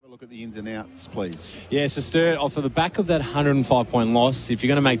the ins and outs, please. Yeah, so Sturt, off of the back of that 105-point loss, if you're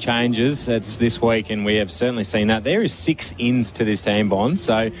going to make changes, it's this week, and we have certainly seen that. There is 6 ins to this team, Bond.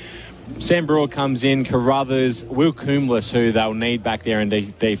 So Sam Brewer comes in, Carruthers, Will Coombs, who they'll need back there in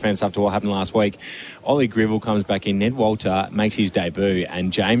defence after what happened last week. Ollie Grivell comes back in, Ned Walter makes his debut,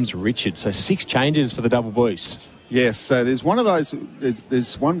 and James Richards. So 6 changes for the Double Blues. Yes, so there's one of those.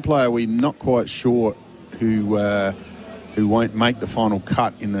 There's one player we're not quite sure who won't make the final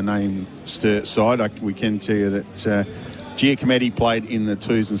cut in the named Sturt side. We can tell you that Giacometti played in the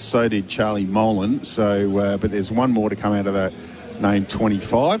 2s, and so did Charlie Molan. So, but there's one more to come out of the named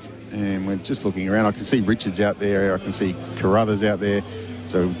 25, and we're just looking around. I can see Richards out there. I can see Carruthers out there.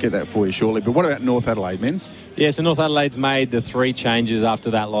 So we'll get that for you shortly. But what about North Adelaide, Menz? Yeah, so North Adelaide's made the 3 changes after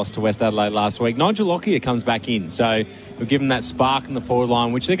that loss to West Adelaide last week. Nigel Lockyer comes back in. So we'll give them that spark in the forward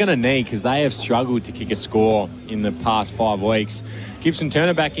line, which they're going to need because they have struggled to kick a score in the past 5 weeks. Gibson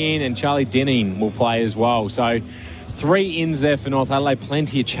Turner back in, and Charlie Denning will play as well. So 3 ins there for North Adelaide.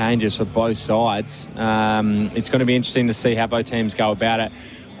 Plenty of changes for both sides. It's going to be interesting to see how both teams go about it.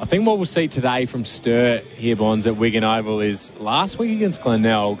 I think what we'll see today from Sturt here, Bonds, at Wigan Oval is last week against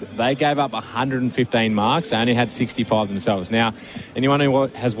Glenelg, they gave up 115 marks. They only had 65 themselves. Now, anyone who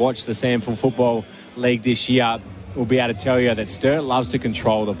has watched the SANFL Football League this year will be able to tell you that Sturt loves to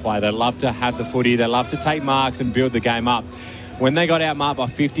control the play. They love to have the footy. They love to take marks and build the game up. When they got outmarked by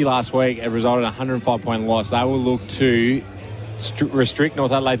 50 last week, it resulted in a 105-point loss. They will look to restrict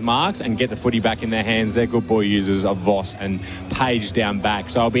North Adelaide's marks and get the footy back in their hands. They're good ball users of Voss and Page down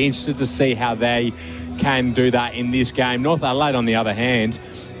back. So I'll be interested to see how they can do that in this game. North Adelaide, on the other hand,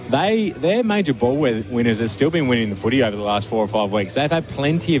 their major ball winners have still been winning the footy over the last 4 or 5 weeks. They've had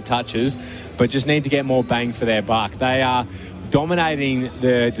plenty of touches, but just need to get more bang for their buck. They are dominating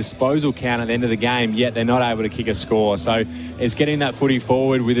the disposal count at the end of the game, yet they're not able to kick a score. So it's getting that footy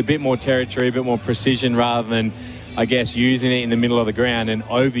forward with a bit more territory, a bit more precision, rather than, I guess, using it in the middle of the ground and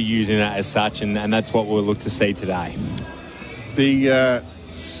overusing it as such, and that's what we'll look to see today.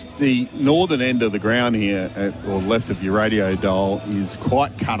 The northern end of the ground here, or left of your radio dial, is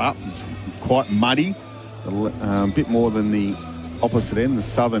quite cut up. It's quite muddy, a bit more than the opposite end, the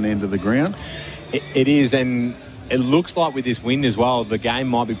southern end of the ground. It is, and it looks like with this wind as well, the game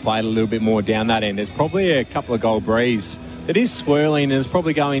might be played a little bit more down that end. There's probably a couple of goal breeze that is swirling, and it's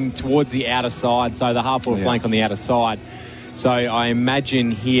probably going towards the outer side, so the half-forward flank on the outer side. So I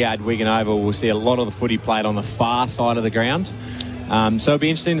imagine here at Wigan Oval we'll see a lot of the footy played on the far side of the ground. So it'll be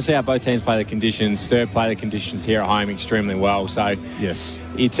interesting to see how both teams play the conditions. Sturt play the conditions here at home extremely well. So yes,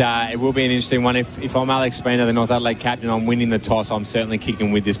 it will be an interesting one. If I'm Alex Spina, the North Adelaide captain, I'm winning the toss, I'm certainly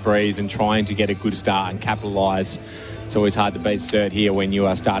kicking with this breeze and trying to get a good start and capitalise. It's always hard to beat Sturt here when you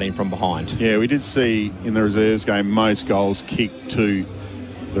are starting from behind. Yeah, we did see in the reserves game most goals kicked to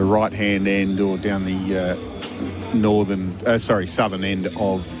the right-hand end or down the southern end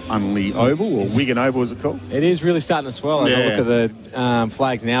of Unley Oval, or Wigan Oval, is it called? It is really starting to swell. As I look at the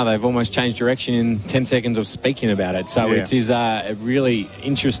flags now, they've almost changed direction in 10 seconds of speaking about it. So it is a really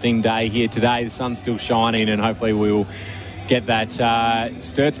interesting day here today. The sun's still shining, and hopefully we will get that.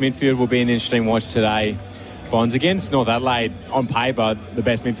 Sturt's midfield will be an interesting watch today. Bonds against North Adelaide, on paper, the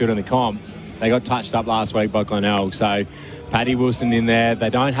best midfield in the comp. They got touched up last week by Glenelg, so Paddy Wilson in there. They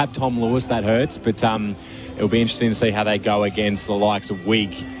don't have Tom Lewis, that hurts, but it'll be interesting to see how they go against the likes of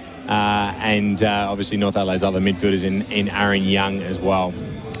Wig and obviously North Adelaide's other midfielders in Aaron Young as well.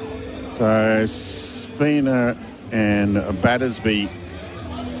 So Spina and Battersby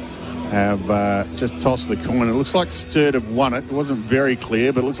have just tossed the coin. It looks like Sturt have won it. It wasn't very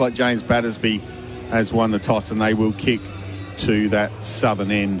clear, but it looks like James Battersby has won the toss, and they will kick to that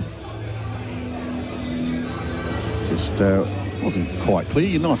southern end. Just wasn't quite clear.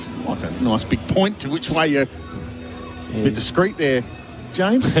 You're nice, like a nice big point to which way you're a bit discreet there,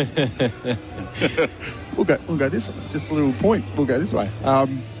 James. We'll go this way. Just a little point. We'll go this way.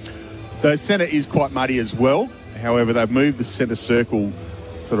 The centre is quite muddy as well. However, they've moved the centre circle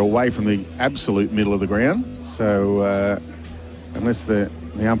sort of away from the absolute middle of the ground. So unless the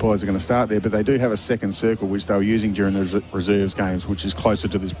umpires are going to start there, but they do have a second circle which they were using during the reserves games, which is closer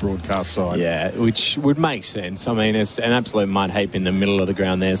to this broadcast side. Yeah, which would make sense. I mean, it's an absolute mud heap in the middle of the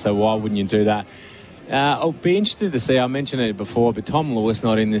ground there, so why wouldn't you do that? I'll be interested to see, I mentioned it before, but Tom Lewis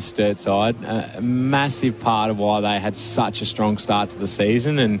not in this Sturt side, a massive part of why they had such a strong start to the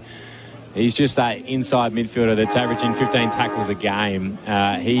season, and he's just that inside midfielder that's averaging 15 tackles a game.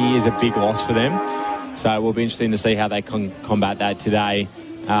 He is a big loss for them, so it will be interesting to see how they combat that today.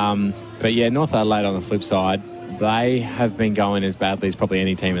 But yeah, North Adelaide on the flip side, they have been going as badly as probably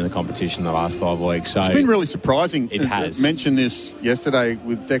any team in the competition the last 5 weeks. So it's been really surprising. It has. I mentioned this yesterday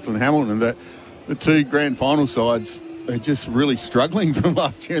with Declan Hamilton, that the 2 grand final sides are just really struggling from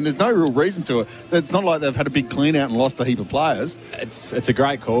last year, and there's no real reason to it. It's not like they've had a big clean out and lost a heap of players. It's a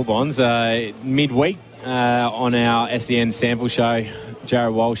great call, Bonds. Midweek on our SEN SANFL show,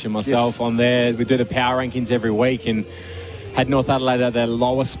 Jared Walsh and myself on there, we do the power rankings every week, and had North Adelaide at their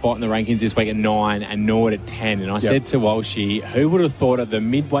lowest spot in the rankings this week at 9 and Nord at 10. And I said to Walshy, who would have thought at the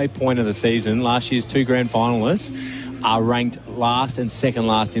midway point of the season, last year's 2 grand finalists are ranked last and second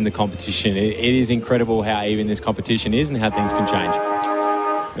last in the competition. It is incredible how even this competition is and how things can change.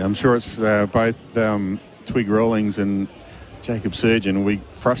 Yeah, I'm sure it's both Twig Rawlings and Jacob Surgeon will be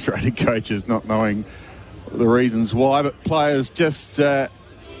frustrated coaches not knowing the reasons why, but players just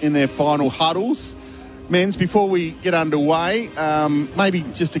in their final huddles. Men's, before we get underway, maybe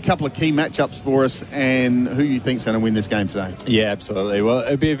just a couple of key matchups for us and who you think's going to win this game today. Yeah, absolutely. Well,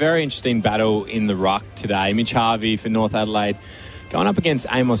 it'll be a very interesting battle in the ruck today. Mitch Harvey for North Adelaide going up against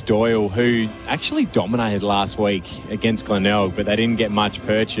Amos Doyle, who actually dominated last week against Glenelg, but they didn't get much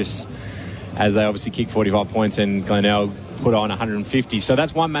purchase as they obviously kicked 45 points and Glenelg put on 150. So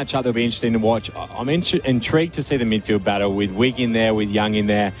that's one matchup that'll be interesting to watch. I'm intrigued to see the midfield battle with Wigg in there, with Young in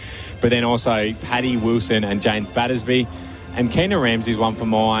there, but then also Paddy Wilson and James Battersby. And Keenan Ramsey's one for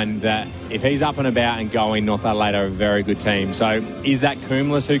mine that if he's up and about and going, North Adelaide are a very good team. So is that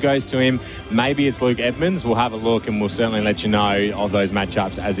Coombs who goes to him? Maybe it's Luke Edmonds. We'll have a look and we'll certainly let you know of those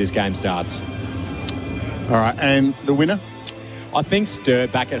matchups as this game starts. All right, and the winner? I think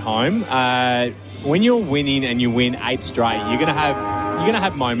Sturt back at home. When you're winning and you win 8 straight, you're gonna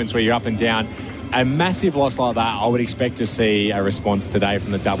have moments where you're up and down. A massive loss like that, I would expect to see a response today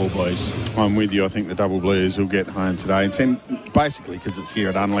from the Double Blues. I'm with you. I think the Double Blues will get home today, and basically because it's here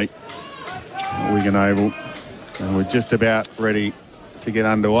at Unley, Wigan Oval. So we're just about ready to get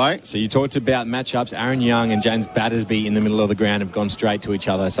underway. So you talked about matchups. Aaron Young and James Battersby in the middle of the ground have gone straight to each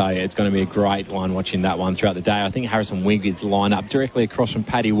other. So it's going to be a great one watching that one throughout the day. I think Harrison Wigg is lined up directly across from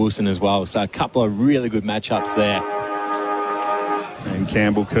Paddy Wilson as well. So a couple of really good matchups there. And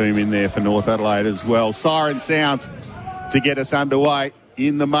Campbell Coombe in there for North Adelaide as well. Siren sounds to get us underway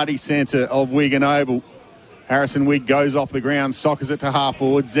in the muddy centre of Wigan Oval. Harrison Wigg goes off the ground, sockers it to half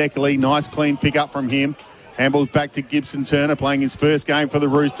forward. Zekeli, nice clean pick up from him. Handballs back to Gibson Turner, playing his first game for the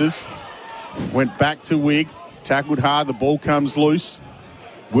Roosters. Went back to Wigg, tackled hard, the ball comes loose.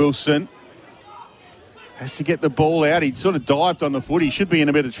 Wilson has to get the ball out. He sort of dived on the foot. He should be in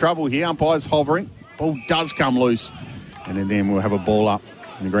a bit of trouble here. Umpire's hovering. Ball does come loose. And then we'll have a ball up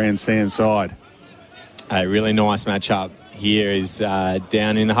in the grandstand side. A really nice matchup here is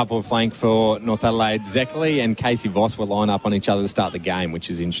down in the half-forward flank for North Adelaide. Zekeli and Casey Voss will line up on each other to start the game, which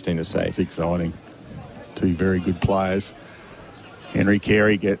is interesting to see. It's exciting. 2 very good players. Henry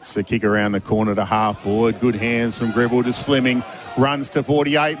Carey gets a kick around the corner to half forward. Good hands from Gribble to Slimming. Runs to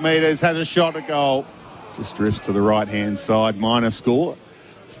 48 metres, has a shot at goal. Just drifts to the right-hand side. Minor score.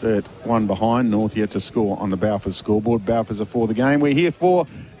 Sturt 1 behind. North yet to score on the Balfour scoreboard. Balfour's are for the game. We're here for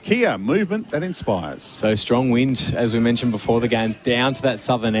Kia, movement that inspires. So strong wind, as we mentioned before the game, down to that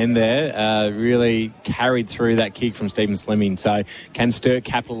southern end there. Really carried through that kick from Stephen Slimming. So can Sturt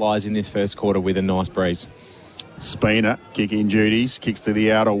capitalise in this first quarter with a nice breeze? Spina, kicking duties, kicks to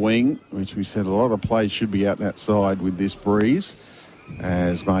the outer wing, which we said a lot of plays should be out that side with this breeze,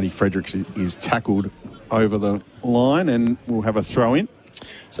 as Marty Fredericks is tackled over the line, and we'll have a throw in.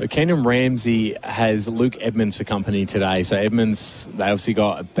 So Keenan Ramsey has Luke Edmonds for company today. So Edmonds, they obviously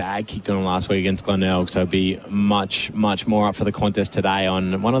got a bag kicked on him last week against Glenelg, so it'll be much, much more up for the contest today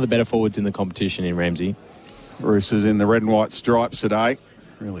on one of the better forwards in the competition in Ramsey. Roosters in the red and white stripes today.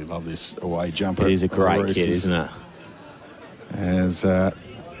 Really love this away jumper. It is a great kit, isn't it? As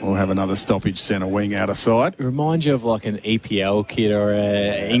we'll have another stoppage centre wing out of side. It reminds you of like an EPL kit or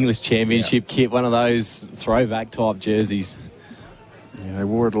an English Championship kit, one of those throwback type jerseys. Yeah, they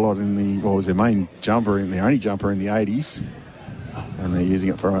wore it a lot in what was their main jumper, their only jumper in the 80s. And they're using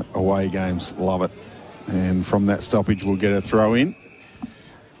it for away games. Love it. And from that stoppage, we'll get a throw in.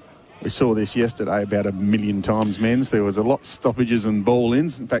 We saw this yesterday about 1 million times, men's. There was a lot of stoppages and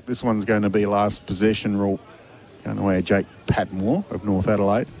ball-ins. In fact, this one's going to be last possession rule going the way of Jake Patmore of North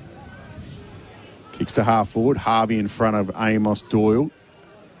Adelaide. Kicks to half forward. Harvey in front of Amos Doyle.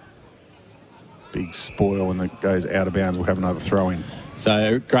 Big spoil when it goes out of bounds. We'll have another throw in.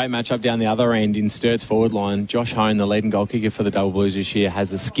 So great matchup down the other end in Sturt's forward line. Josh Hone, the leading goal kicker for the Double Blues this year, has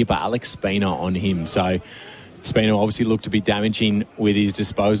the skipper Alex Spina on him. So Spina obviously looked to be damaging with his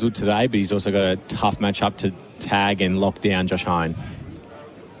disposal today, but he's also got a tough matchup to tag and lock down Josh Hone.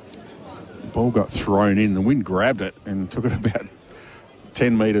 Ball got thrown in. The wind grabbed it and took it about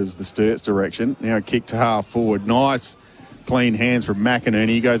 10 metres the Sturt's direction. Now a kick to half forward. Nice clean hands from McInerney.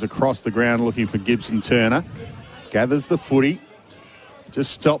 He goes across the ground looking for Gibson Turner. Gathers the footy.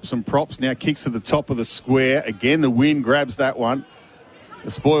 Just stops and props. Now kicks to the top of the square. Again, the wind grabs that one.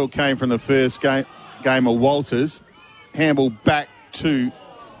 The spoil came from the first game of Walters. Handball back to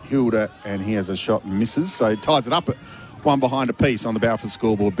Hilda, and he has a shot and misses. So he ties it up at one behind a piece on the Balfour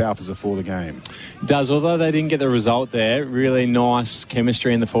scoreboard. Balfour's are for the game. Does, although they didn't get the result there, really nice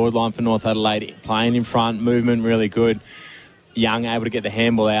chemistry in the forward line for North Adelaide. Playing in front, movement really good. Young able to get the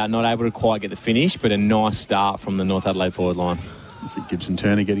handball out, not able to quite get the finish, but a nice start from the North Adelaide forward line. You see Gibson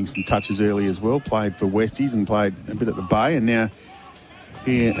Turner getting some touches early as well. Played for Westies and played a bit at the Bay, and now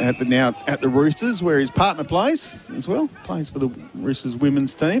here at the Roosters, where his partner plays as well. Plays for the Roosters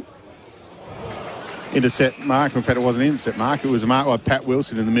women's team. Intercept mark. In fact, it wasn't an intercept mark. It was a mark by Pat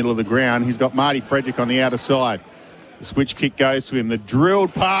Wilson in the middle of the ground. He's got Marty Frederick on the outer side. The switch kick goes to him. The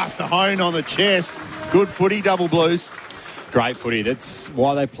drilled pass to Hone on the chest. Good footy, double blues. Great footy. That's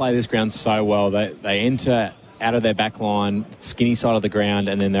why they play this ground so well. They enter out of their back line, skinny side of the ground,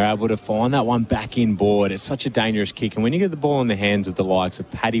 and then they're able to find that one back in board. It's such a dangerous kick. And when you get the ball in the hands of the likes of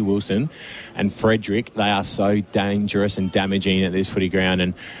Paddy Wilson and Frederick, they are so dangerous and damaging at this footy ground.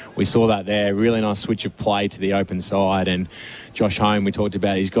 And we saw that there. Really nice switch of play to the open side. And Josh Hone, we talked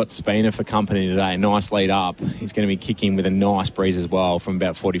about, he's got Spina for company today. Nice lead up. He's going to be kicking with a nice breeze as well from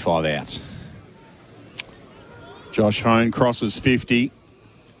about 45 out. Josh Hone crosses 50.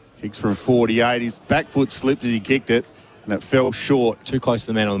 Kicks from 48. His back foot slipped as he kicked it, and it fell short. Too close to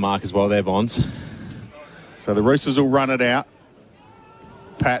the man on the mark as well there, Bonds. So the Roosters will run it out.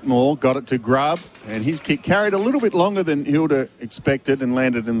 Patmore got it to Grubb, and his kick carried a little bit longer than Hilda expected and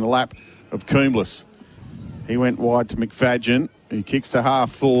landed in the lap of Coomblas. He went wide to McFadgen, who kicks to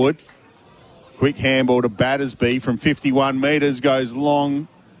half forward. Quick handball to Battersby from 51 metres, goes long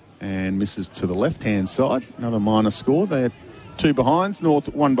and misses to the left-hand side. Another minor score. They're two behinds, North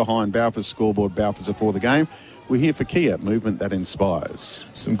one behind. Balfour's scoreboard. Balfour's are for the game. We're here for Kia, movement that inspires.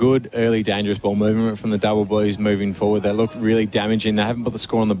 Some good early dangerous ball movement from the Double Blues moving forward. They look really damaging. They haven't put the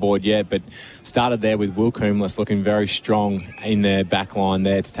score on the board yet, but started there with Will Coomblas looking very strong in their back line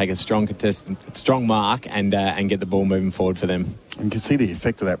there to take a strong strong mark and get the ball moving forward for them. And you can see the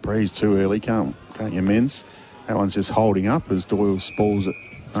effect of that breeze too early, can't you, Menz? That one's just holding up as Doyle spalls it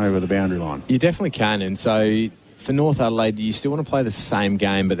over the boundary line. You definitely can, and so for North Adelaide, you still want to play the same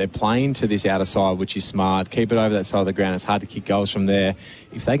game, but they're playing to this outer side, which is smart. Keep it over that side of the ground. It's hard to kick goals from there.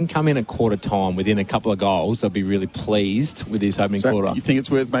 If they can come in at quarter time within a couple of goals, they'll be really pleased with this opening quarter. You think it's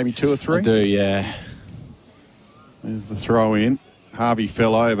worth maybe 2 or 3? I do, yeah. There's the throw in. Harvey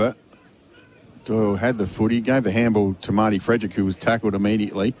fell over. Doyle had the footy, gave the handball to Marty Frederick, who was tackled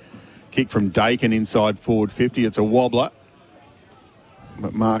immediately. Kick from Dakin inside forward 50. It's a wobbler,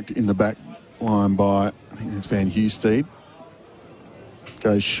 but marked in the back line by, I think it's Van Hustede.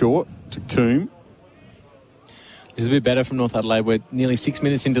 Goes short to Coombe. This is a bit better from North Adelaide. We're nearly 6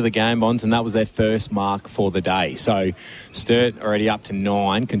 minutes into the game, Bonds, and that was their first mark for the day. So Sturt already up to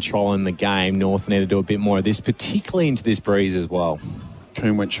 9, controlling the game. North need to do a bit more of this, particularly into this breeze as well.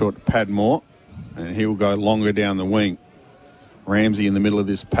 Coombe went short to Padmore, and he'll go longer down the wing. Ramsey in the middle of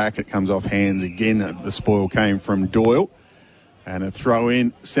this pack. It comes off hands again. The spoil came from Doyle. And a throw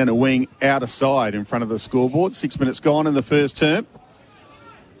in centre wing outer side in front of the scoreboard. 6 minutes gone in the first term.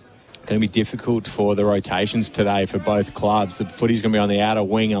 Going to be difficult for the rotations today for both clubs. The footy's going to be on the outer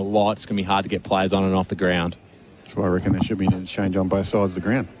wing a lot. It's going to be hard to get players on and off the ground. That's why I reckon there should be an interchange on both sides of the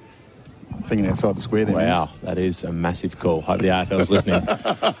ground. Thinking outside the square there. Wow, that is a massive call. Hope the AFL's listening.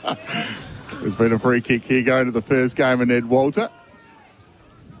 There's been a free kick here going to the first game of Ned Walter.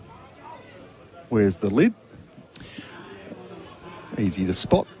 Where's the lid? Easy to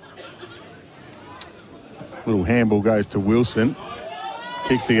spot. Little handball goes to Wilson.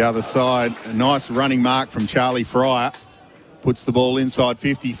 Kicks to the other side. A nice running mark from Charlie Fryer. Puts the ball inside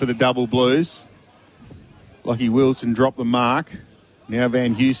 50 for the Double Blues. Lockie Wilson dropped the mark. Now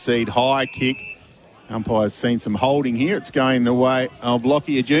Van Hustede, high kick. Umpire's seen some holding here. It's going the way of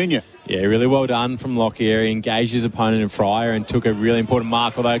Lockyer Jr. Yeah, really well done from Lockyer. He engaged his opponent in Fryer and took a really important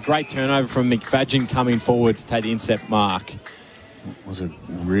mark, although a great turnover from McFadgen coming forward to take the intercept mark. Was it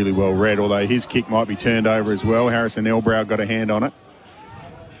really well read, although his kick might be turned over as well. Harrison Elbrow got a hand on it.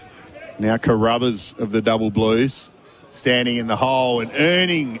 Now Carruthers of the Double Blues standing in the hole and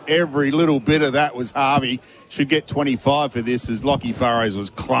earning every little bit of that was Harvey. Should get 25 for this as Lockie Burrows was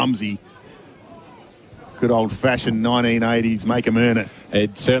clumsy. Good old-fashioned 1980s, make 'em earn it.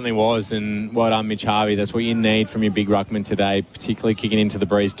 It certainly was, and well done, Mitch Harvey. That's what you need from your big ruckman today, particularly kicking into the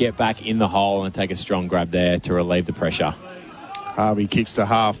breeze. Get back in the hole and take a strong grab there to relieve the pressure. Harvey kicks to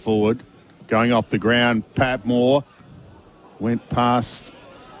half forward. Going off the ground, Pat Moore went past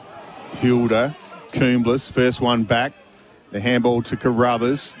Hilda. Coomblas, first one back. The handball to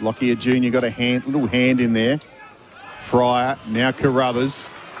Carruthers. Lockyer Jr. got a little hand in there. Fryer, now Carruthers.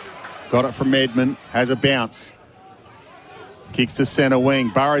 Got it from Edmund, has a bounce. Kicks to centre wing.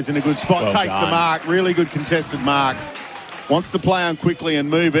 Burrows in a good spot, Well takes done. the mark. Really good contested mark. Wants to play on quickly and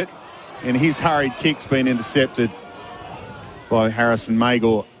move it. And his hurried kick's been intercepted by Harrison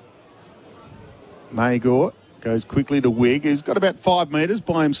Magor. Magor goes quickly to Wigg, who's got about 5 metres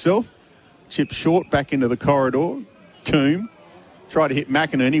by himself. Chipped short back into the corridor. Coombe tried to hit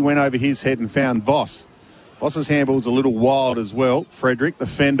McInerney, went over his head and found Voss. Voss's handball's a little wild as well. Frederick, the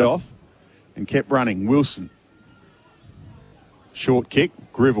fend off, and kept running. Wilson. Short kick.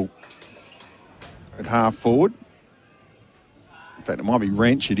 Grivell at half forward. In fact, it might be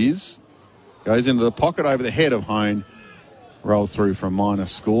Wrench, it is. Goes into the pocket over the head of Hone. Roll through for a minor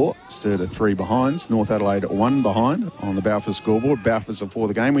score. Sturt 3 behinds. North Adelaide 1 behind on the Balfour scoreboard. Balfour's before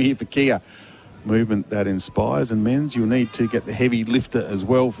the game. We're here for Kia. Movement that inspires. And men's, you'll need to get the heavy lifter as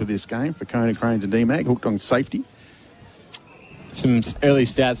well for this game for Kona, Cranes and DMAG. Hooked on safety. Some early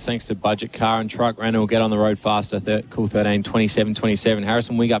stats thanks to Budget Car and Truck Rental. Get on the road faster. Cool 13, 27-27.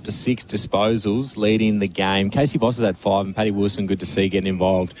 Harrison Wigg up to 6 disposals, leading the game. Casey Voss has had 5, and Paddy Wilson, good to see, getting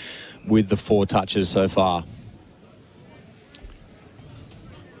involved with the 4 touches so far.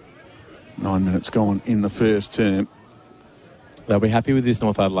 9 minutes gone in the first term. They'll be happy with this,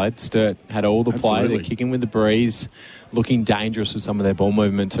 North Adelaide. Sturt had all the play. Absolutely. They're kicking with the breeze, looking dangerous with some of their ball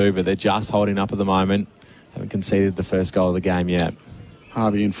movement too, but they're just holding up at the moment. Haven't conceded the first goal of the game yet.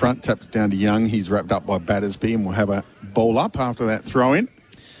 Harvey in front, taps down to Young. He's wrapped up by Battersby and will have a ball up after that throw-in.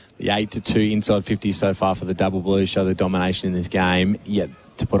 The 8-2 inside 50 so far for the Double Blues show the domination in this game, yet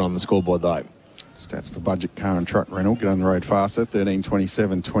to put on the scoreboard though. Stats for Budget Car and Truck Rental. Get on the road faster.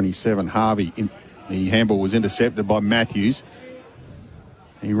 13-27-27. Harvey, the handball was intercepted by Matthews.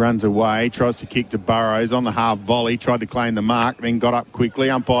 He runs away, tries to kick to Burrows on the half volley, tried to claim the mark, then got up quickly.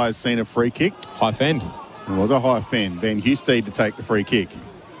 Umpire's seen a free kick. High fend. It was a high fend. Ben Husted to take the free kick.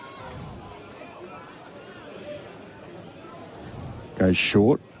 Goes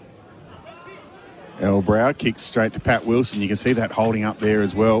short. Elbrow kicks straight to Pat Wilson. You can see that holding up there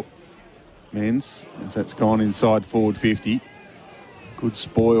as well. Men's, as that's gone inside forward 50. Good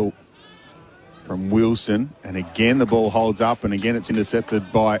spoil from Wilson. And again, the ball holds up, and again, it's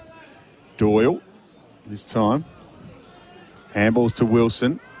intercepted by Doyle this time. Handballs to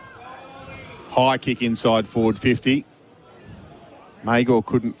Wilson. High kick inside forward 50. Magor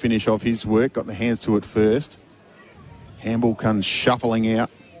couldn't finish off his work, got the hands to it first. Handball comes shuffling out.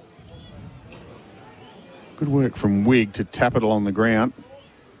 Good work from Wigg to tap it along the ground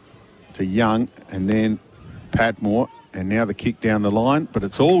to Young, and then Padmore, and now the kick down the line, but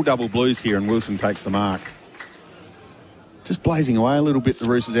it's all Double Blues here, and Wilson takes the mark. Just blazing away a little bit, the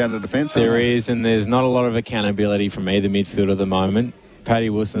Roosters out of defence. There is, and there's not a lot of accountability from either midfield at the moment.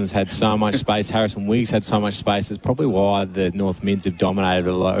 Paddy Wilson's had so much space. Harrison Wiggs had so much space. It's probably why the North Mids have dominated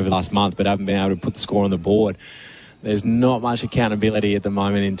over the last month, but haven't been able to put the score on the board. There's not much accountability at the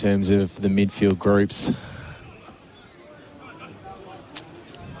moment in terms of the midfield groups.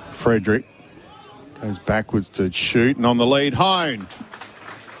 Frederick goes backwards to Shoot, and on the lead, Hone.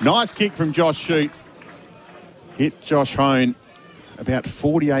 Nice kick from Josh Shoot. Hit Josh Hone about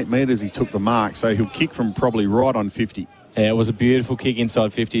 48 metres. He took the mark, so he'll kick from probably right on 50. Yeah, it was a beautiful kick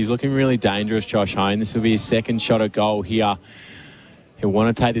inside 50. He's looking really dangerous, Josh Hone. This will be his second shot at goal here. He'll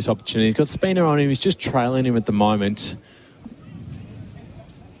want to take this opportunity. He's got Spina on him. He's just trailing him at the moment.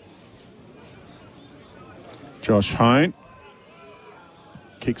 Josh Hone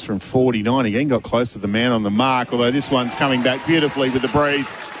kicks from 49 again, got close to the man on the mark, although this one's coming back beautifully with the breeze.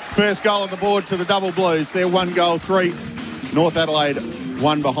 First goal on the board to the Double Blues. They're 1 goal, 3. North Adelaide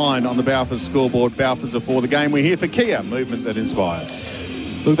 1 behind on the Balfour scoreboard. Balfour's are for the game. We're here for Kia, movement that inspires.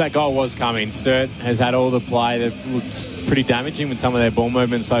 Look, that goal was coming. Sturt has had all the play. They've looked pretty damaging with some of their ball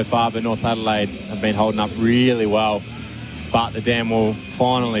movement so far, but North Adelaide have been holding up really well. But the dam wall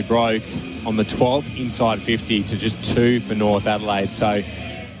finally broke on the 12th inside 50 to just 2 for North Adelaide. So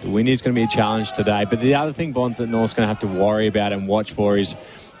the wind is going to be a challenge today. But the other thing, Bonds, that North's going to have to worry about and watch for is,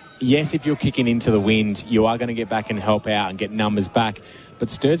 yes, if you're kicking into the wind, you are going to get back and help out and get numbers back. But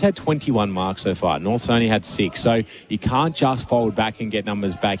Sturt's had 21 marks so far. North's only had 6. So you can't just fold back and get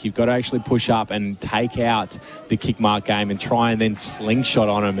numbers back. You've got to actually push up and take out the kick mark game and try and then slingshot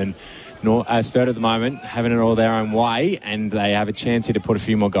on them and Sturt at the moment having it all their own way, and they have a chance here to put a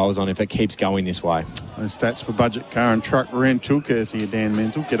few more goals on if it keeps going this way. Those stats for budget car and truck rental, courtesy of Dan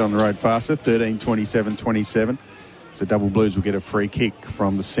Menzel. Get on the road faster, 13:27:27. So Double Blues will get a free kick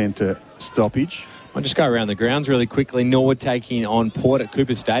from the centre stoppage. I'll just go around the grounds really quickly. Norwood taking on Port at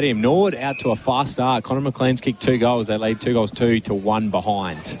Cooper Stadium. Norwood out to a fast start. Connor McLean's kicked 2 goals. They lead 2-1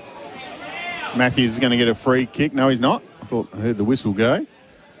 behind. Matthews is going to get a free kick. No, he's not. I heard the whistle go.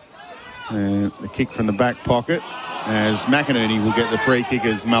 And the kick from the back pocket as McInerney will get the free kick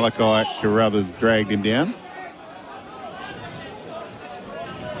as Malachi Carruthers dragged him down.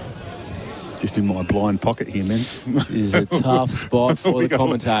 Just in my blind pocket here, Menz. This is a tough spot for the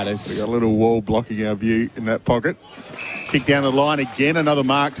commentators. We've got a little wall blocking our view in that pocket. Kick down the line again, another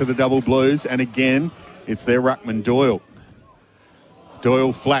mark to the Double Blues, and again, it's their ruckman Doyle.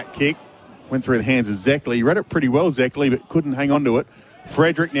 Doyle, flat kick, went through the hands of Zeckley. He read it pretty well, Zeckley, but couldn't hang on to it.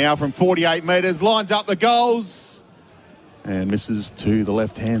 Frederick now from 48 metres, lines up the goals, and misses to the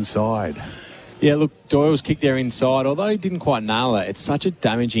left-hand side. Yeah, look, Doyle's kick there inside, although he didn't quite nail it. It's such a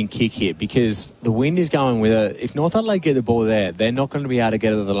damaging kick here because the wind is going with it. If North Adelaide get the ball there, they're not going to be able to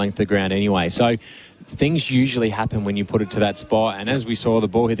get it to the length of the ground anyway. So things usually happen when you put it to that spot. And as we saw, the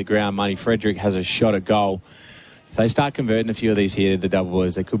ball hit the ground. Money Frederick has a shot at goal. If they start converting a few of these here to the Double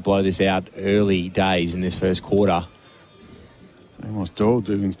Blues, they could blow this out early days in this first quarter. Amos Doyle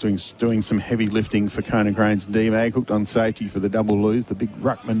doing some heavy lifting for Kona Cranes and D-Mag. Hooked on safety for the Double Blues. The big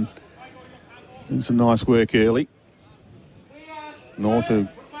ruckman doing some nice work early. North a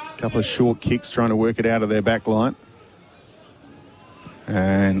couple of short kicks trying to work it out of their back line.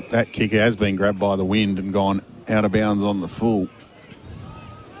 And that kick has been grabbed by the wind and gone out of bounds on the full.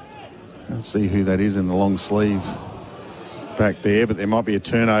 Let's see who that is in the long sleeve back there, but there might be a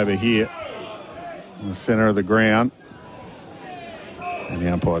turnover here in the centre of the ground. And the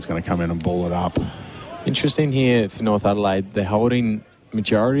umpire's going to come in and ball it up. Interesting here for North Adelaide. They're holding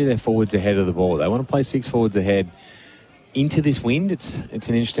majority of their forwards ahead of the ball. They want to play 6 forwards ahead. Into this wind, it's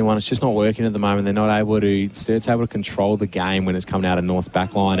an interesting one. It's just not working at the moment. They're not able to... Sturt's able to control the game when it's coming out of North's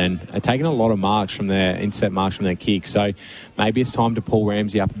back line and are taking a lot of marks from their intercept marks from their kick. So maybe it's time to pull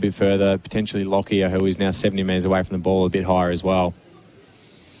Ramsey up a bit further, potentially Lockyer, who is now 70 metres away from the ball, a bit higher as well.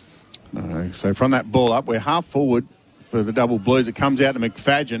 No, so from that ball up, we're half forward for the Double Blues. It comes out to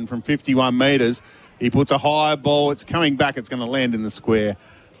McFadgen from 51 metres. He puts a high ball. It's coming back. It's going to land in the square.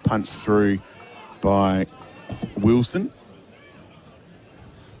 Punched through by Wilston.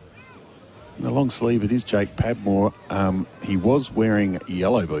 In the long sleeve, it is Jake Padmore. He was wearing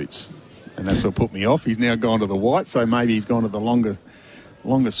yellow boots, and that's what put me off. He's now gone to the white, so maybe he's gone to the longer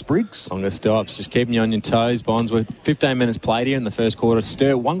sprigs. Longer stops. Just keeping you on your toes. Bonds with 15 minutes played here in the first quarter.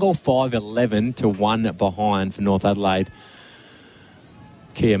 Sturt 1 goal 5-11 to 1 behind for North Adelaide.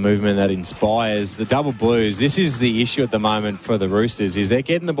 Key movement that inspires the Double Blues. This is the issue at the moment for the Roosters, is they're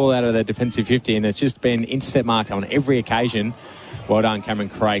getting the ball out of their defensive 50 and it's just been intercept marked on every occasion. Well done, Cameron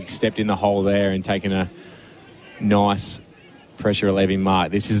Craig stepped in the hole there and taken a nice pressure relieving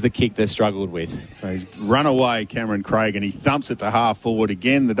mark. This is the kick they struggled with. So he's run away, Cameron Craig, and he thumps it to half forward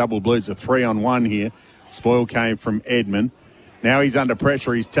again. The Double Blues are 3-on-1 here. Spoil came from Edmund. Now he's under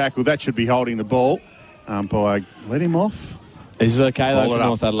pressure. He's tackled. That should be holding the ball. By let him off. This is okay though for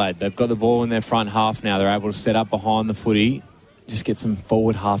North Adelaide. They've got the ball in their front half now. They're able to set up behind the footy. Just get some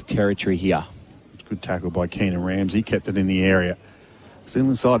forward half territory here. Good tackle by Keenan Ramsey. Kept it in the area. Still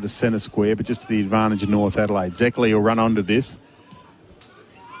inside the centre square, but just to the advantage of North Adelaide. Zeckley will run onto this.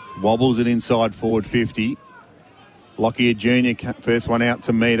 Wobbles it inside forward 50. Lockyer Jr. first one out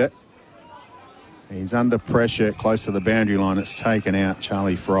to meet it. He's under pressure close to the boundary line. It's taken out.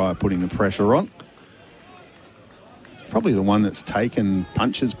 Charlie Fryer putting the pressure on. Probably the one that's taken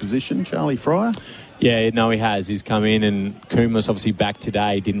Punch's position, Charlie Fryer. Yeah, no, he has. He's come in, and Coombs obviously back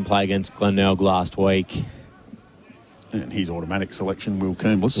today. Didn't play against Glenelg last week. And his automatic selection, Will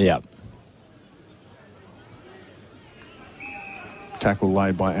Coombs. Yep. Tackle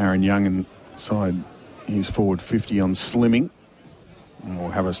laid by Aaron Young inside his forward 50 on Slimming. And we'll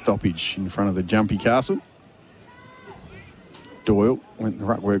have a stoppage in front of the Jumpy Castle. Doyle went the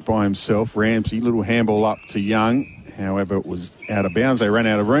ruck work by himself. Ramsey, little handball up to Young. However, it was out of bounds. They ran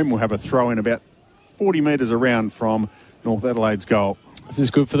out of room. We'll have a throw in about 40 metres around from North Adelaide's goal. This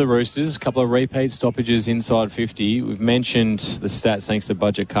is good for the Roosters. A couple of repeat stoppages inside 50. We've mentioned the stats thanks to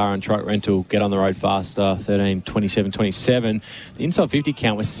budget car and truck rental. Get on the road faster, 13:27:27. The inside 50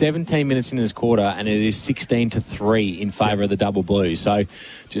 count was 17 minutes into this quarter, and it is 16-3 in favour of the Double Blues. So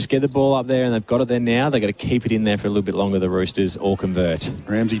just get the ball up there, and they've got it there now. They've got to keep it in there for a little bit longer, the Roosters, or convert.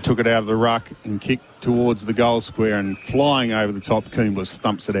 Ramsey took it out of the ruck and kicked towards the goal square, and flying over the top, Coombs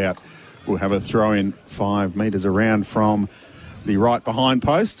thumps it out will have a throw in 5 metres around from the right behind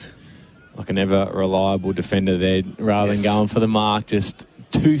post. Like an ever reliable defender there, rather than going for the mark, just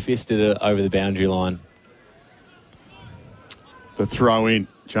two-fisted it over the boundary line. The throw in.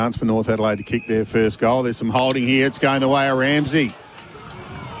 Chance for North Adelaide to kick their first goal. There's some holding here. It's going the way of Ramsey.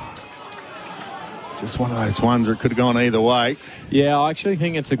 Just one of those ones that could have gone either way. Yeah, I actually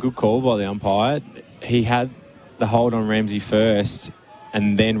think it's a good call by the umpire. He had the hold on Ramsey first,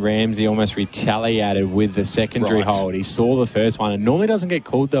 and then Ramsey almost retaliated with the secondary hold. He saw the first one, and normally doesn't get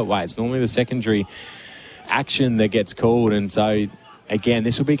called that way. It's normally the secondary action that gets called, and so, again,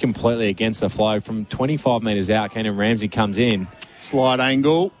 this will be completely against the flow. From 25 metres out, Keenan Ramsey comes in. Slide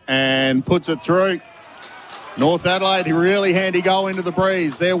angle and puts it through. North Adelaide, really handy goal into the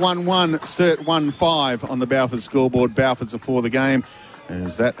breeze. They're 1-1, Sturt 1-5 on the Balfour scoreboard. Balfour's before the game.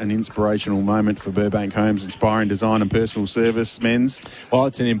 Is that an inspirational moment for Burbank Homes, inspiring design and personal service, men's? Well,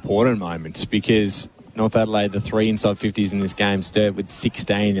 it's an important moment because North Adelaide, the 3 inside 50s in this game, Sturt with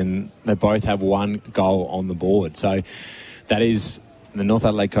 16, and they both have 1 goal on the board. So that is... The North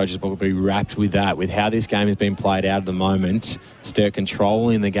Adelaide coaches will be wrapped with that, with how this game has been played out at the moment. Sturt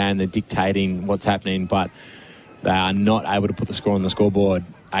controlling the game, they're dictating what's happening, but they are not able to put the score on the scoreboard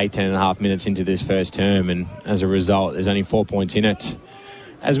 10.5 minutes into this first term, and as a result, there's only 4 points in it.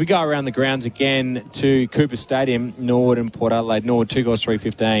 As we go around the grounds again to Cooper Stadium, Norwood and Port Adelaide. Norwood 2 goals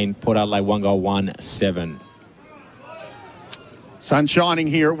 3-15, Port Adelaide 1 goal 1-7. Sun shining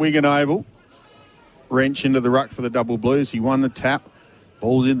here at Wigan Oval. Wrench into the ruck for the Double Blues. He won the tap.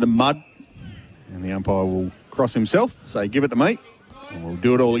 Ball's in the mud, and the umpire will cross himself, say, give it to me, and we'll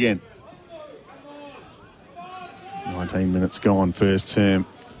do it all again. 19 minutes gone, first term.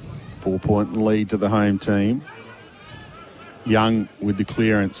 4-point lead to the home team. Young with the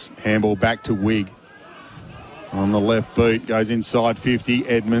clearance. Handball back to Wig. On the left boot, goes inside 50.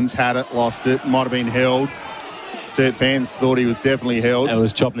 Edmonds had it, lost it, might have been held. Sturt fans thought he was definitely held. It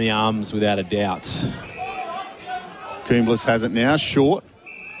was chopping the arms without a doubt. Coombs has it now, short.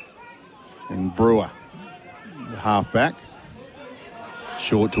 And Brewer, the halfback.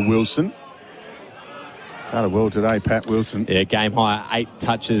 Short to Wilson. Started well today, Pat Wilson. Yeah, game high, 8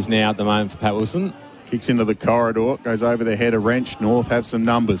 touches now at the moment for Pat Wilson. Kicks into the corridor, goes over the head of Wrench. North have some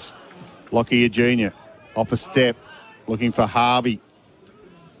numbers. Lockyer Jr. off a step, looking for Harvey.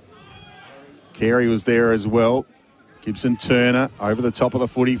 Carey was there as well. Gibson Turner over the top of the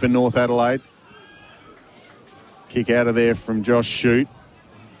footy for North Adelaide. Kick out of there from Josh Shute.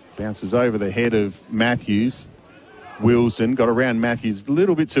 Bounces over the head of Matthews. Wilson got around Matthews a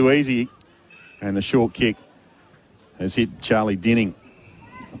little bit too easy. And the short kick has hit Charlie Dinning.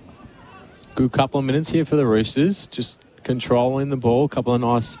 Good couple of minutes here for the Roosters. Just controlling the ball. A couple of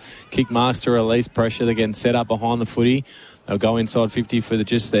nice kick marks to release pressure. They're getting set up behind the footy. They'll go inside 50 for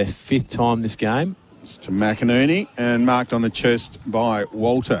just their 5th time this game. It's to McInerney and marked on the chest by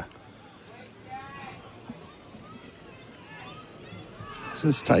Walter.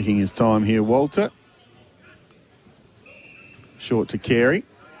 Just taking his time here, Walter. Short to Carey.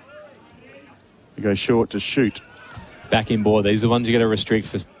 We go short to Shute. Back in board. These are the ones you got to restrict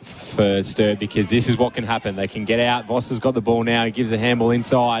for Sturt, because this is what can happen. They can get out. Voss has got the ball now. He gives a handball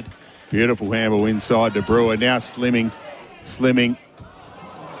inside. Beautiful handball inside to Brewer. Now slimming.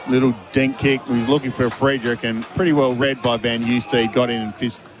 Little dink kick. He was looking for Frederick, and pretty well read by Van Husted. Got in and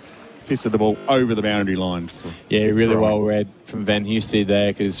fisted the ball over the boundary line. Yeah, really well read from Van Husted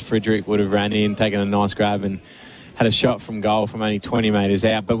there, because Frederick would have ran in, taken a nice grab, and had a shot from goal from only 20 metres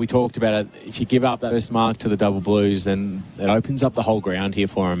out. But we talked about it. If you give up that first mark to the Double Blues, then it opens up the whole ground here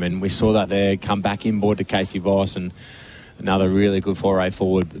for him. And we saw that there. Come back inboard to Casey Voss, and another really good foray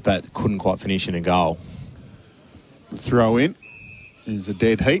forward, but couldn't quite finish in a goal. The throw in is a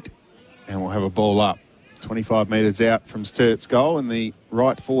dead heat, and we'll have a ball up. 25 metres out from Sturt's goal in the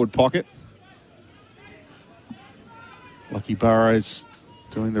right forward pocket. Lucky Burrows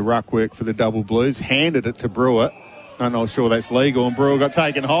doing the ruck work for the Double Blues. Handed it to Brewer. I'm not sure that's legal, and Brewer got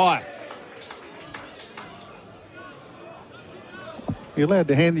taken high. Are you allowed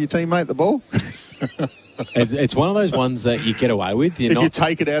to hand your teammate the ball? It's one of those ones that you get away with. If you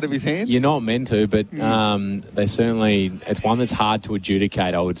take it out of his hand? You're not meant to, but they certainly... It's one that's hard to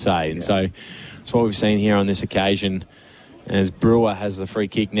adjudicate, I would say. And so that's what we've seen here on this occasion. As Brewer has the free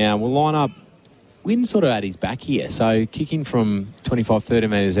kick now. We'll line up... Wynn sort of at his back here. So kicking from 25, 30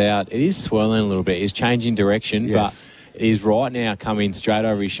 metres out, it is swirling a little bit. He's changing direction, but it is right now coming straight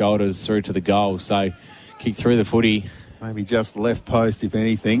over his shoulders through to the goal. So kick through the footy. Maybe just left post, if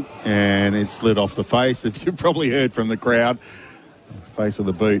anything, and it slid off the face. If you probably heard from the crowd, face of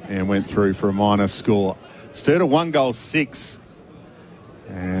the boot, and went through for a minor score. Sturt 1 goal 6,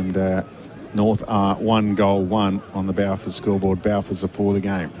 And North are 1-1 on the Balfour scoreboard. Balfour's are for the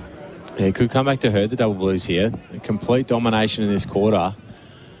game. Yeah, it could come back to hurt the Double Blues here. A complete domination in this quarter.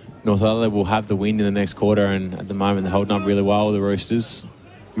 North Adelaide will have the win in the next quarter, and at the moment they're holding up really well, the Roosters.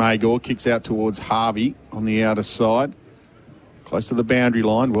 Magor kicks out towards Harvey on the outer side. Close to the boundary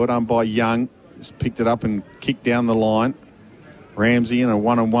line. Well done by Young. Just picked it up and kicked down the line. Ramsey in a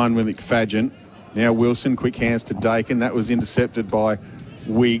one-on-one with McFadden. Now Wilson, quick hands to Dakin. That was intercepted by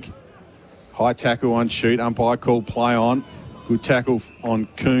Wigg. High tackle on shoot. Umpire called play on. Good tackle on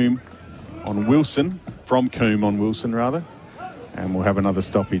Coombe. On Wilson. From Coombe on Wilson, rather. And we'll have another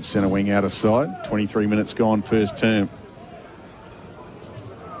stoppage. Centre wing out of side. 23 minutes gone first term.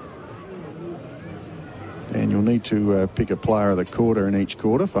 And you'll need to pick a player of the quarter in each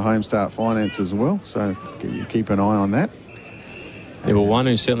quarter for Home Start Finance as well. So you keep an eye on that. Yeah, well, one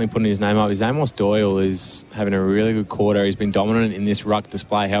who's certainly putting his name up is Amos Doyle, is having a really good quarter. He's been dominant in this ruck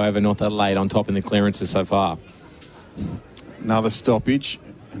display. However, North Adelaide on top in the clearances so far. Another stoppage,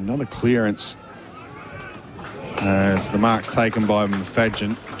 another clearance. As the mark's taken by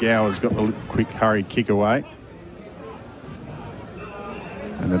McFadden. Gower's got the quick hurried kick away.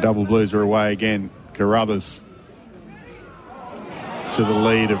 And the Double Blues are away again. Carruthers to the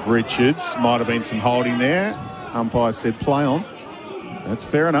lead of Richards. Might have been some holding there. Umpire said play on. That's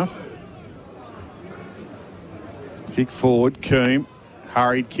fair enough. Kick forward, Coombe.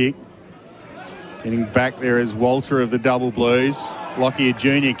 Hurried kick. Getting back there is Walter of the Double Blues. Lockyer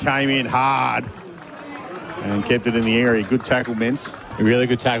Jr. came in hard and kept it in the area. Good tackle, Mens. A really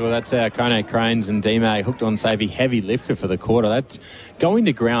good tackle. That's Kone Cranes and D-Mag hooked on Savvy. Heavy lifter for the quarter. That's going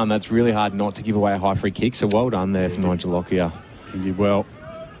to ground. That's really hard not to give away a high free kick. So well done there for Nigel Lockyer. He did well.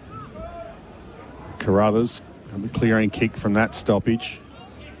 Carruthers and the clearing kick from that stoppage.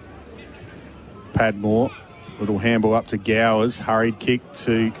 Padmore. Little handball up to Gowers. Hurried kick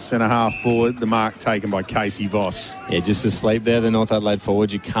to centre half forward. The mark taken by Casey Voss. Yeah, just asleep there, the North Adelaide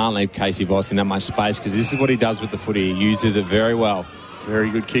forward. You can't leave Casey Voss in that much space because this is what he does with the footy. He uses it very well.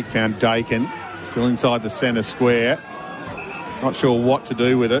 Very good kick, found Dakin. Still inside the centre square. Not sure what to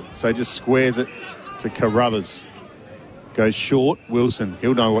do with it, so just squares it to Carruthers. Goes short. Wilson,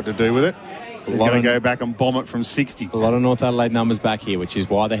 he'll know what to do with it. He's going to go back and bomb it from 60. A lot of North Adelaide numbers back here, which is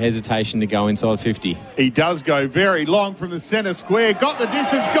why the hesitation to go inside 50. He does go very long from the centre square. Got the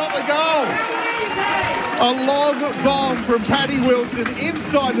distance, got the goal. A long bomb from Paddy Wilson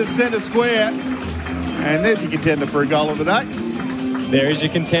inside the centre square. And there's your contender for a goal of the day. There is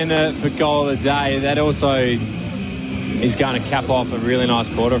your contender for goal of the day. That also is going to cap off a really nice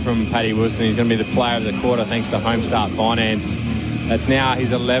quarter from Paddy Wilson. He's going to be the player of the quarter thanks to Home Start Finance. That's now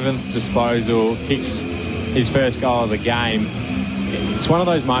his 11th disposal, kicks his first goal of the game. It's one of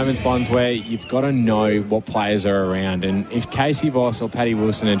those moments, Bonds, where you've got to know what players are around. And if Casey Voss or Paddy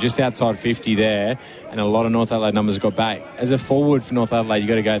Wilson are just outside 50 there, and a lot of North Adelaide numbers got back, as a forward for North Adelaide, you've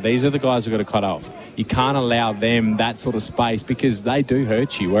got to go, these are the guys we've got to cut off. You can't allow them that sort of space because they do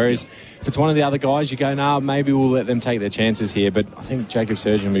hurt you. Whereas if it's one of the other guys, you go, nah, maybe we'll let them take their chances here. But I think Jacob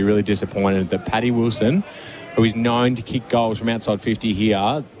Surgeon will be really disappointed that Paddy Wilson, who is known to kick goals from outside 50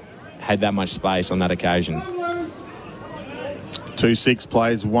 here, had that much space on that occasion. 2-6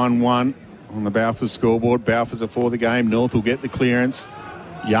 plays 1-1 on the Balfour scoreboard. Balfour's are for the game. North will get the clearance.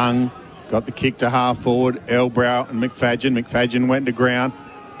 Young got the kick to half forward. Elbrow and McFadden. McFadden went to ground.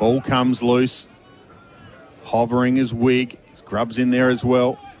 Ball comes loose. Hovering is Wigg. Grubb's in there as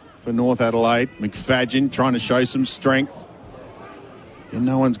well for North Adelaide. McFadden trying to show some strength. And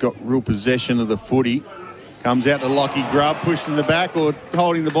no one's got real possession of the footy. Comes out to Lockie Grubb, pushed in the back or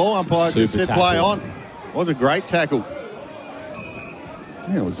holding the ball. Umpire just said play on. Was a great tackle.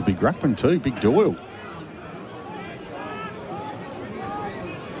 Yeah, it was a big ruckman too, big Doyle.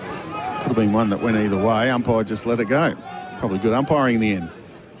 Could have been one that went either way. Umpire just let it go. Probably good umpiring in the end.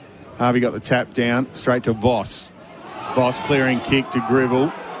 Harvey got the tap down, straight to Voss. Voss clearing kick to Gribble.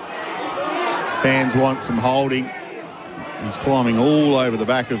 Fans want some holding. He's climbing all over the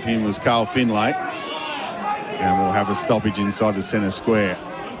back of him was Carl Finlay. And we'll have a stoppage inside the centre square.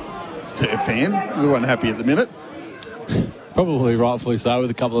 Fans, we weren't happy at the minute. Probably rightfully so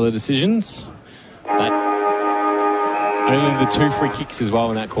with a couple of the decisions. Really the two free kicks as well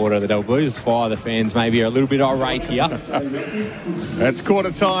in that quarter. The Double Blues fire. The fans maybe are a little bit irate here. It's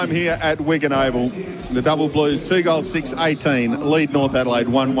quarter time here at Wigan Oval. The Double Blues 2 goals 6-18 lead North Adelaide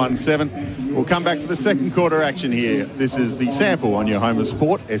 1-1-7. We'll come back for the second quarter action here. This is the SANFL on your home of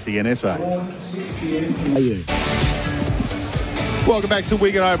sport, SEN SA. Welcome back to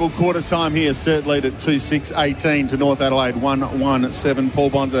Wigan Oval. Quarter time here. Sturt lead at 2-6-18 to North Adelaide 1-1-7. Paul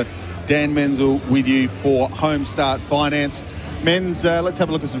Bonsor, Dan Menzel with you for Home Start Finance. Men's, let's have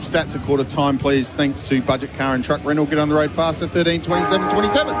a look at some stats at quarter time, please. Thanks to Budget Car and Truck Rental. Get on the road faster, 13, 27,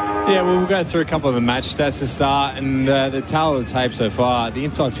 27. Yeah, well, we'll go through a couple of the match stats to start. And the tail of the tape so far, the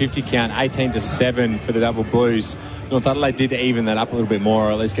inside 50 count, 18-7 for the Double Blues. North Adelaide did even that up a little bit more,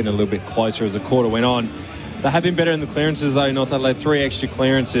 or at least getting a little bit closer as the quarter went on. They have been better in the clearances, though. North Adelaide, 3 extra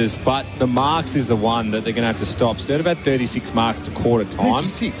clearances, but the marks is the one that they're going to have to stop. Sturt about 36 marks to quarter time.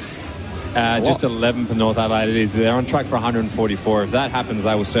 36? Just 11 for North Adelaide. It is. They're on track for 144. If that happens,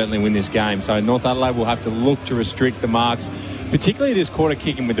 they will certainly win this game. So North Adelaide will have to look to restrict the marks, particularly this quarter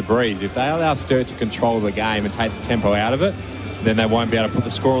kicking with the breeze. If they allow Sturt to control the game and take the tempo out of it, then they won't be able to put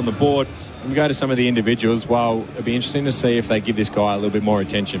the score on the board. And we go to some of the individuals. Well, it'll be interesting to see if they give this guy a little bit more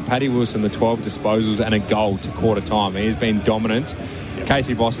attention. Paddy Wilson, the 12 disposals and a goal to quarter time. He's been dominant. Yep.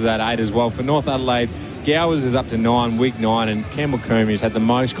 Casey Boss is at 8 as well. For North Adelaide, Gowers is up to 9, Wig 9, and Campbell Coombs had the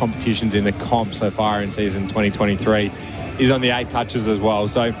most competitions in the comp so far in season 2023. He's on the 8 touches as well.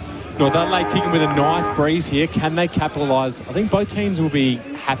 So North Adelaide kicking with a nice breeze here. Can they capitalise? I think both teams will be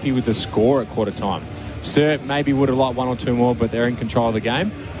happy with the score at quarter time. Sturt maybe would have liked 1 or 2 more, but they're in control of the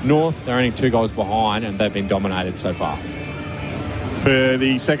game. North, they're only 2 goals behind, and they've been dominated so far. For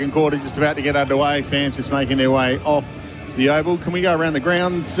the second quarter, just about to get underway. Fans just making their way off the oval. Can we go around the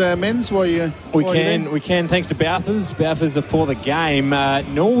grounds, Menz? We can. Thanks to Bouthers. Bouthers are for the game.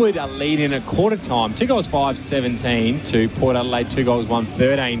 Norwood are leading at quarter time. 2 goals 5-17 to Port Adelaide. 2 goals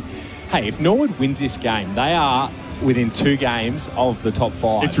 1-13. Hey, if Norwood wins this game, they are within 2 games of the top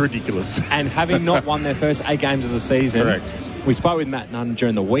 5. It's ridiculous. And having not won their first 8 games of the season. Correct. We spoke with Matt Nunn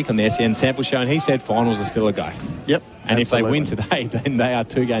during the week on the SEN SANFL show, and he said finals are still a go. Yep. And absolutely. If they win today, then they are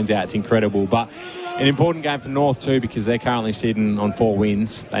 2 games out. It's incredible. But an important game for North too, because they're currently sitting on 4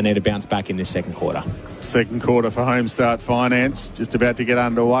 wins. They need to bounce back in this second quarter. Second quarter for Homestart Finance, just about to get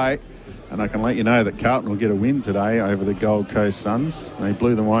underway. And I can let you know that Carlton will get a win today over the Gold Coast Suns. They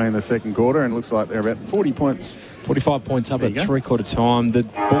blew them away in the second quarter, and it looks like they're about 40 points. 45 points up at three-quarter time. The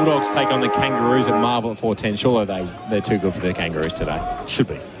Bulldogs take on the Kangaroos at Marvel at 4:10. Surely they're too good for the Kangaroos today. Should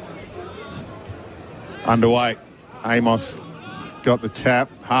be. Underway. Amos got the tap.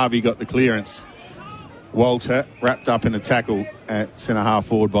 Harvey got the clearance. Walter wrapped up in a tackle at centre-half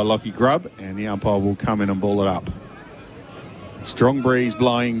forward by Lockie Grubb, and the umpire will come in and ball it up. Strong breeze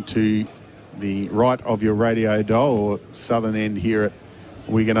blowing to the right of your radio dial, or southern end here at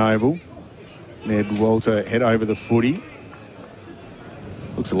Wigan Oval. Ned Walter head over the footy.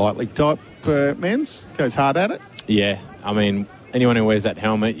 Looks a lightly type Menz. Goes hard at it. Yeah, I mean, anyone who wears that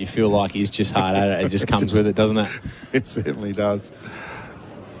helmet, you feel like he's just hard at it. It just comes with it, doesn't it? It certainly does.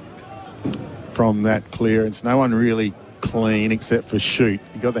 From that clearance, no one really clean except for Shoot.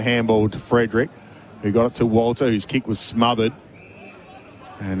 He got the handball to Frederick, who got it to Walter, whose kick was smothered.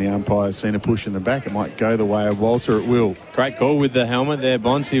 And the umpire's seen a push in the back. It might go the way of Walter. It will. Great call with the helmet there,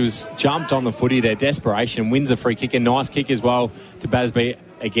 Bons. He was jumped on the footy there. Desperation. Wins the free kick. A nice kick as well to Battersby.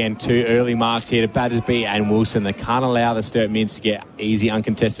 Again, 2 early marks here to Battersby and Wilson. They can't allow the Sturt Mints to get easy,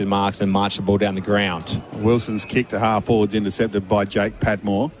 uncontested marks and march the ball down the ground. Wilson's kick to half forwards intercepted by Jake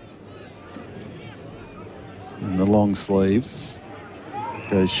Padmore. And the long sleeves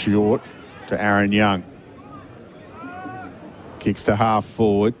goes short to Aaron Young. Kicks to half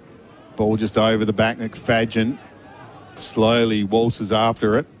forward. Ball just over the back. McFadgen slowly waltzes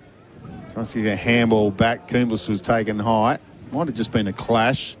after it. Tries to get a handball back. Coombs was taken high. Might have just been a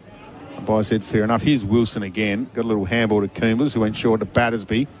clash. The umpire said fair enough. Here's Wilson again. Got a little handball to Coombs, who went short to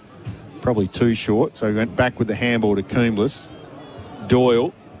Battersby. Probably too short, so he went back with the handball to Coombs.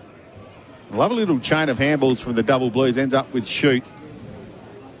 Doyle. Lovely little chain of handballs from the Double Blues. Ends up with Shoot.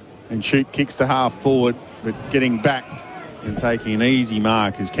 And Shoot kicks to half forward, but getting back and taking an easy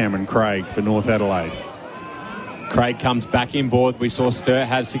mark is Cameron Craig for North Adelaide. Craig comes back in board. We saw Sturt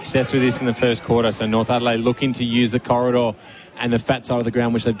have success with this in the first quarter, so North Adelaide looking to use the corridor and the fat side of the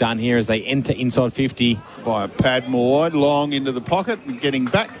ground, which they've done here as they enter inside 50. By Padmore, long into the pocket and getting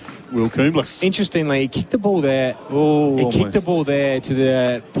back. Will Coombs. Interestingly, he kicked the ball there. Kicked the ball there to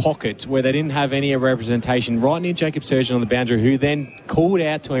the pocket where they didn't have any representation, right near Jacob Surgeon on the boundary, who then called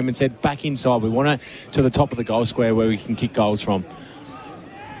out to him and said, back inside. We want it to the top of the goal square where we can kick goals from.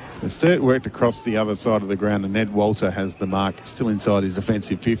 So Sturt worked across the other side of the ground, and Ned Walter has the mark still inside his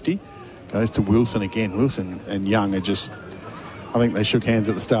offensive 50. Goes to Wilson again. Wilson and Young are just, I think they shook hands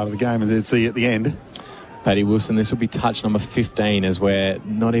at the start of the game, as they'd see at the end. Paddy Wilson, this will be touch number 15 as we're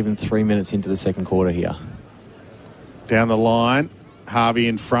not even 3 minutes into the second quarter here. Down the line, Harvey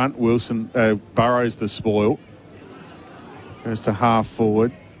in front. Wilson, Burrows the spoil. Goes to half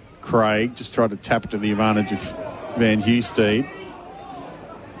forward. Craig just tried to tap it to the advantage of Van Husteed.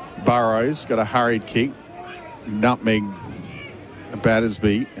 Burrows got a hurried kick. Nutmeg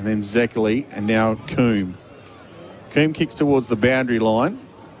Battersby, and then Zeckerley, and now Coombe. Coombe kicks towards the boundary line.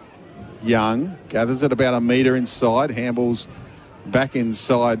 Young gathers it about a metre inside, handballs back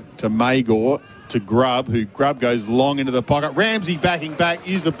inside to Magor, to Grubb, Grubb goes long into the pocket. Ramsey backing back,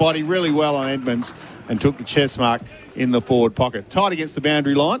 used the body really well on Edmonds and took the chest mark in the forward pocket. Tight against the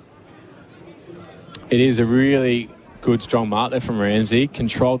boundary line. It is a really good, strong mark there from Ramsey.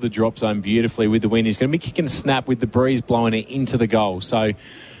 Controlled the drop zone beautifully with the wind. He's going to be kicking a snap with the breeze blowing it into the goal. So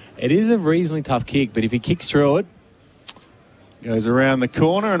it is a reasonably tough kick, but if he kicks through it... Goes around the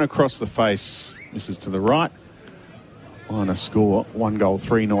corner and across the face. Misses to the right. On a score,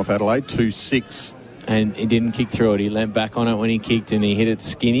 1-3 North Adelaide, 2-6. And he didn't kick through it. He leant back on it when he kicked and he hit it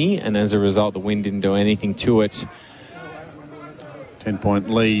skinny, and as a result, the wind didn't do anything to it. 10-point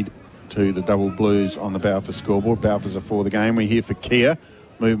lead to the Double Blues on the Balfour scoreboard. Balfour's are for the game. We're here for Kia,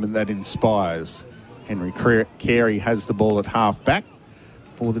 movement that inspires. Henry Carey has the ball at half-back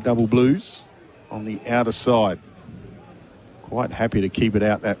for the Double Blues on the outer side. Quite happy to keep it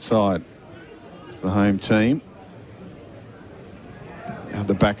out that side. It's the home team. At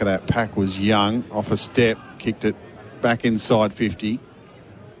the back of that pack was Young, off a step, kicked it back inside 50.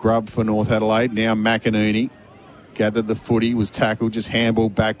 Grubb for North Adelaide, now McInerney. Gathered the footy, was tackled, just handball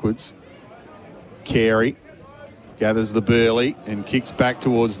backwards. Carey gathers the burley and kicks back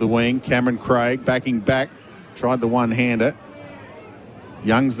towards the wing. Cameron Craig backing back, tried the one-hander.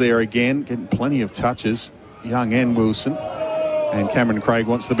 Young's there again, getting plenty of touches. Young and Wilson. And Cameron Craig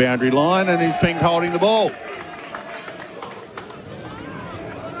wants the boundary line, and he's Pink holding the ball.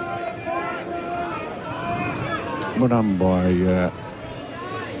 Well done by...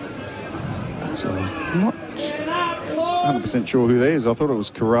 so I'm not 100% sure who that is. I thought it was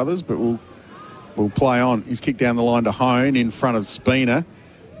Carruthers, but we'll play on. He's kicked down the line to Hone in front of Spina.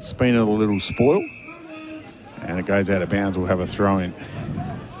 Spina, the little spoil. And it goes out of bounds. We'll have a throw-in.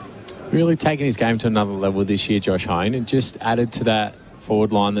 Really taking his game to another level this year, Josh Hone, and just added to that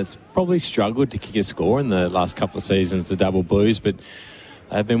forward line that's probably struggled to kick a score in the last couple of seasons, the Double Blues, but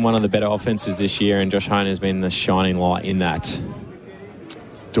they've been one of the better offences this year, and Josh Hone has been the shining light in that.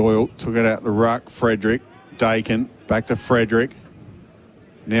 Doyle took it out the ruck. Frederick, Dakin, back to Frederick.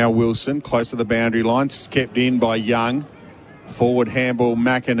 Now Wilson, close to the boundary line, kept in by Young. Forward handball,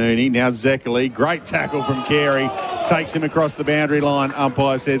 McInerney. Now Zeckerley, great tackle from Carey. Takes him across the boundary line.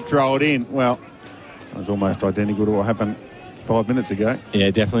 Umpire said throw it in. Well, it was almost identical to what happened 5 minutes ago.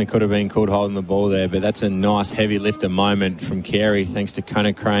 Yeah, definitely could have been called holding the ball there, but that's a nice heavy lifter moment from Carey, thanks to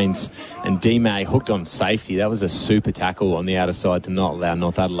Connor Cranes and D-May hooked on safety. That was a super tackle on the outer side to not allow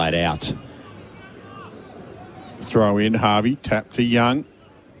North Adelaide out. Throw in, Harvey, tap to Young.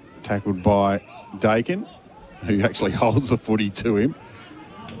 Tackled by Dakin, who actually holds the footy to him.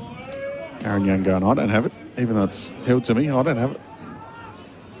 Aaron Young going, I don't have it, even though it's held to me, I don't have it.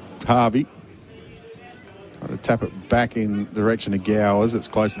 Harvey. Trying to tap it back in the direction of Gowers. It's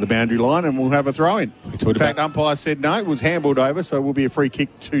close to the boundary line, and we'll have a throw-in. In fact, umpire said no, it was handballed over, so it will be a free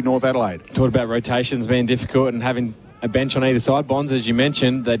kick to North Adelaide. Talked about rotations being difficult and having a bench on either side. Bonds, as you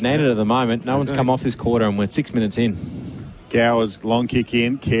mentioned, they need it at the moment. No one's come off this quarter, and we're 6 minutes in. Gowers, long kick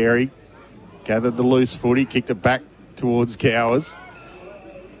in. Carey gathered the loose footy, kicked it back towards Gowers.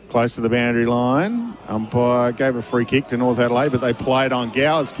 Close to the boundary line. Umpire gave a free kick to North Adelaide, but they played on.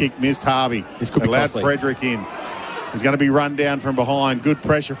 Gowers' kick missed Harvey. This could be allowed costly. Frederick in. He's going to be run down from behind. Good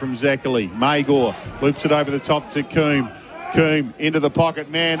pressure from Zeckerley. Magor loops it over the top to Coombe. Coombe into the pocket.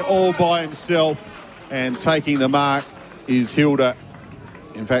 Man all by himself. And taking the mark is Hilda.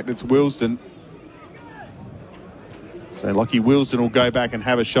 In fact, it's Wilsden. So Lockie Wilsden will go back and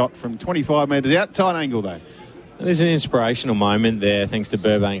have a shot from 25 metres out. Tight angle, though. There's an inspirational moment there, thanks to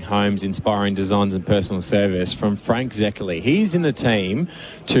Burbank Homes' inspiring designs and personal service from Frank Zeckerley. He's in the team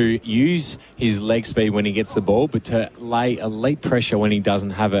to use his leg speed when he gets the ball, but to lay elite pressure when he doesn't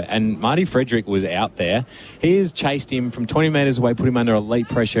have it. And Marty Frederick was out there. He has chased him from 20 metres away, put him under elite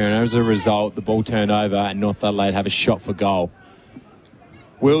pressure, and as a result, the ball turned over and North Adelaide have a shot for goal.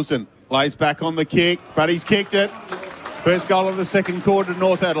 Wilson lays back on the kick, but he's kicked it. First goal of the second quarter to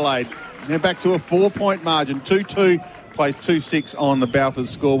North Adelaide. Now back to a 4-point margin. 2-2 plays 2-6 on the Balfour's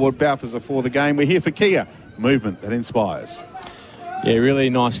scoreboard. Balfour's are for the game. We're here for Kia. Movement that inspires. Yeah,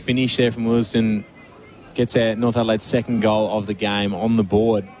 really nice finish there from Wilson. Gets out North Adelaide's second goal of the game on the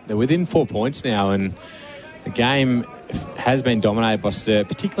board. They're within 4 points now, and the game has been dominated by Sturt,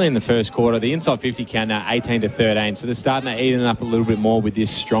 particularly in the first quarter. The inside 50 count now 18-13, so they're starting to even up a little bit more with this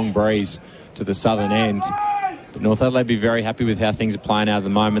strong breeze to the southern end. But North Adelaide be very happy with how things are playing out at the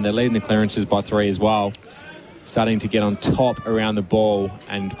moment. They're leading the clearances by 3 as well. starting to get on top around the ball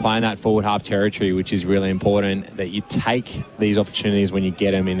and playing that forward half territory, which is really important, that you take these opportunities when you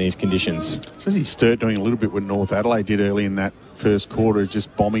get them in these conditions. So is Sturt doing a little bit what North Adelaide did early in that first quarter,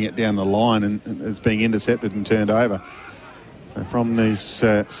 just bombing it down the line, and it's being intercepted and turned over. So from this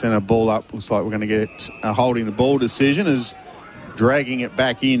centre ball up, looks like we're going to get a holding the ball decision, as dragging it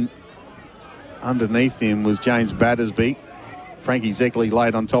back in underneath him was James Battersby. Frankie Zeckley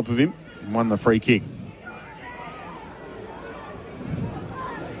laid on top of him and won the free kick.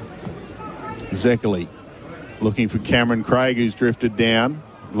 Zeckley looking for Cameron Craig, who's drifted down.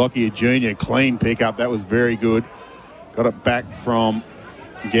 Lockyer Jr., clean pickup. That was very good. Got it back from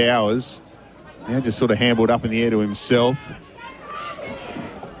Gowers. Now just sort of handballed up in the air to himself.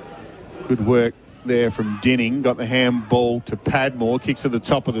 Good work there from Dinning. Got the handball to Padmore. Kicks to the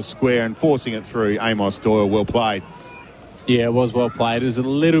top of the square and forcing it through. Amos Doyle, well played. Yeah, it was well played. It was a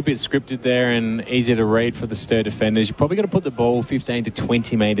little bit scripted there and easy to read for the Sturt defenders. You're probably got to put the ball 15 to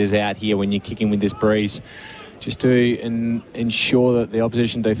 20 metres out here when you're kicking with this breeze, just to ensure that the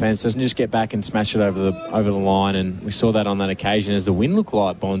opposition defence doesn't just get back and smash it over the line. And we saw that on that occasion. As the wind looked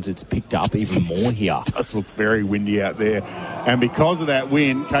like, Bonds, it's picked up even more here. It does look very windy out there. And because of that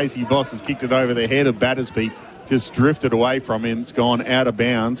wind, Casey Voss has kicked it over the head of Battersby, just drifted away from him. It's gone out of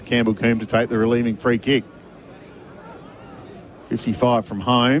bounds. Campbell Coombe to take the relieving free kick. 55 from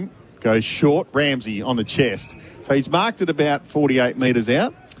home. Goes short. Ramsey on the chest. So he's marked it about 48 metres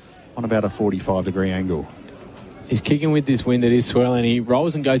out on about a 45-degree angle. He's kicking with this wind that is swirling. He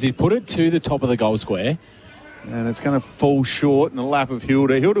rolls and goes. He's put it to the top of the goal square. And it's going to fall short in the lap of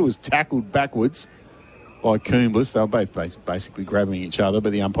Hilda. Hilda was tackled backwards by Coombs. They were both basically grabbing each other,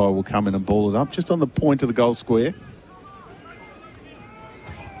 but the umpire will come in and ball it up just on the point of the goal square.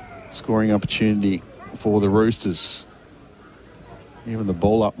 Scoring opportunity for the Roosters. Even the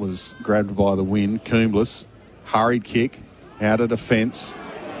ball up was grabbed by the wind. Coombs, hurried kick, out of defence.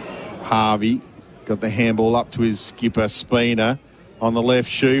 Harvey got the handball up to his skipper, Spina. On the left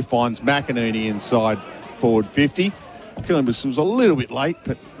shoe, finds McInerney inside forward 50. Coombs was a little bit late,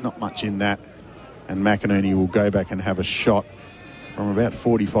 but not much in that. And McInerney will go back and have a shot from about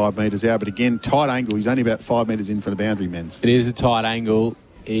 45 metres out. But again, tight angle. He's only about 5 metres in for the boundary, Menz. It is a tight angle.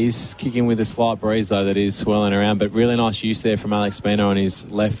 He's kicking with a slight breeze, though, that is swirling around. But really nice use there from Alex Spina on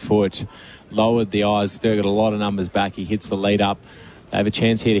his left foot. Lowered the eyes. Still got a lot of numbers back. He hits the lead up. They have a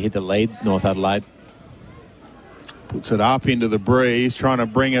chance here to hit the lead, North Adelaide. Puts it up into the breeze, trying to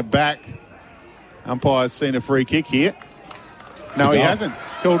bring it back. Umpire's seen a free kick here. No, he hasn't.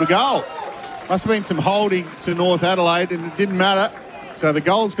 Called a goal. Must have been some holding to North Adelaide, and it didn't matter. So the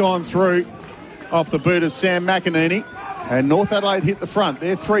goal's gone through off the boot of Sam McInerney. And North Adelaide hit the front.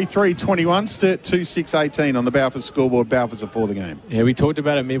 They're 3-3-21, Sturt 2-6-18 on the Balfour scoreboard. Balfour's before the game. Yeah, we talked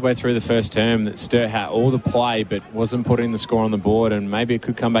about it midway through the first term that Sturt had all the play but wasn't putting the score on the board, and maybe it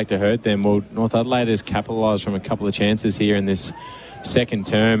could come back to hurt them. Well, North Adelaide has capitalised from a couple of chances here in this second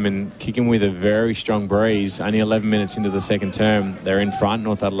term and kicking with a very strong breeze. Only 11 minutes into the second term, they're in front.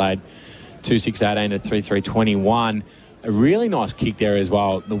 North Adelaide 2-6-18 to 3-3-21. A really nice kick there as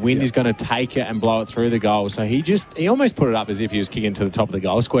well. The wind is going to take it and blow it through the goal. So he almost put it up as if he was kicking to the top of the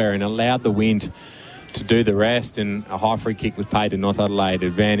goal square and allowed the wind to do the rest. And a high free kick was paid to North Adelaide,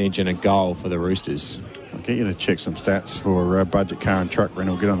 advantage and a goal for the Roosters. I'll get you to check some stats for budget car and truck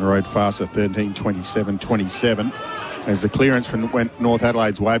rental. Get on the road faster, 13-27-27. As the clearance went North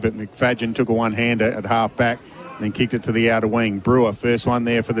Adelaide's way, but McFadgen took a one-hander at half-back and then kicked it to the outer wing. Brewer, first one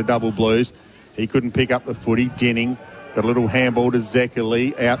there for the Double Blues. He couldn't pick up the footy. Dinning got a little handball to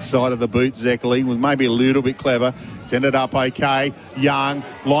Zeckerly, outside of the boot. Zeckerly was maybe a little bit clever. It's ended up okay. Young,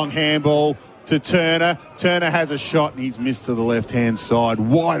 long handball to Turner. Turner has a shot and he's missed to the left-hand side.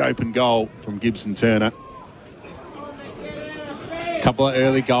 Wide open goal from Gibson Turner. Couple of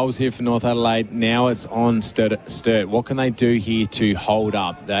early goals here for North Adelaide. Now it's on Sturt. What can they do here to hold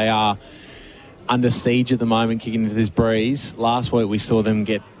up? They are under siege at the moment, kicking into this breeze. Last week we saw them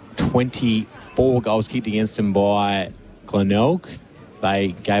get 24 goals kicked against them by Glenelg. They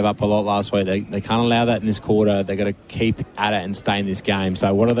gave up a lot last week. They can't allow that in this quarter. They've got to keep at it and stay in this game.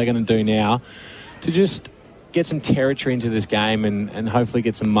 So what are they going to do now to just get some territory into this game and hopefully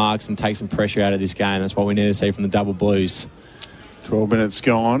get some marks and take some pressure out of this game? That's what we need to see from the Double Blues. 12 minutes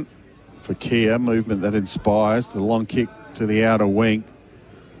gone for Kia. Movement that inspires. The long kick to the outer wing.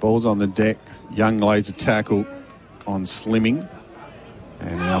 Ball's on the deck. Young lays a tackle on Slimming.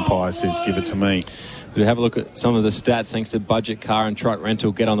 And the umpire says, give it to me. We'll have a look at some of the stats thanks to budget car and truck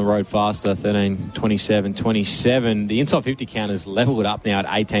rental. Get on the road faster, 13-27-27. The inside 50 count has levelled up now at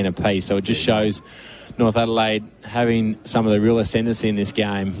 18 apiece. So it just shows North Adelaide having some of the real ascendancy in this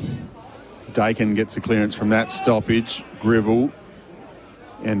game. Dakin gets a clearance from that stoppage. Grivell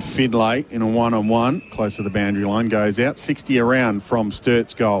and Finlay in a one-on-one close to the boundary line goes out. 60 around from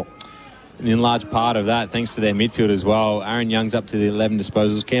Sturt's goal. And in large part of that, thanks to their midfield as well. Aaron Young's up to the 11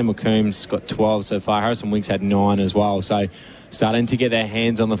 disposals. Campbell Coombs got 12 so far. Harrison Winks had 9 as well. So starting to get their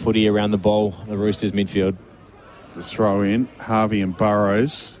hands on the footy around the ball, the Roosters midfield. The throw in, Harvey and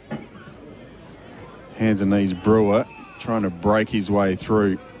Burrows. Hands and knees Brewer trying to break his way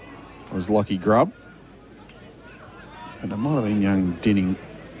through. It was Lockie Grubb. And it might have been young Dinning.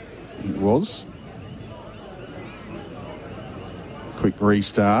 It was. Quick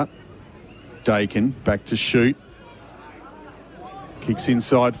restart. Dakin back to shoot. Kicks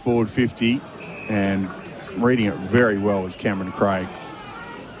inside forward 50 and reading it very well is Cameron Craig.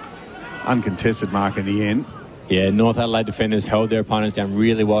 Uncontested mark in the end. Yeah, North Adelaide defenders held their opponents down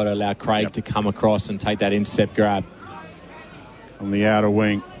really well to allow Craig to come across and take that intercept grab. On the outer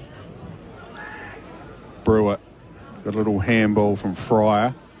wing, Brewer got a little handball from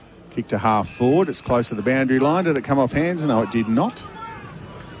Fryer. Kick to half forward. It's close to the boundary line. Did it come off hands? No, it did not.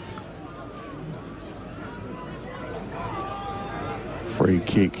 Free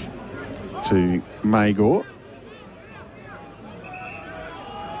kick to Magor.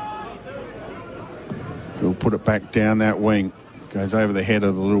 He'll put it back down that wing. Goes over the head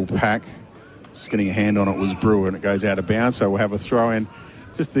of the little pack. Just getting a hand on it was Brewer, and it goes out of bounds. So we'll have a throw in.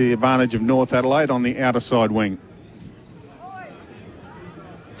 Just the advantage of North Adelaide on the outer side wing.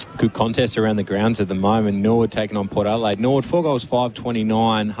 Good contest around the grounds at the moment. Norwood taking on Port Adelaide. Norwood 4 goals,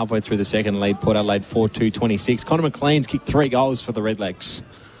 5-29. Halfway through the second lead. Port Adelaide 4-2-26. Connor McLean's kicked 3 goals for the Redlegs.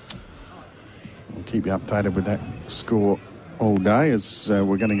 We'll keep you updated with that score all day as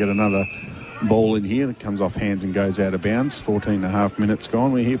we're going to get another ball in here that comes off hands and goes out of bounds. 14 and a half minutes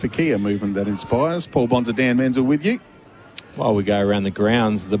gone. We're here for Kia, movement that inspires. Paul Bonsor, Dan Menzel with you. While we go around the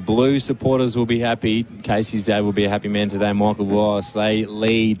grounds, the Blue supporters will be happy. Casey's dad will be a happy man today, Michael Wallace. They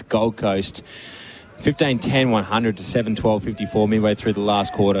lead Gold Coast 15-10, 100 to 7-12-54 midway through the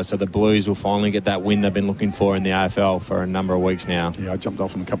last quarter. So the Blues will finally get that win they've been looking for in the AFL for a number of weeks now. Yeah, I jumped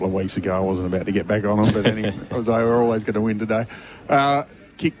off them a couple of weeks ago. I wasn't about to get back on them, but anyway, they were always going to win today.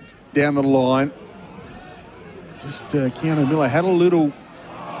 Kick down the line. Just Keanu Miller had a little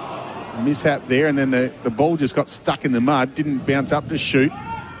mishap there, and then the ball just got stuck in the mud, didn't bounce up to shoot.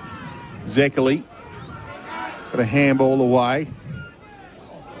 Zeckerly got a handball away.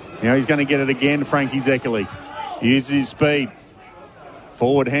 Now he's going to get it again, Frankie Zeckerly. Uses his speed.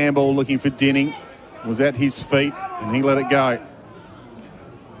 Forward handball looking for Dinning. Was at his feet, and he let it go.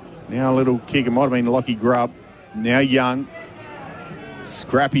 Now a little kick. It might have been Lockie Grubb. Now Young.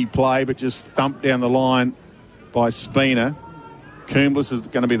 Scrappy play, but just thumped down the line by Spina. Coombs is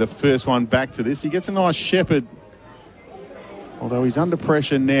going to be the first one back to this. He gets a nice shepherd, although he's under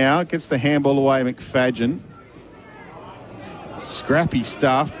pressure now. Gets the handball away, McFadgen. Scrappy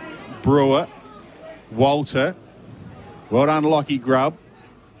stuff. Brewer. Walter. Well done, Lockie Grubb.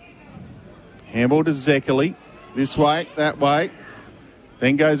 Handball to Zeckerly. This way, that way.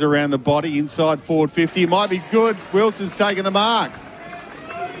 Then goes around the body, inside forward 50. It might be good. Wilson's taking the mark.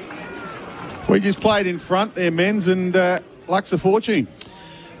 We just played in front there, Menz, and luck's a fortune.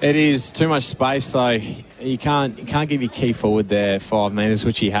 It is too much space, so you can't give your key forward there 5 metres,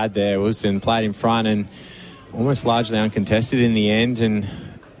 which he had there. Wilson played in front and almost largely uncontested in the end, and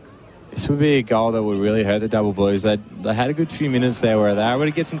this would be a goal that would really hurt the Double Blues. They had a good few minutes there where they were able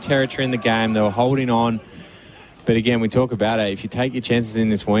to get some territory in the game. They were holding on. But again, we talk about it. If you take your chances in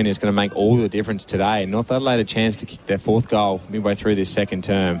this win, it's going to make all the difference today. North Adelaide a chance to kick their 4th goal midway through this second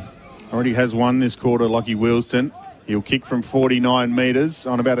term. Already has one this quarter, Lockie Wilston. He'll kick from 49 metres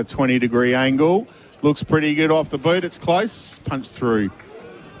on about a 20-degree angle. Looks pretty good off the boot. It's close. Punch through.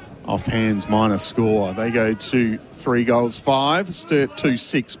 Off hands, minus score. They go to 3 goals, 5. Sturt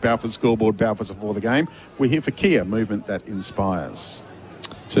 2-6. Balfour scoreboard. Balfour's for the game. We're here for Kia, movement that inspires.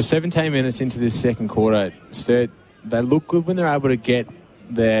 So 17 minutes into this second quarter, Sturt, they look good when they're able to get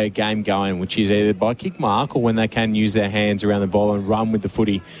their game going, which is either by kick mark or when they can use their hands around the ball and run with the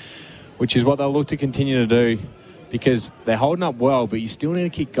footy, which is what they'll look to continue to do because they're holding up well, but you still need to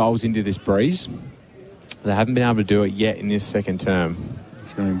kick goals into this breeze. They haven't been able to do it yet in this second term.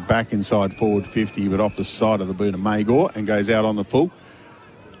 It's going back inside forward 50, but off the side of the boot of Magor and goes out on the full.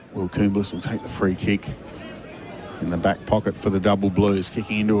 Will Coombs will take the free kick in the back pocket for the Double Blues,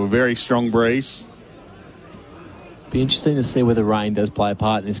 kicking into a very strong breeze. Be interesting to see whether rain does play a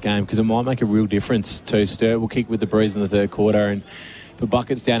part in this game because it might make a real difference too. Sturt will kick with the breeze in the third quarter, and the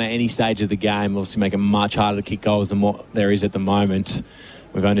buckets down at any stage of the game obviously make it much harder to kick goals than what there is at the moment.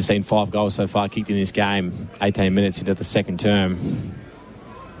 We've only seen 5 goals so far kicked in this game, 18 minutes into the second term.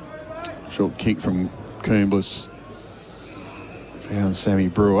 Short kick from Coombs. Found Sammy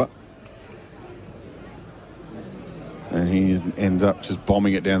Brewer. And he ends up just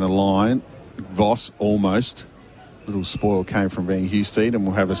bombing it down the line. Voss almost. Little spoil came from Van Hustede, and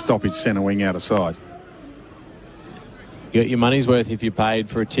we'll have a stoppage centre wing out of side. You got your money's worth if you paid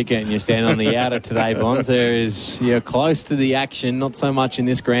for a ticket and you stand on the outer today, Bons. You're close to the action, not so much in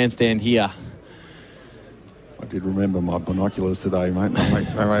this grandstand here. I did remember my binoculars today, mate.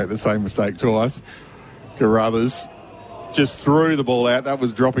 They made the same mistake twice. Carruthers just threw the ball out. That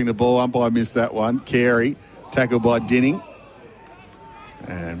was dropping the ball. Umpire missed that one. Carey, tackled by Dinning.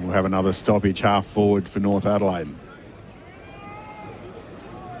 And we'll have another stoppage half forward for North Adelaide.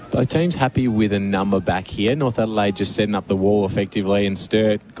 Both teams happy with a number back here. North Adelaide just setting up the wall effectively, and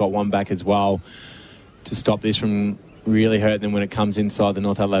Sturt got one back as well to stop this from really hurting them when it comes inside the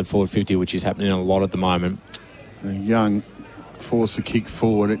North Adelaide forward 50, which is happening a lot at the moment. Young force a kick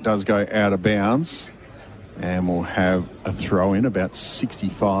forward. It does go out of bounds, and we'll have a throw in about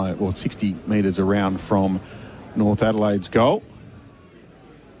 65 or 60 metres around from North Adelaide's goal.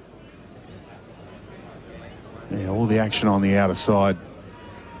 Yeah, all the action on the outer side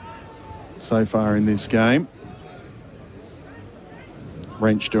so far in this game.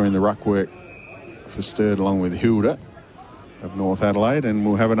 Wrench doing the ruck work for Sturt along with Hilda of North Adelaide, and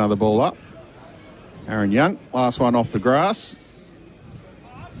we'll have another ball up. Aaron Young, last one off the grass.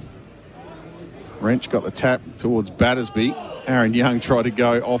 Wrench got the tap towards Battersby. Aaron Young tried to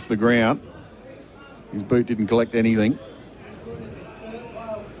go off the ground. His boot didn't collect anything.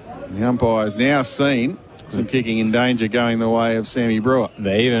 The umpire's now seen some kicking in danger going the way of Sammy Brewer.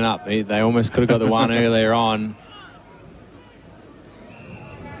 They're even up. They almost could have got the one earlier on.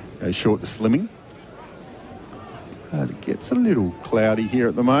 Goes short to Slimming. As it gets a little cloudy here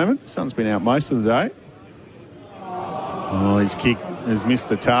at the moment. The sun's been out most of the day. Oh, his kick has missed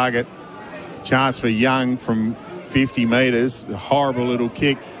the target. Chance for Young from 50 metres. A horrible little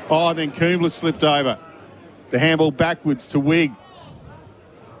kick. Oh, then Coombs slipped over. The handball backwards to Wigg.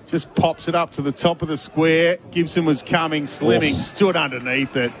 Just pops it up to the top of the square. Gibson was coming. Slimming stood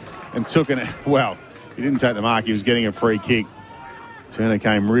underneath it and took it. Well, he didn't take the mark. He was getting a free kick. Turner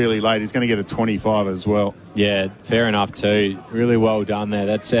came really late. He's going to get a 25 as well. Yeah, fair enough too. Really well done there.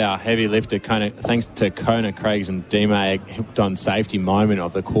 That's our heavy lifter. Thanks to Kona, Craigs and Dime, hooked on safety moment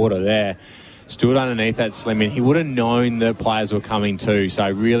of the quarter there. Stood underneath that Slimming. He would have known the players were coming too. So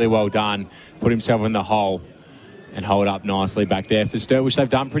really well done. Put himself in the hole and hold up nicely back there for Sturt, which they've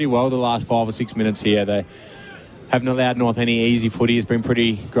done pretty well the last 5 or 6 minutes here. They haven't allowed North any easy footy. It's been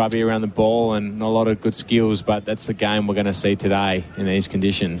pretty grubby around the ball and not a lot of good skills, but that's the game we're going to see today in these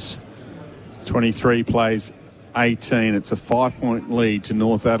conditions. 23 plays 18. It's a 5-point lead to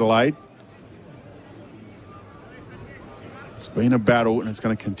North Adelaide. It's been a battle, and it's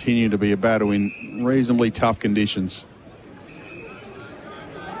going to continue to be a battle in reasonably tough conditions.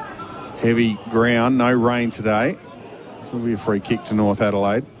 Heavy ground, no rain today. This will be a free kick to North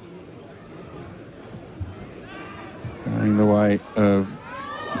Adelaide. Going the way of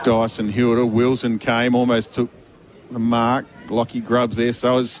Dyson Hilda. Wilson came, almost took the mark. Lockie Grubb's there,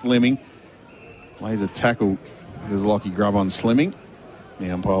 so is Slimming. Lays a tackle. There's Lockie Grubb on Slimming.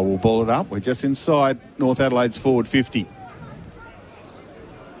 The umpire will ball it up. We're just inside North Adelaide's forward 50.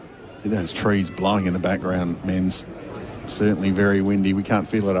 See those trees blowing in the background, men's. Certainly very windy. We can't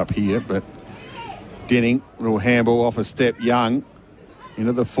feel it up here, but Denning, little handball off a step. Young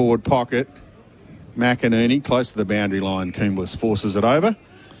into the forward pocket. McInerney close to the boundary line. Coombs forces it over.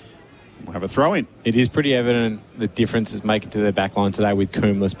 We'll have a throw in. It is pretty evident the difference is making to their back line today with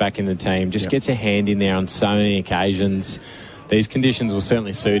Coombs back in the team. Just gets a hand in there on so many occasions. These conditions will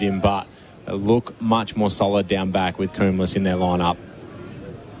certainly suit him, but they look much more solid down back with Coombs in their lineup.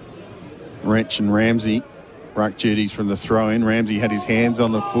 Wrench and Ramsey. Ruck duties from the throw-in. Ramsey had his hands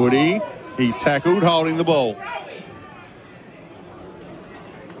on the footy. He's tackled, holding the ball.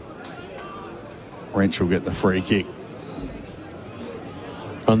 Wrench will get the free kick.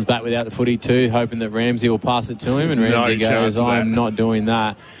 Runs back without the footy too, hoping that Ramsey will pass it to him, and Ramsey goes, I'm not doing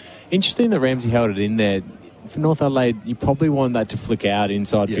that. Interesting that Ramsey held it in there. For North Adelaide, you probably want that to flick out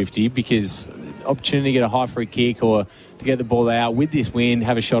inside 50, because opportunity to get a high free kick or to get the ball out with this wind,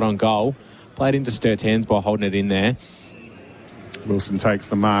 have a shot on goal. Played into Sturt's hands by holding it in there. Wilson takes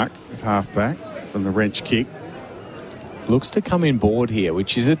the mark at half-back from the wrench kick. Looks to come in board here,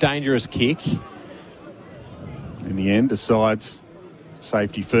 which is a dangerous kick. In the end, decides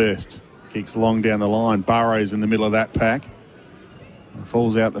safety first. Kicks long down the line. Burrows in the middle of that pack.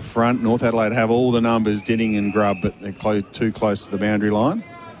 Falls out the front. North Adelaide have all the numbers, Dinning and Grubb, but they're too close to the boundary line.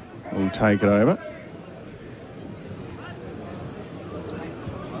 We'll take it over.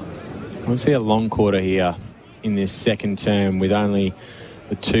 We'll see a long quarter here in this second term with only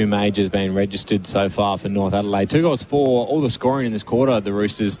the 2 majors being registered so far for North Adelaide. 2 goals for all the scoring in this quarter, the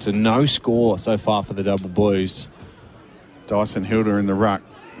Roosters, to no score so far for the Double Blues. Dyson Hilda in the ruck.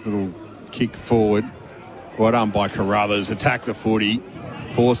 Little kick forward. Well done by Carruthers. Attack the footy.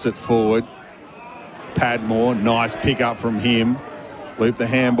 Force it forward. Padmore. Nice pick up from him. Loop the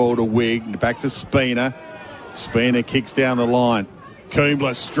handball to Wigg. Back to Spina. Spina kicks down the line.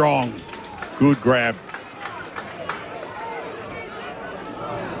 Coombler strong. Good grab.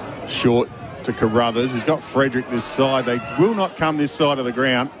 Short to Carruthers. He's got Frederick this side. They will not come this side of the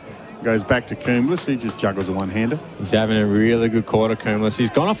ground. Goes back to Coombler. He just juggles a one-hander. He's having a really good quarter, Coombler. He's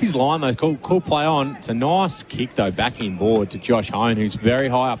gone off his line, though. Cool play on. It's a nice kick, though, back in board to Josh Hone, who's very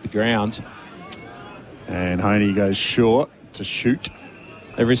high up the ground. And Honey goes short to shoot.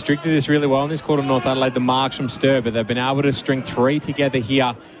 They've restricted this really well in this quarter of North Adelaide, the marks from Sturt, but they've been able to string 3 together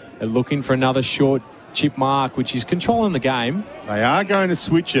here. They're looking for another short chip mark, which is controlling the game. They are going to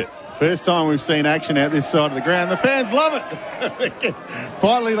switch it. First time we've seen action out this side of the ground. The fans love it.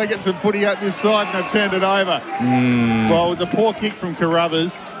 Finally, they get some footy out this side and they've turned it over. Well, it was a poor kick from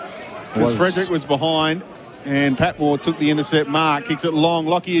Carruthers because Frederick was behind and Patmore took the intercept mark, kicks it long.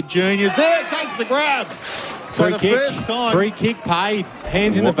 Lockyer Jr.'s there, takes the grab. Free kick paid.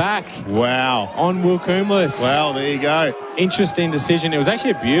 Hands in the back. Wow. On Will Coombler. Well, there you go. Interesting decision. It was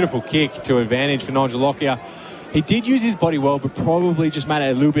actually a beautiful kick to advantage for Nigel Lockyer. He did use his body well, but probably just made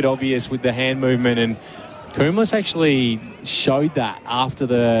it a little bit obvious with the hand movement. And Coombler actually showed that after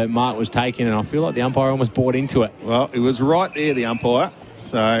the mark was taken, and I feel like the umpire almost bought into it. Well, it was right there, the umpire.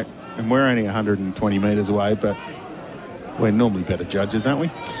 So, and we're only 120 metres away, but we're normally better judges, aren't we?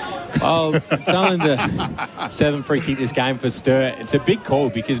 Well, it's only the 7th free kick this game for Sturt. It's a big call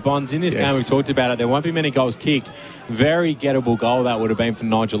because, Bonds, in this game, we've talked about it, there won't be many goals kicked. Very gettable goal that would have been for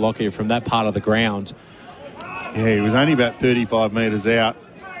Nigel Lockyer from that part of the ground. Yeah, he was only about 35 metres out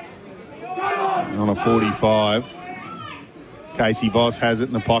on a 45. Casey Voss has it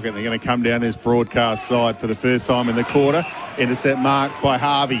in the pocket. They're going to come down this broadcast side for the first time in the quarter. Intercept marked by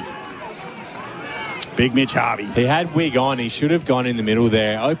Harvey. Big Mitch Harvey. He had Wigg on. He should have gone in the middle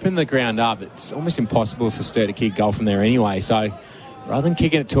there. Open the ground up. It's almost impossible for Sturt to kick goal from there anyway. So rather than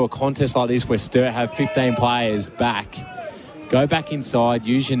kicking it to a contest like this where Sturt have 15 players back, go back inside,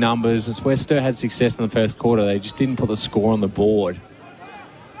 use your numbers. It's where Sturt had success in the first quarter. They just didn't put the score on the board.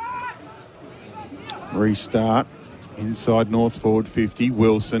 Restart. Inside North forward 50.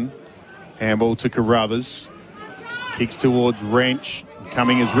 Wilson. Handball to Carruthers. Kicks towards Wrench.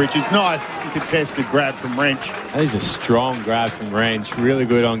 Coming as Richards. Nice contested grab from Wrench. That is a strong grab from Wrench. Really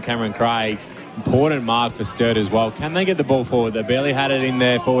good on Cameron Craig. Important mark for Sturt as well. Can they get the ball forward? They barely had it in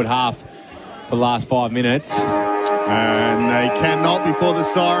their forward half for the last 5 minutes. And they cannot before the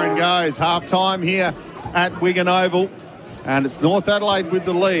siren goes. Half-time here at Wigan Oval. And it's North Adelaide with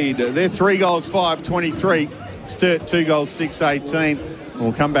the lead. They're 3 goals, 5-23. Sturt 2 goals, 6-18.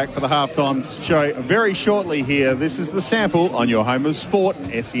 We'll come back for the halftime show very shortly here. This is the SANFL on your home of sport,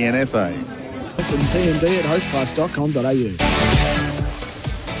 SEN SA. TND at hostplus.com.au.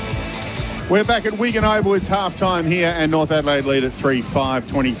 We're back at Wigan Oval. It's halftime here, and North Adelaide lead at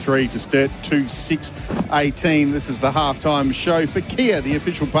 3-5-23 to Sturt 2-6-18. This is the halftime show for Kia, the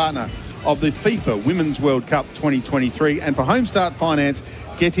official partner of the FIFA Women's World Cup 2023, and for Homestart Finance.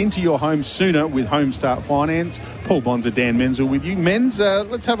 Get into your home sooner with Homestart Finance. Paul Bonsor, Dan Menzel with you. Menz,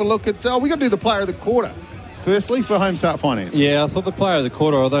 let's have a look at... we got to do the player of the quarter. Firstly, for Homestart Finance. Yeah, I thought the player of the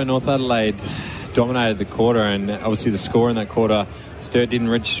quarter, although North Adelaide dominated the quarter and obviously the score in that quarter, Sturt didn't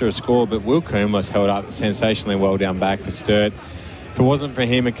register a score, but Will Coombler held up sensationally well down back for Sturt. If it wasn't for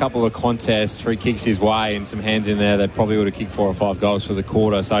him, a couple of contests, 3 kicks his way and some hands in there, they probably would have kicked 4 or 5 goals for the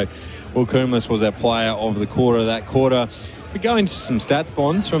quarter. So Will Coombler was our player of the quarter. That quarter... We go into some stats,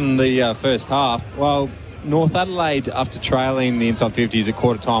 Bonds, from the first half. Well, North Adelaide, after trailing the inside 50s at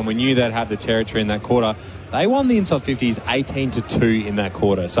quarter time, we knew they'd have the territory in that quarter. They won the inside 50s 18-2 in that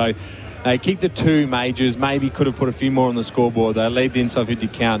quarter. So they kicked the 2 majors, maybe could have put a few more on the scoreboard. They lead the inside 50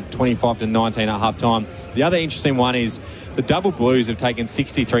 count 25-19 at half time. The other interesting one is the Double Blues have taken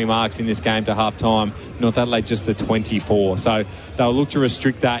 63 marks in this game to half time. North Adelaide just the 24. So they'll look to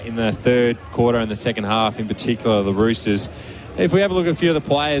restrict that in the third quarter and the second half, in particular the Roosters. If we have a look at a few of the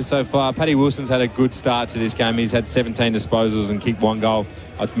players so far, Paddy Wilson's had a good start to this game. He's had 17 disposals and kicked 1 goal.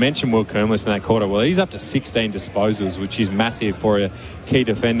 I mentioned Will Coombs in that quarter. Well, he's up to 16 disposals, which is massive for a key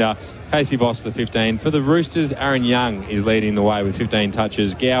defender. Casey Voss with the 15. For the Roosters, Aaron Young is leading the way with 15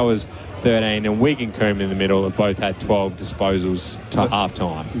 touches. Gowers 13 and Wigg and Coombe in the middle have both had 12 disposals to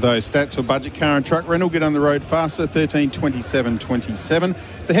half-time. Those stats for budget car and truck rental get on the road faster, 13, 27, 27.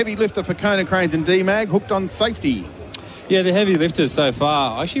 The heavy lifter for Kona Cranes and D-Mag hooked on safety. Yeah, the heavy lifters so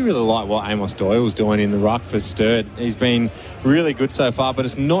far, I actually really like what Amos Doyle's doing in the ruck for Sturt. He's been really good so far, but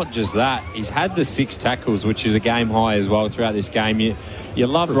it's not just that. He's had the 6 tackles, which is a game high as well throughout this game. You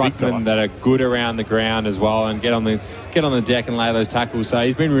love ruckmen that are good around the ground as well and get on the deck and lay those tackles. So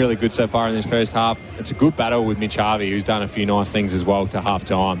he's been really good so far in this first half. It's a good battle with Mitch Harvey, who's done a few nice things as well to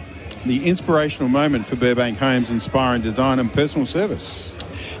half-time. The inspirational moment for Burbank Homes, inspiring design and personal service.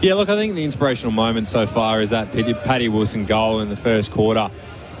 Yeah, look, I think the inspirational moment so far is that Paddy Wilson goal in the first quarter.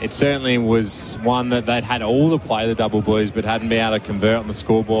 It certainly was one that they'd had all the play, the Double Blues, but hadn't been able to convert on the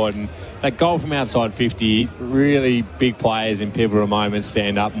scoreboard. And that goal from outside 50, really big players in pivotal moments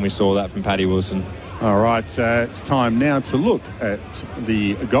stand up, and we saw that from Paddy Wilson. All right, it's time now to look at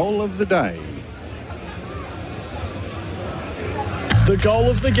the goal of the day. The goal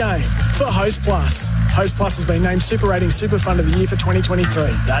of the game for Host Plus. Host Plus has been named Super Rating Super Fund of the Year for 2023.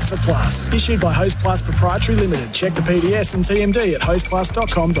 That's a plus. Issued by Host Plus Proprietary Limited. Check the PDS and TMD at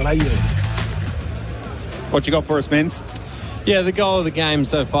hostplus.com.au. What you got for us, Menz? Yeah, the goal of the game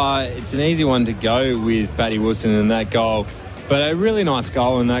so far, it's an easy one to go with Paddy Wilson in that goal. But a really nice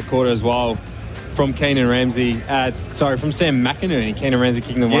goal in that quarter as well from Keenan Ramsey. From Sam McInerney. Keenan Ramsey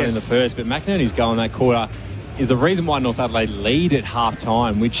kicking the one in the first, but McInerney's goal in that quarter is the reason why North Adelaide lead at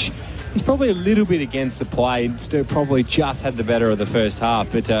half-time, which is probably a little bit against the play. Sturt probably just had the better of the first half,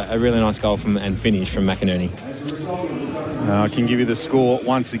 but a really nice goal and finish from McInerney. I can give you the score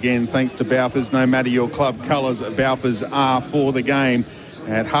once again, thanks to Balfours. No matter your club colours, Balfours are for the game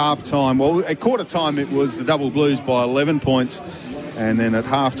at half-time. Well, at quarter-time, it was the Double Blues by 11 points, and then at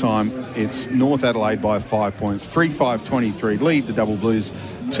half-time, it's North Adelaide by 5 points. 3-5-23 lead the Double Blues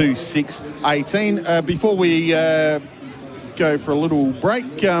 2-6-18. Before we go for a little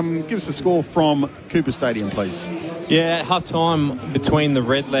break, give us a score from Cooper Stadium, please. Yeah, at half-time between the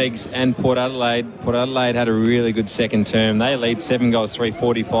Redlegs and Port Adelaide had a really good second term. They lead 7 goals,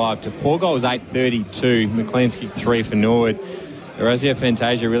 345 to 4 goals, 832. McLean's kicked 3 for Norwood. Erasio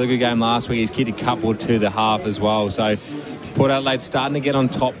Fantasia, really good game last week. He's kicked a couple to the half as well. So Port Adelaide starting to get on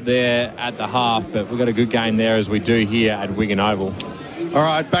top there at the half, but we've got a good game there as we do here at Wigan Oval. All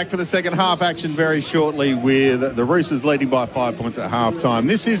right, back for the second half action very shortly with the Roosters leading by 5 points at half-time.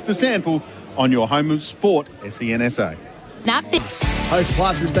 This is the SANFL on your home of sport, SEN SA. Host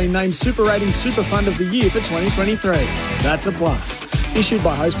Plus has been named Super Rating Super Fund of the Year for 2023. That's a plus. Issued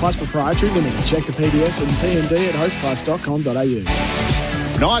by Host Plus Proprietary Limited. Check the PDS and TMD at hostplus.com.au.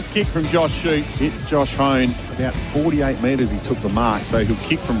 Nice kick from Josh Shute. Hit Josh Hone about 48 metres. He took the mark, so he'll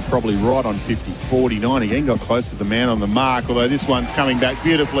kick from probably right on 50. 49 again, got close to the man on the mark, although this one's coming back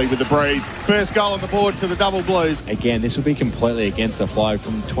beautifully with the breeze. First goal on the board to the Double Blues. Again, this will be completely against the flow.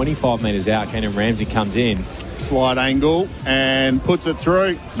 From 25 metres out, Keenan Ramsey comes in. Slide angle and puts it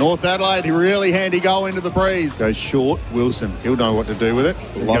through. North Adelaide, really handy goal into the breeze. Goes short. Wilson, he'll know what to do with it.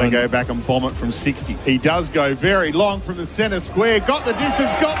 He's going to go back and bomb it from 60. He does go very long from the centre square. Got the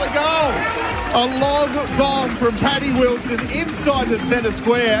distance, got the goal. A long bomb from Paddy Wilson inside the centre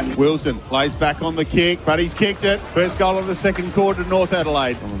square. Wilson plays back on the kick, but he's kicked it. First goal of the second quarter, North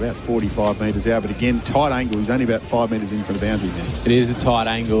Adelaide. From about 45 metres out, but again, tight angle. He's only about 5 metres in from the boundary now. It is a tight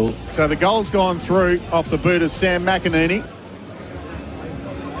angle. So the goal's gone through off the boot of Sam McInerney.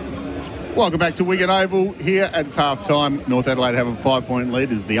 Welcome back to Wigan Oval here at its half-time. North Adelaide have a 5-point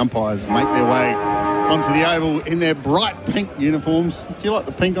lead as the umpires make their way onto the oval in their bright pink uniforms. Do you like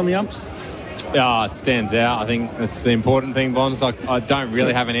the pink on the umps? Oh, it stands out. I think that's the important thing, Bons. I don't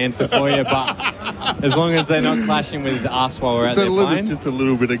really have an answer for you, but as long as they're not clashing with us while we're out there playing. Just a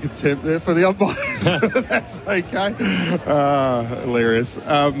little bit of contempt there for the umpires. That's okay. Hilarious.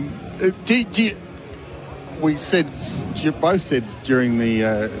 You both said during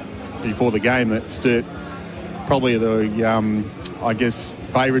the before the game that Sturt probably the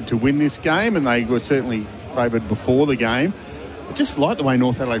favoured to win this game, and they were certainly favoured before the game. I just like the way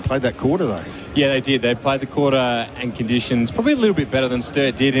North Adelaide played that quarter, though. Yeah, they did. They played the quarter and conditions probably a little bit better than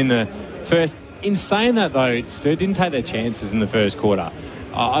Sturt did in the first. In saying that, though, Sturt didn't take their chances in the first quarter.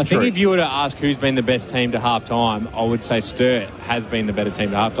 I think if you were to ask who's been the best team to half-time, I would say Sturt has been the better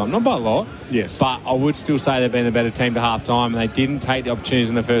team to half-time. Not by a lot, yes, but I would still say they've been the better team to half-time, and they didn't take the opportunities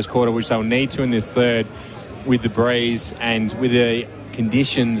in the first quarter, which they'll need to in this third. with the breeze and with the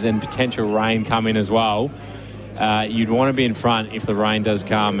conditions and potential rain coming as well, you'd want to be in front if the rain does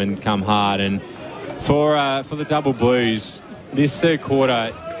come and come hard. And for the Double Blues, this third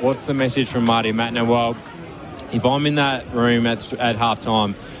quarter, what's the message from Marty Matner? Well, if I'm in that room at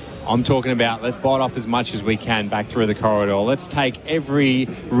halftime, I'm talking about let's bite off as much as we can back through the corridor. Let's take every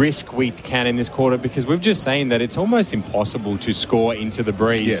risk we can in this quarter, because we've just seen that it's almost impossible to score into the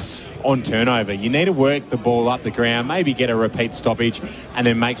breeze on turnover. You need to work the ball up the ground, maybe get a repeat stoppage, and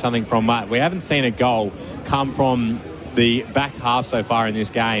then make something from that. We haven't seen a goal come from the back half so far in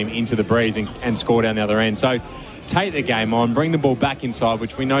this game into the breeze and score down the other end. So take the game on, bring the ball back inside,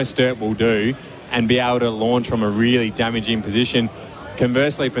 which we know Sturt will do, and be able to launch from a really damaging position.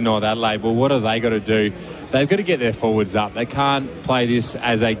 Conversely, for North Adelaide, well, what have they got to do? They've got to get their forwards up. They can't play this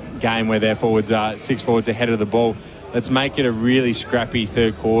as a game where their forwards are 6 forwards ahead of the ball. Let's make it a really scrappy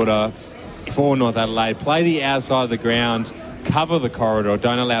third quarter for North Adelaide. Play the outside of the ground, cover the corridor,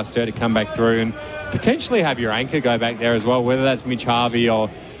 don't allow Sturt to come back through, and potentially have your anchor go back there as well, whether that's Mitch Harvey or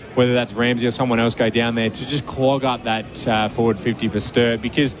whether that's Ramsey or someone else go down there to just clog up that forward 50 for Sturt,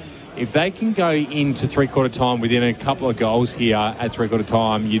 because if they can go into three-quarter time within a couple of goals here at three-quarter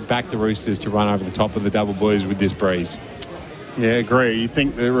time, you'd back the Roosters to run over the top of the Double Blues with this breeze. Yeah, agree. You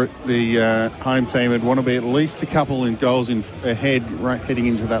think the home team would want to be at least a couple in goals ahead heading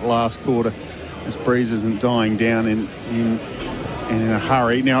into that last quarter. This breeze isn't dying down in a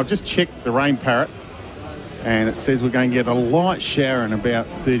hurry. Now, I've just checked the rain parrot, and it says we're going to get a light shower in about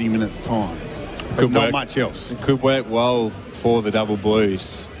 30 minutes' time. But not much else. It could work well for the Double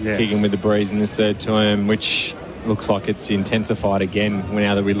Blues, kicking with the breeze in this third term, which looks like it's intensified again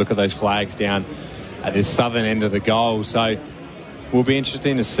now that we look at those flags down at this southern end of the goal. So will be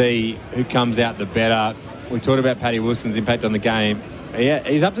interesting to see who comes out the better. We talked about Paddy Wilson's impact on the game. Yeah,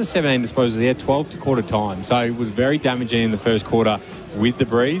 he's up to 17 disposals. He had 12 to quarter time, so it was very damaging in the first quarter with the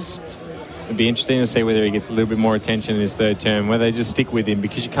breeze. It'd be interesting to see whether he gets a little bit more attention in this third term, whether they just stick with him,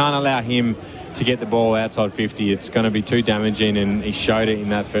 because you can't allow him to get the ball outside 50. It's going to be too damaging, and he showed it in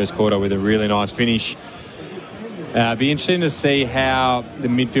that first quarter with a really nice finish. Be interesting to see how the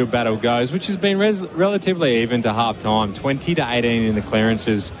midfield battle goes, which has been relatively even to half-time, 20-18 in the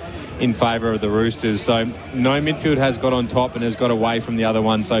clearances in favour of the Roosters. So no midfield has got on top and has got away from the other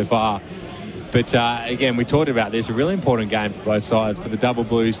one so far. But again, we talked about this, a really important game for both sides, for the Double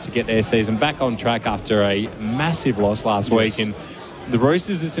Blues to get their season back on track after a massive loss last week. And the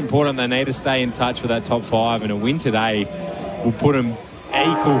Roosters, it's important. They need to stay in touch with that top 5, and a win today will put them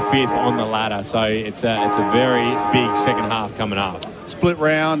equal 5th on the ladder. So it's a very big second half coming up. Split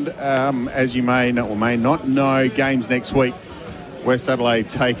round, as you may not or may not know, games next week. West Adelaide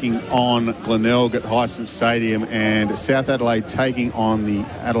taking on Glenelg at Hisense Stadium, and South Adelaide taking on the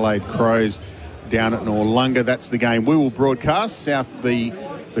Adelaide Crows down at Noarlunga. That's the game we will broadcast. South v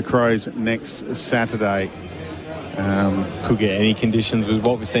the Crows next Saturday. Could get any conditions with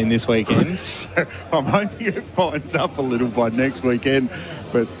what we've seen this weekend. So I'm hoping it finds up a little by next weekend.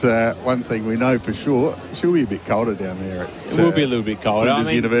 But one thing we know for sure, she'll be a bit colder down there. It will be a little bit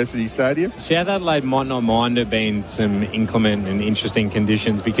colder. University Stadium. South Adelaide might not mind it being some inclement and interesting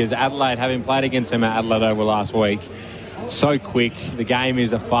conditions, because Adelaide, having played against them at Adelaide over last week, so quick. The game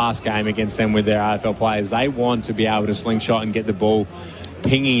is a fast game against them with their AFL players. They want to be able to slingshot and get the ball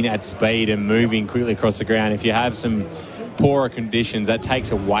pinging at speed and moving quickly across the ground. If you have some poorer conditions, that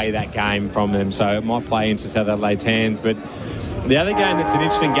takes away that game from them. So it might play into South Adelaide's hands. But the other game that's an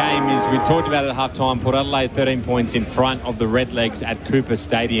interesting game is, we talked about it at half-time, Port Adelaide 13 points in front of the Redlegs at Cooper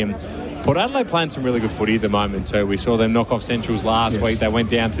Stadium. Port Adelaide playing some really good footy at the moment too. We saw them knock off Centrals last week. They went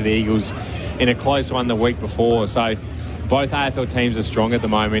down to the Eagles in a close one the week before. So both AFL teams are strong at the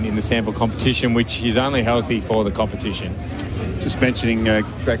moment in the SANFL competition, which is only healthy for the competition. Just mentioning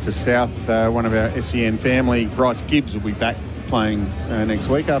back to South, one of our SEN family, Bryce Gibbs, will be back playing next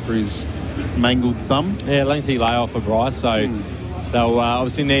week after his mangled thumb. Yeah, lengthy layoff for Bryce, so they'll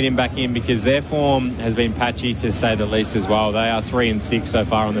obviously need him back in, because their form has been patchy, to say the least, as well. They are 3-6 so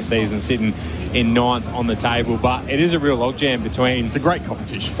far on the season, sitting in 9th on the table, but it is a real logjam between... It's a great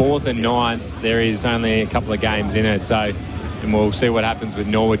competition. 4th and 9th. There is only a couple of games in it, so... And we'll see what happens with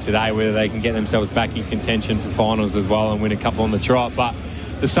Norwood today, whether they can get themselves back in contention for finals as well and win a couple on the trot. But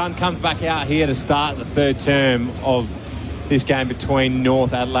the sun comes back out here to start the third term of this game between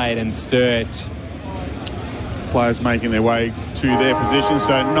North Adelaide and Sturt. Players making their way to their position,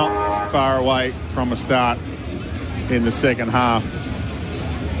 so not far away from a start in the second half.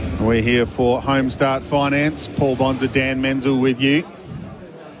 We're here for Home Start Finance. Paul Bonsor, Dan Menzel with you.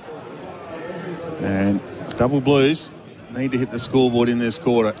 And Double Blues need to hit the scoreboard in this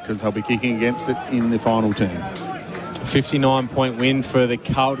quarter because they'll be kicking against it in the final term. 59-point win for the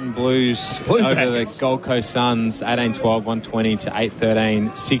Carlton Blues over the Gold Coast Suns, 18-12, 120 to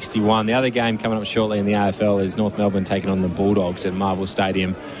 8-13, 61. The other game coming up shortly in the AFL is North Melbourne taking on the Bulldogs at Marvel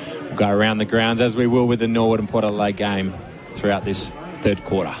Stadium. We'll go around the grounds as we will with the Norwood and Port Adelaide game throughout this third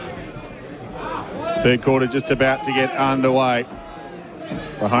quarter. Third quarter just about to get underway.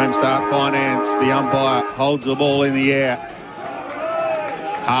 For Home Start Finance, the umpire holds the ball in the air.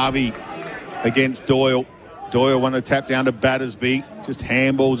 Harvey against Doyle. Doyle won the tap down to Battersby. Just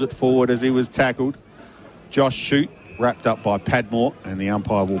handballs it forward as he was tackled. Josh Shute wrapped up by Padmore, and the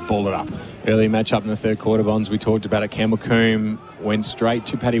umpire will ball it up. Early match up in the third quarter, Bonds. We talked about it. Campbell Coombe went straight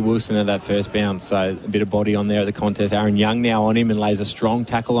to Paddy Wilson at that first bounce, so a bit of body on there at the contest. Aaron Young now on him and lays a strong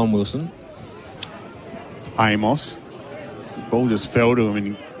tackle on Wilson. Amos. Ball just fell to him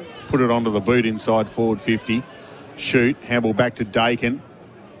and put it onto the boot inside forward 50. Shute. Handball back to Dakin.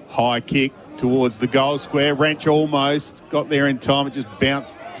 High kick towards the goal square. Wrench almost got there in time. It just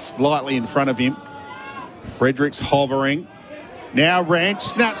bounced slightly in front of him. Fredericks hovering. Now Wrench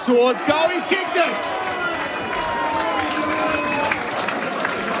snaps towards goal. He's kicked it.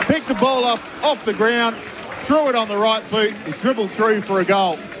 Picked the ball up off the ground. Threw it on the right boot. He dribbled through for a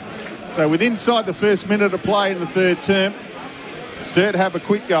goal. So with inside the first minute of play in the third term, Sturt have a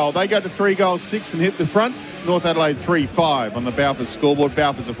quick goal. They go to 3-6 and hit the front. North Adelaide 3-5 on the Balfour scoreboard.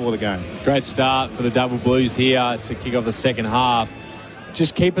 Balfour's before the game. Great start for the Double Blues here to kick off the second half.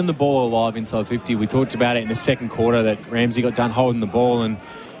 Just keeping the ball alive inside 50. We talked about it in the second quarter that Ramsey got done holding the ball, and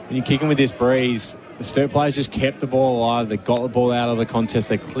when you're kicking with this breeze, the Sturt players just kept the ball alive. They got the ball out of the contest.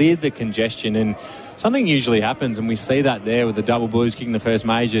 They cleared the congestion, and something usually happens, and we see that there with the Double Blues kicking the first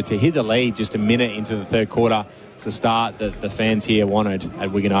major to hit the lead just a minute into the third quarter. It's the start that the fans here wanted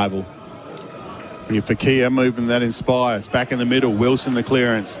at Wigan Oval. Here for Kia, movement that inspires. Back in the middle, Wilson the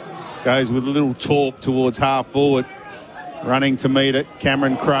clearance. Goes with a little torp towards half forward. Running to meet it,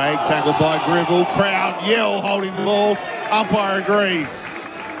 Cameron Craig, tackled by Gribble. Crowd yell holding the ball. Umpire agrees.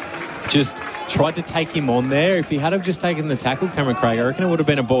 Just tried to take him on there. If he had have just taken the tackle, Cameron Craig, I reckon it would have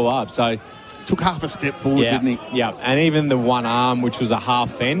been a ball up. So took half a step forward, didn't he? Yeah, and even the one arm, which was a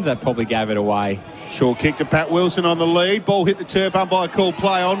half fend, that probably gave it away. Short kick to Pat Wilson on the lead. Ball hit the turf, umpire called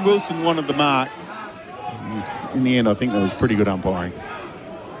play on. Wilson wanted the mark. In the end, I think that was pretty good umpiring.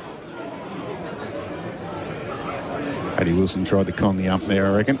 Paddy Wilson tried to con the ump there,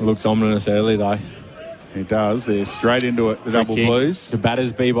 I reckon. Looks ominous early, though. It does. They're straight into it, the Double Blues. The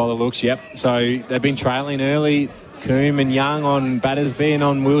Battersby by the looks, yep. So they've been trailing early. Coombe and Young on Battersby and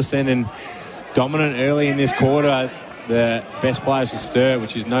on Wilson, and dominant early in this quarter. The best players for Sturt,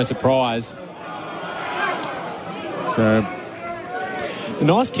 which is no surprise. So a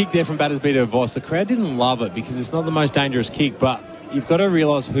nice kick there from Battersby to Voss. The crowd didn't love it because it's not the most dangerous kick, but you've got to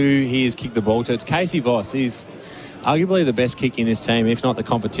realise who he has kicked the ball to. It's Casey Voss. He's arguably the best kick in this team, if not the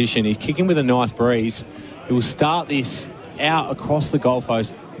competition. He's kicking with a nice breeze. He will start this out across the goal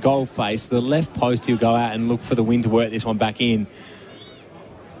face. The left post, he'll go out and look for the wind to work this one back in.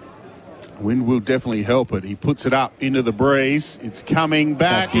 Wind will definitely help it. He puts it up into the breeze. It's coming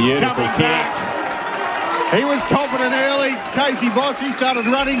back. It's coming back. He was confident early. Casey Voss, he started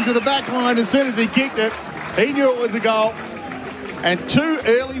running to the back line as soon as he kicked it. He knew it was a goal. And two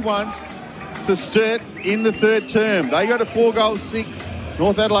early ones to Sturt in the third term. They go to 4-6.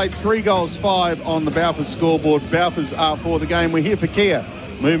 North Adelaide 3-5 on the Balfour scoreboard. Balfour's are for the game. We're here for Kia.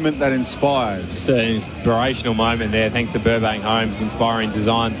 Movement that inspires. It's an inspirational moment there, thanks to Burbank Homes, inspiring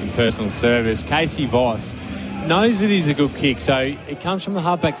designs and personal service. Casey Voss knows that he's a good kick, so it comes from the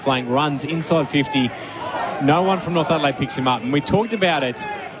halfback flank, runs inside 50. No one from North Adelaide picks him up. And we talked about it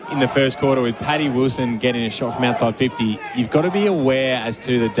in the first quarter with Paddy Wilson getting a shot from outside 50. You've got to be aware as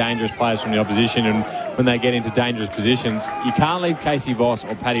to the dangerous players from the opposition, and when they get into dangerous positions, you can't leave Casey Voss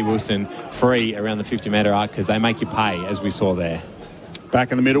or Paddy Wilson free around the 50-metre arc because they make you pay, as we saw there.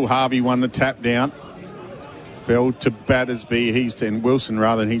 Back in the middle, Harvey won the tap down. Fell to Battersby.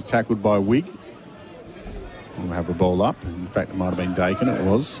 Wilson, he's tackled by Wigg. We'll have a ball up. In fact, it might have been Dakin. It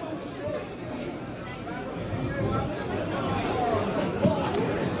was.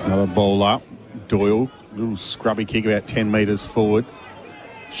 Another ball up. Doyle, little scrubby kick about 10 metres forward.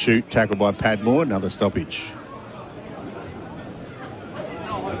 Shoot, tackled by Padmore. Another stoppage.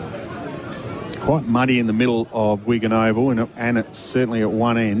 Quite muddy in the middle of Wigan Oval, and it's certainly at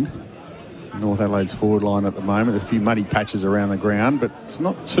one end. North Adelaide's forward line at the moment. A few muddy patches around the ground, but it's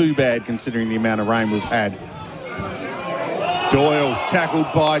not too bad considering the amount of rain we've had. Doyle tackled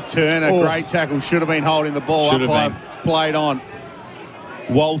by Turner. Oh. Great tackle. Should have been holding the ball. Umpire played on.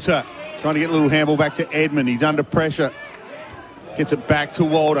 Walter trying to get a little handball back to Edmund. He's under pressure. Gets it back to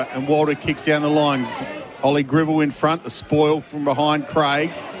Walter, and Walter kicks down the line. Ollie Gribble in front, the spoil from behind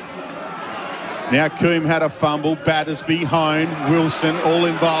Craig. Now Coombe had a fumble. Battersby, Hone, Wilson, all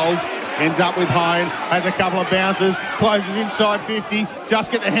involved. Ends up with Hone, has a couple of bounces, closes inside 50.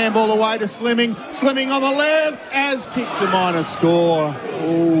 Just get the handball away to Slimming. Slimming on the left, as kicks the minor score.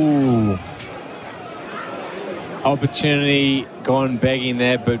 Ooh. Opportunity gone begging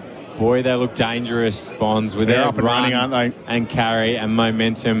there, but boy, they look dangerous, Bonds, with their up and running, aren't they? And carry and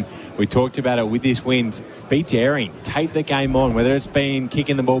momentum. We talked about it with this wind. Be daring. Take the game on, whether it's been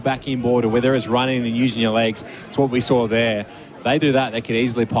kicking the ball back inboard or whether it's running and using your legs. It's what we saw there. They do that, they could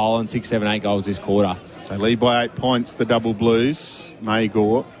easily pile on 6, 7, 8 goals this quarter. They lead by 8 points, the Double Blues.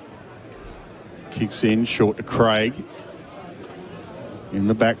 Magor kicks in, short to Craig. In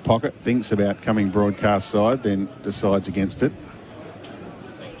the back pocket, thinks about coming broadcast side, then decides against it.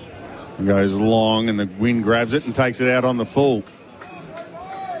 And goes long, and the wind grabs it and takes it out on the full.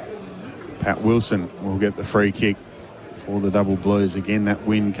 Pat Wilson will get the free kick for the Double Blues. Again, that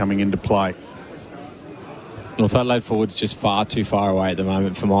wind coming into play. North Adelaide forward's just far too far away at the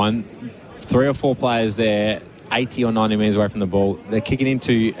moment for mine. 3 or 4 players there, 80 or 90 metres away from the ball. They're kicking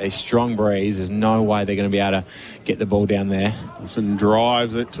into a strong breeze. There's no way they're going to be able to get the ball down there. Wilson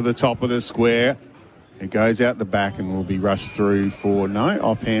drives it to the top of the square. It goes out the back and will be rushed through for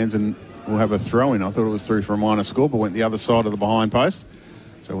off hands, and we'll have a throw in. I thought it was through for a minor score, but went the other side of the behind post.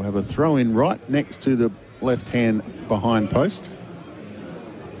 So we'll have a throw in right next to the left hand behind post.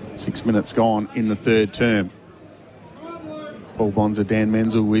 6 minutes gone in the third term. Paul Bonsor, Dan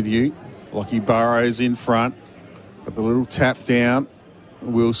Menzel with you. Lockie Burrows in front. But the little tap down.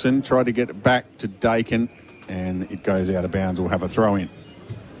 Wilson tried to get it back to Dakin, and it goes out of bounds. We'll have a throw in.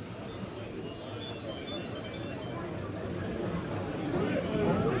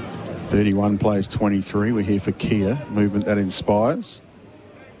 (31 plays 23. We're here for Kia. Movement that inspires.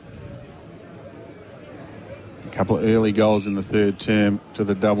 A couple of early goals in the third term to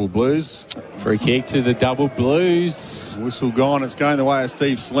the Double Blues. Free kick to the Double Blues. Whistle gone. It's going the way of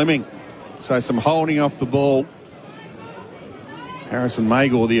Steve Slimming. So some holding off the ball. Harrison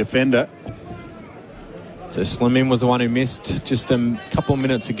Magor, the offender. So Slimming was the one who missed just a couple of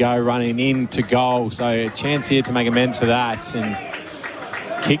minutes ago, running in to goal. So a chance here to make amends for that and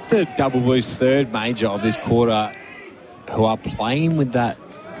kick the Double Blues' third major of this quarter, who are playing with that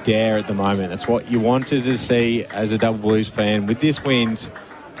dare at the moment. That's what you wanted to see as a Double Blues fan. With this wind,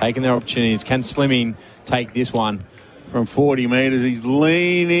 taking their opportunities. Can Slimming take this one? From 40 metres, he's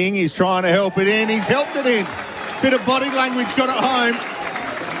leaning. He's trying to help it in. He's helped it in. Bit of body language, got it home.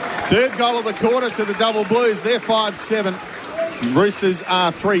 Third goal of the quarter to the Double Blues. They're 5-7. Roosters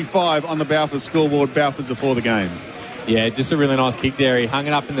are 3-5 on the Balfour scoreboard. Balfour's are for the game. Yeah, just a really nice kick there. He hung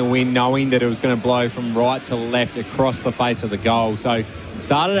it up in the wind knowing that it was going to blow from right to left across the face of the goal. So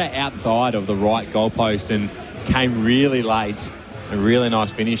started it outside of the right goalpost and came really late. A really nice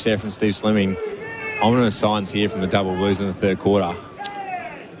finish there from Steve Slimming. Ominous signs here from the Double Blues in the third quarter.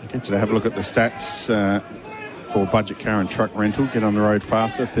 I'll get you to have a look at the stats for budget car and truck rental. Get on the road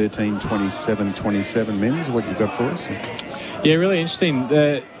faster. 13:27:27 men's. What you got for us? Yeah, really interesting.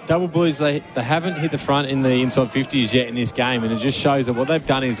 The Double Blues, they haven't hit the front in the inside 50s yet in this game, and it just shows that what they've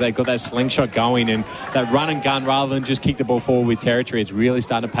done is they've got that slingshot going and that run and gun rather than just kick the ball forward with territory. It's really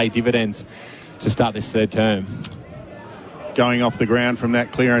starting to pay dividends to start this third term. Going off the ground from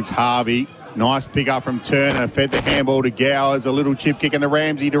that clearance, Harvey. Nice pick up from Turner. Fed the handball to Gowers. A little chip kick in the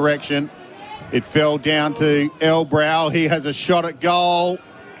Ramsey direction. It fell down to Elbrow. He has a shot at goal.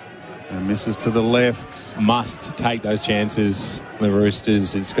 And misses to the left. Must take those chances, the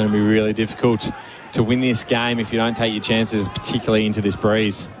Roosters. It's going to be really difficult to win this game if you don't take your chances, particularly into this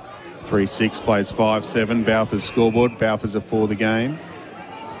breeze. 3-6 plays 5-7. Balfour's scoreboard. Balfour's are for the game.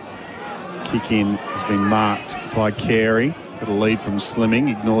 Kick in has been marked by Carey. Got a lead from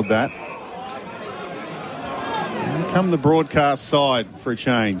Slimming. Ignored that. And come the broadcast side for a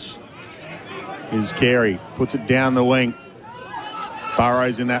change. Is Carey. Puts it down the wing.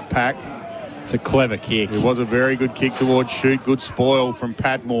 Burrows in that pack. It's a clever kick. It was a very good kick towards shoot. Good spoil from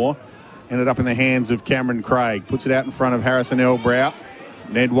Padmore. Ended up in the hands of Cameron Craig. Puts it out in front of Harrison Elbrow.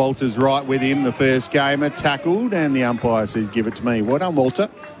 Ned Walters right with him. The first gamer tackled, and the umpire says, give it to me. Well done, Walter.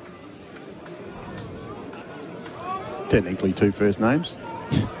 Technically two first names.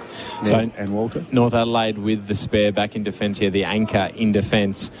 Ned and Walter. North Adelaide with the spare back in defence here, the anchor in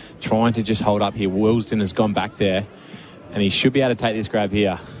defence, trying to just hold up here. Wilsden has gone back there, and he should be able to take this grab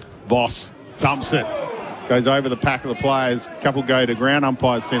here. Voss thumps it. Goes over the pack of the players. Couple go to ground.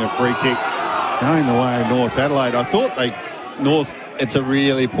 Umpire's sent a free kick. Going the way of North Adelaide. I thought North It's a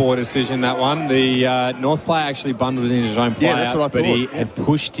really poor decision, that one. The North player actually bundled in his own player, that's what I but thought. he had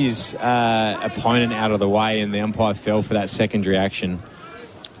pushed his opponent out of the way, and the umpire fell for that secondary action.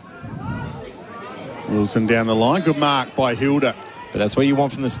 Wilson down the line. Good mark by Hilda. But that's what you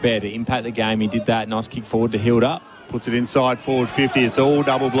want from the spare, to impact the game. He did that. Nice kick forward to Hilda. Puts it inside forward 50. It's all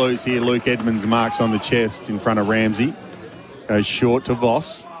double blues here. Luke Edmonds marks on the chest in front of Ramsey. Goes short to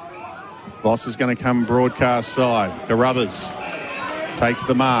Voss. Voss is going to come broadcast side. Carruthers takes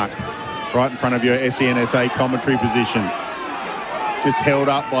the mark right in front of your SEN SA commentary position. Just held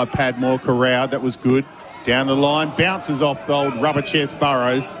up by Padmore Corrowd. That was good. Down the line, bounces off the old rubber chest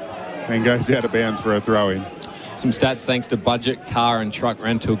Burrows and goes out of bounds for a throw-in. Some stats thanks to Budget Car and Truck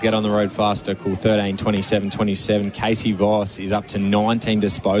Rental. Get on the road faster. Call 13 27 27. Casey Voss is up to 19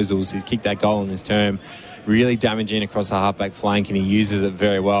 disposals. He's kicked that goal in this term. Really damaging across the halfback flank, and he uses it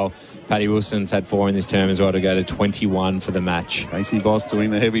very well. Paddy Wilson's had 4 in this term as well to go to 21 for the match. Casey Voss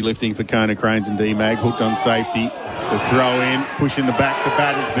doing the heavy lifting for Kona Cranes and D-Mag. Hooked on safety. The throw-in, pushing the back to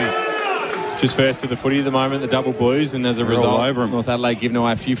Battersby. Just first to the footy at the moment, the double blues, and as a result, all over 'em. North Adelaide giving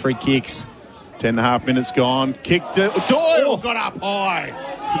away a few free kicks. 10.5 minutes gone. Kick to Doyle, got up high.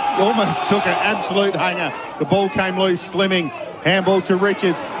 He almost took an absolute hanger. The ball came loose. Slimming. Handball to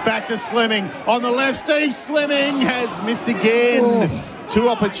Richards. Back to Slimming. On the left, Steve Slimming has missed again. 2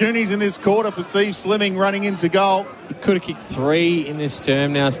 opportunities in this quarter for Steve Slimming running into goal. He could have kicked 3 in this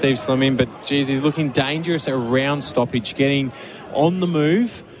term now, Steve Slimming, but geez, he's looking dangerous around stoppage, getting on the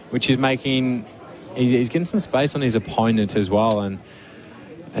move, which is making... He's getting some space on his opponent as well, and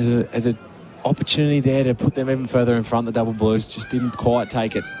as a opportunity there to put them even further in front, the double blues just didn't quite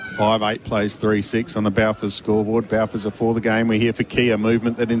take it. 5-8 plays 3-6 on the Balfours scoreboard. Balfours are for the game. We're here for Kia,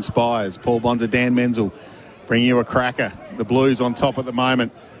 movement that inspires. Paul Bonsor, Dan Menzel, bringing you a cracker. The Blues on top at the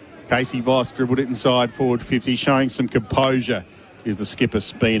moment. Casey Voss dribbled it inside forward 50, showing some composure. Is the skipper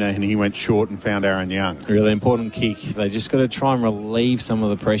Spina, and he went short and found Aaron Young. Really important kick. They just got to try and relieve some of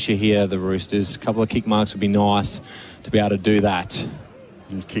the pressure here, the Roosters. A couple of kick marks would be nice to be able to do that.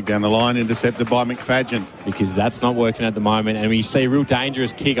 His kick down the line, intercepted by McFadgen. Because that's not working at the moment. And we see a real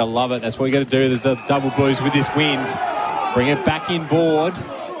dangerous kick. I love it. That's what you got to do. There's a double blues with this wind. Bring it back in board.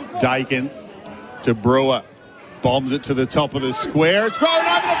 Dakin to Brewer. Bombs it to the top of the square. It's thrown over the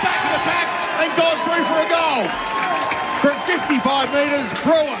back of the pack and gone through for a goal. From 55 metres,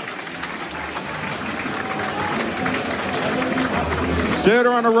 Brewer. Sturt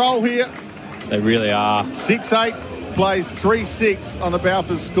are on a roll here. They really are. 6-8. Plays 3-6 on the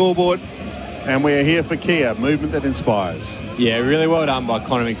Balfours scoreboard, and we're here for Kia, movement that inspires. Yeah, really well done by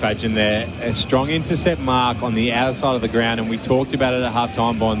Connor McFadgen there. A strong intercept mark on the outer side of the ground, and we talked about it at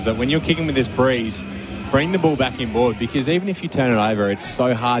half-time, Bonds, that when you're kicking with this breeze, bring the ball back in board, because even if you turn it over, it's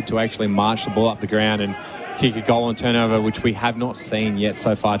so hard to actually march the ball up the ground and kick a goal on turnover, which we have not seen yet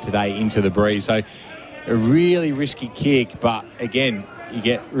so far today into the breeze. So a really risky kick, but again, you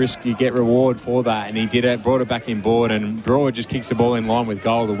get risk, you get reward for that, and he did it, brought it back in board, and Brewer just kicks the ball in line with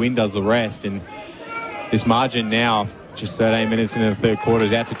goal. The wind does the rest, and this margin now, just 13 minutes into the third quarter,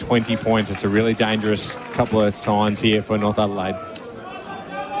 is out to 20 points. It's a really dangerous couple of signs here for North Adelaide.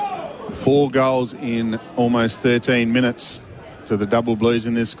 4 goals in almost 13 minutes to the double blues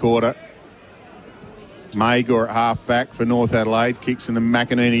in this quarter. Magor at half-back for North Adelaide, kicks in the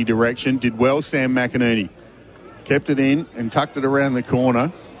McInerney direction. Did well, Sam McInerney. Kept it in and tucked it around the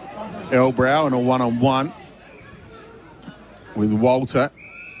corner. Elbrow in a one-on-one with Walter.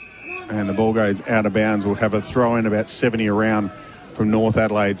 And the ball goes out of bounds. We'll have a throw in about 70 around from North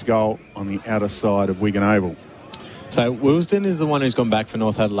Adelaide's goal on the outer side of Wigan Oval. So Wilsden is the one who's gone back for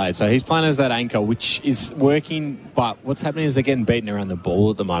North Adelaide. So he's playing as that anchor, which is working, but what's happening is they're getting beaten around the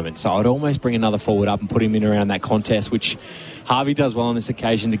ball at the moment. So I'd almost bring another forward up and put him in around that contest, which Harvey does well on this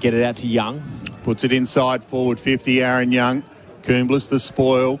occasion to get it out to Young. Puts it inside forward 50, Aaron Young. Coomblas the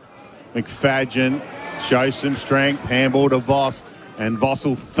spoil. McFadgen shows some strength. Handball to Voss, and Voss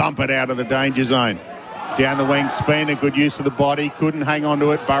will thump it out of the danger zone. Down the wing, Spina, good use of the body. Couldn't hang on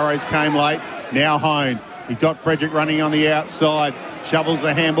to it. Burrows came late. Now Hone. He's got Frederick running on the outside. Shovels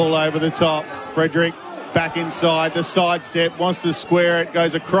the handball over the top. Frederick back inside. The sidestep. Wants to square it.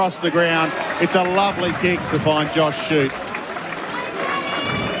 Goes across the ground. It's a lovely kick to find Josh Shute.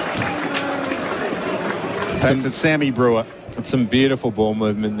 That's to Sammy Brewer. Some beautiful ball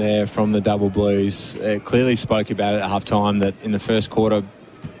movement there from the double blues. Clearly spoke about it at half-time that in the first quarter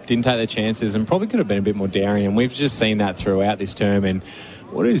didn't take their chances and probably could have been a bit more daring, and we've just seen that throughout this term. And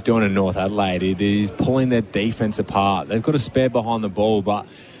what he's doing in North Adelaide, it is pulling their defence apart. They've got a spare behind the ball, but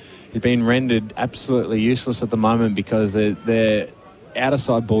he's been rendered absolutely useless at the moment because they're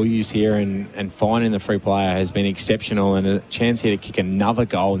out-of-side ball use here and finding the free player has been exceptional, and a chance here to kick another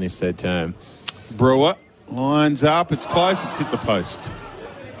goal in this third term. Brewer lines up. It's close. It's hit the post.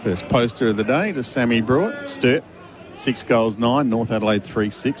 First poster of the day to Sammy Brewer. Sturt, 6 goals, 9. North Adelaide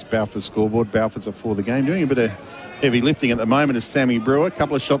 3-6. Balfour's scoreboard. Balfour's are for the game. Doing a bit of heavy lifting at the moment is Sammy Brewer. A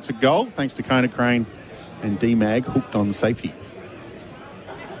couple of shots at goal thanks to Kona Crane and D-Mag hooked on safety.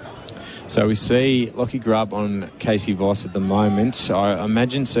 So we see Lockie Grubb on Casey Voss at the moment. I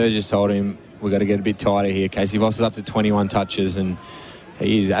imagine Serge told him we've got to get a bit tighter here. Casey Voss is up to 21 touches and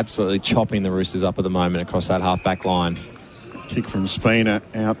he is absolutely chopping the Roosters up at the moment across that half-back line. Kick from Spina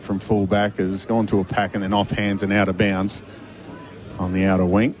out from full-back has gone to a pack and then off hands and out of bounds on the outer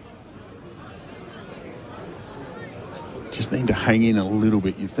wing. Just need to hang in a little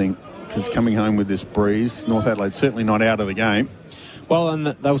bit, you think, because coming home with this breeze, North Adelaide's certainly not out of the game. Well, and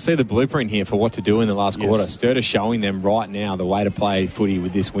they'll see the blueprint here for what to do in the last quarter. Sturt is showing them right now the way to play footy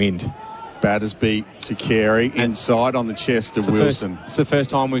with this wind. Battersby to Carey, inside on the chest of Wilson. It's the first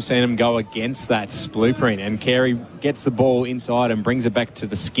time we've seen him go against that blueprint, and Carey gets the ball inside and brings it back to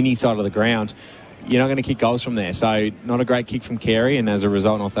the skinny side of the ground. You're not going to kick goals from there. So not a great kick from Carey, and as a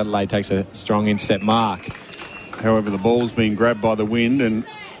result, North Adelaide takes a strong intercept mark. However, the ball's been grabbed by the wind and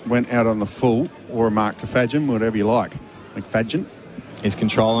went out on the full, or a mark to Fadgen, whatever you like. McFadgen is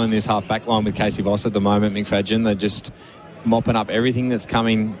controlling this half-back line with Casey Voss at the moment. McFadgen, they're just mopping up everything that's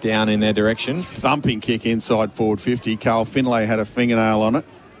coming down in their direction. Thumping kick inside forward 50. Carl Finlay had a fingernail on it.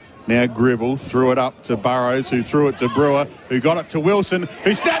 Now Gribble threw it up to Burrows, who threw it to Brewer, who got it to Wilson,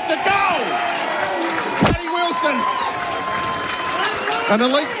 who snapped it goal! Paddy Wilson! An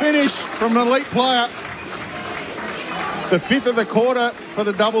elite finish from an elite player. The 5th of the quarter for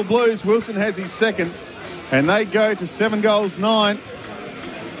the Double Blues. Wilson has his 2nd, and they go to 7 goals, 9.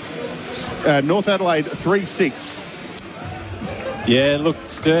 North Adelaide 3-6. Yeah, look,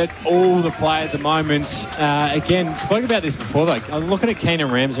 Sturt, all the play at the moment. Again, spoke about this before, though. I'm looking at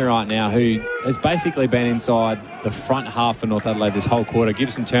Keenan Ramsey right now, who has basically been inside the front half for North Adelaide this whole quarter.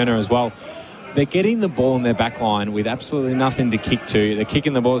 Gibson Turner as well. They're getting the ball in their back line with absolutely nothing to kick to. They're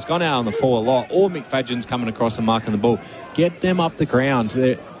kicking the ball. It's gone out on the full a lot. Or McFadgen's coming across and marking the ball. Get them up the ground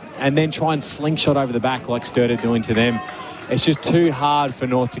and then try and slingshot over the back like Sturt are doing to them. It's just too hard for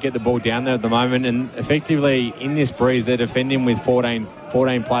North to get the ball down there at the moment, and effectively in this breeze they're defending with 14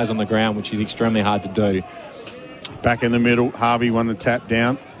 players on the ground, which is extremely hard to do. Back in the middle, Harvey won the tap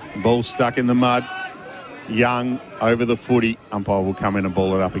down. The ball stuck in the mud. Young over the footy. Umpire will come in and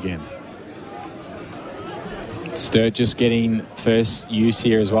ball it up again. Sturt just getting first use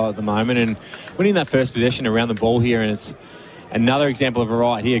here as well at the moment and winning that first possession around the ball here, and it's another example of a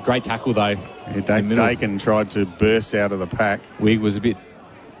right here. Great tackle, though. Yeah, Dakin tried to burst out of the pack. Wig was a bit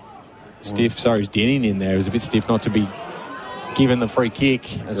stiff. Sorry, he's Denning in there. It was a bit stiff not to be given the free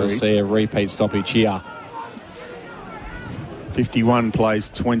kick, as we'll see a repeat stoppage here. 51 plays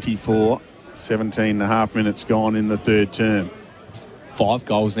 24. 17 and a half minutes gone in the third term. 5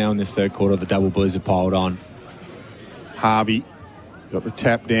 goals now in this third quarter. The Double Blues have piled on. Harvey got the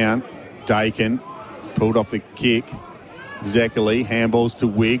tap down. Dakin pulled off the kick. Zekeli handballs to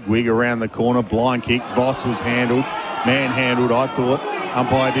Wig. Wig around the corner. Blind kick. Voss was handled. Manhandled, I thought.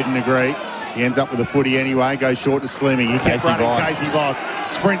 Umpire didn't agree. He ends up with the footy anyway. Goes short to Slimmy. He kept running. Casey Voss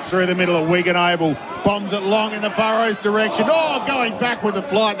sprints through the middle of Wig and Abel. Bombs it long in the Burrows direction. Oh, going back with the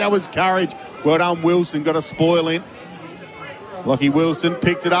flight. That was courage. Well done, Wilson. Got a spoil in. Lockie Wilson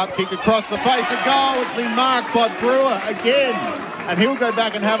picked it up, kicked across the face of goal. It's been marked by Brewer again. And he'll go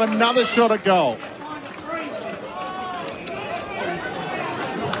back and have another shot at goal.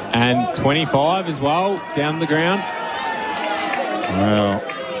 And 25 as well, down the ground. Well,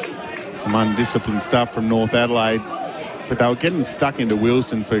 some undisciplined stuff from North Adelaide. But they were getting stuck into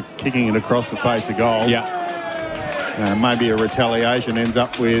Wilson for kicking it across the face of goal. Yeah. Maybe a retaliation ends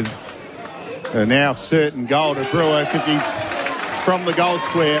up with a now certain goal to Brewer because he's from the goal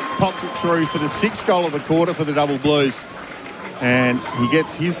square, pops it through for the 6th goal of the quarter for the Double Blues. And he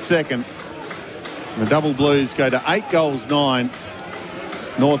gets his 2nd. The Double Blues go to 8 goals, 9.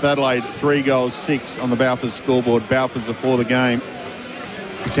 North Adelaide 3 goals, 6 on the Balfour's scoreboard. Balfour's are for the game.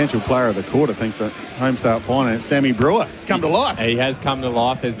 Potential player of the quarter thanks to Homestart Finance. Sammy Brewer has come to life. He has come to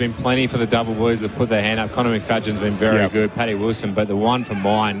life. There's been plenty for the Double Blues that put their hand up. Connor McFadgen's been very good. Paddy Wilson, but the one from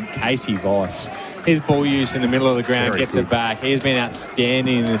mine, Casey Voss. His ball use in the middle of the ground gets it back. He has been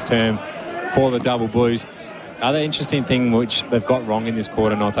outstanding in this term for the Double Blues. Other interesting thing which they've got wrong in this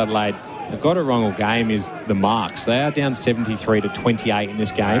quarter, North Adelaide, they've got it wrong all game, is the marks. They are down 73-28 in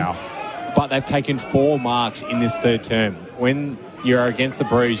this game. Wow. But they've taken 4 marks in this third term. When you're against the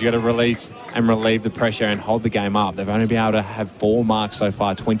Breeze, you've got to release and relieve the pressure and hold the game up. They've only been able to have 4 marks so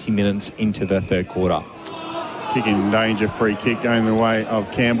far, 20 minutes into the third quarter. Kick in danger, free kick going the way of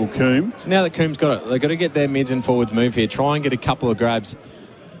Campbell Coombe. So now that Coomb's got it, they've got to get their mids and forwards move here. Try and get a couple of grabs.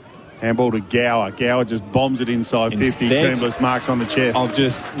 Handball to Gower. Gower just bombs it inside 50. Coombs marks on the chest. Of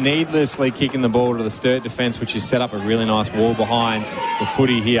just needlessly kicking the ball to the Sturt defence, which has set up a really nice wall behind the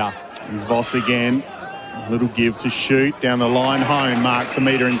footy here. Here's Voss again. Little give to shoot. Down the line, Hone marks a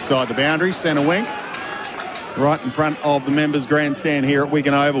metre inside the boundary. Centre wing. Right in front of the members' grandstand here at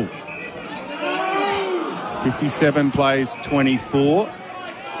Wigan Oval. 57 plays 24.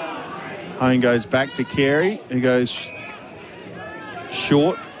 Hone goes back to Carey, who goes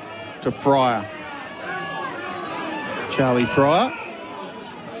short to Fryer. Charlie Fryer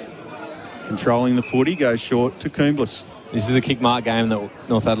controlling the footy, goes short to Coombs. This is the kick mark game that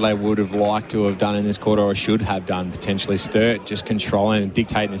North Adelaide would have liked to have done in this quarter, or should have done potentially. Sturt just controlling and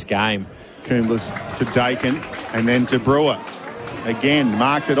dictating this game. Coombs to Dakin and then to Brewer. Again,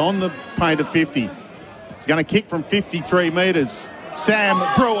 marked it on the paint of 50. He's going to kick from 53 metres. Sam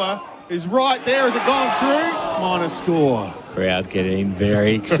Brewer is right there. Has it gone through? Minor score. Crowd getting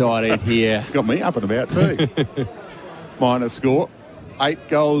very excited here. Got me up and about too. Minor score. 8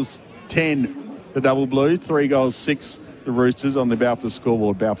 goals, 10 the Double Blues. 3 goals, 6 the Roosters on the Balfour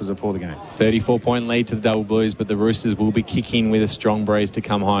scoreboard. Balfour's are for the game. 34-point lead to the Double Blues, but the Roosters will be kicking with a strong breeze to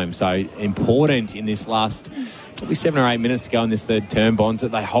come home. So important in this last probably 7 or 8 minutes to go in this third term, Bonds,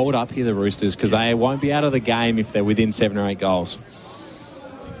 that they hold up here, the Roosters, because they won't be out of the game if they're within 7 or 8 goals.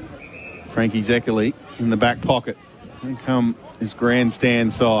 Frankie Zeckerley in the back pocket. Here come his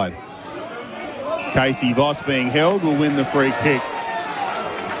grandstand side. Casey Voss being held will win the free kick.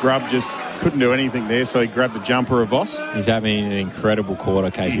 Grubb just couldn't do anything there, so he grabbed the jumper of Voss. He's having an incredible quarter,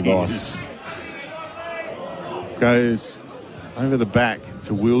 Casey Voss. Goes over the back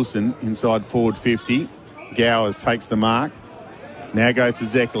to Wilson inside forward 50. Gowers takes the mark. Now goes to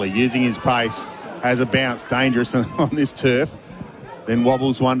Zeckerley using his pace. Has a bounce, dangerous on this turf. Then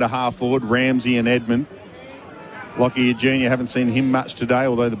wobbles one to half forward. Ramsey and Edmund. Lockyer Jr. haven't seen him much today,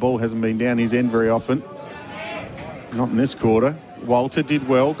 although the ball hasn't been down his end very often. Not in this quarter. Walter did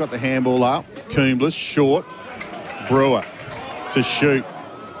well, got the handball up. Coombs short. Brewer to shoot.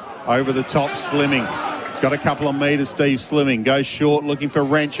 Over the top, Slimming. He's got a couple of metres, Steve Slimming. Goes short, looking for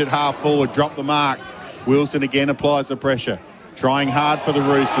Wrench at half forward. Drop the mark. Wilson again applies the pressure. Trying hard for the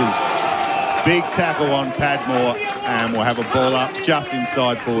Roosters. Big tackle on Padmore, and we'll have a ball up just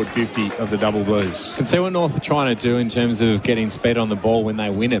inside forward 50 of the Double Blues. Can see what North are trying to do in terms of getting speed on the ball when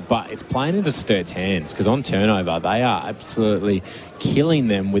they win it, but it's playing into Sturt's hands, because on turnover they are absolutely killing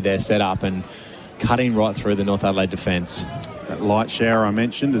them with their setup and cutting right through the North Adelaide defence. That light shower I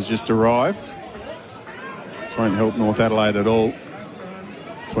mentioned has just arrived. This won't help North Adelaide at all.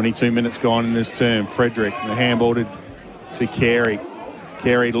 22 minutes gone in this term. Frederick, the handball to Carey.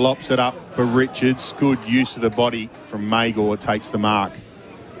 Carey lops it up for Richards. Good use of the body from Magor. Takes the mark.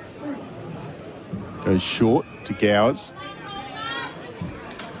 Goes short to Gowers.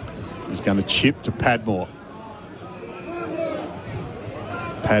 He's going to chip to Padmore.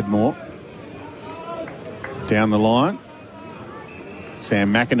 Padmore. Down the line.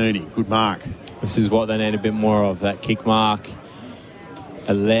 Sam McInerney. Good mark. This is what they need a bit more of, that kick mark.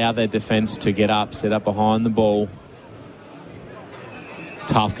 Allow their defence to get up, set up behind the ball.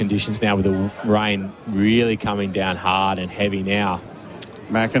 Tough conditions now with the rain really coming down hard and heavy now.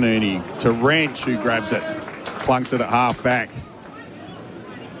 McInerney to Wrench, who grabs it. Plunks it at half back.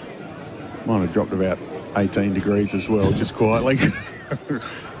 Might have dropped about 18 degrees as well, just quietly.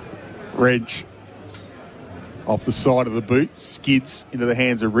 Wrench off the side of the boot, skids into the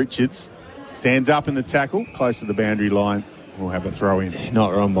hands of Richards. Stands up in the tackle, close to the boundary line. We'll have a throw in.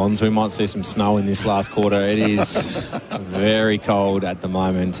 Not wrong, Bonds. We might see some snow in this last quarter. It is very cold at the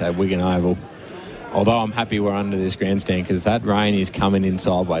moment at Wigan Oval. Although I'm happy we're under this grandstand, because that rain is coming in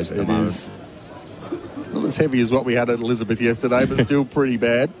sideways at the moment. It is not as heavy as what we had at Elizabeth yesterday, but still pretty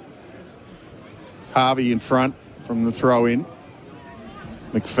bad. Harvey in front from the throw in.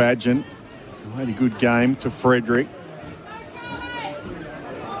 McFadgen played a good game to Frederick.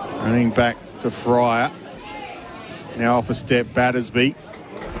 Running back to Fryer. Now off a step, Battersby.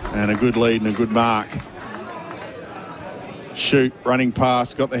 And a good lead and a good mark. Shoot, running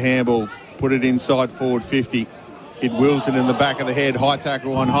past, got the handball. Put it inside forward 50. Hit Wilson in the back of the head. High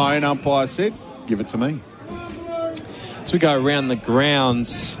tackle on Hone. Umpire said, give it to me. So we go around the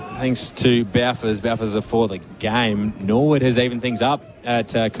grounds, thanks to Balfour's. Balfour's are for the game. Norwood has evened things up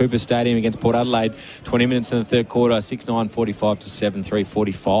at Cooper Stadium against Port Adelaide. 20 minutes in the third quarter, 6-9, 45 to 7-3,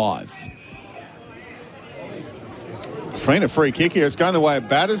 45. Feen a free kick here. It's going the way of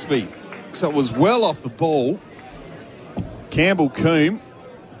Battersby. So it was well off the ball. Campbell Coombe.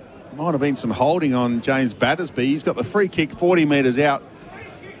 Might have been some holding on James Battersby. He's got the free kick 40 metres out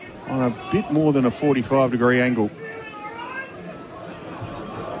on a bit more than a 45-degree angle.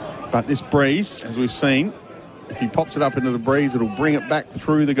 But this breeze, as we've seen, if he pops it up into the breeze, it'll bring it back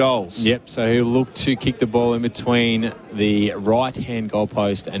through the goals. Yep, so he'll look to kick the ball in between the right-hand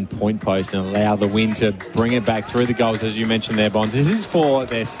goalpost and point post and allow the wind to bring it back through the goals, as you mentioned there, Bonds. This is for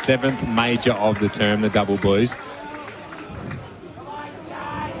their 7th major of the term, the Double Blues.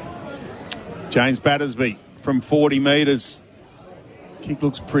 James Battersby from 40 metres. Kick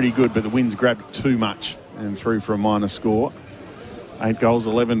looks pretty good, but the wind's grabbed too much and through for a minor score. 8 goals,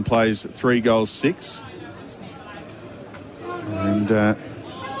 11 plays, 3 goals, 6. And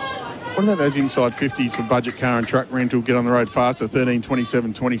what about those inside 50s for budget car and truck rental? Get on the road faster, 13,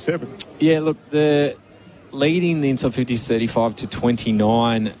 27, 27. Yeah, look, the leading the inside 50s 35 to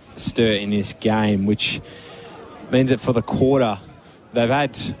 29 Sturt in this game, which means that for the quarter, they've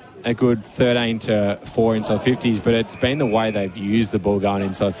had a good 13 to 4 inside 50s, but it's been the way they've used the ball going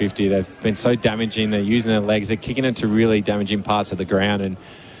inside 50. They've been so damaging. They're using their legs. They're kicking it to really damaging parts of the ground and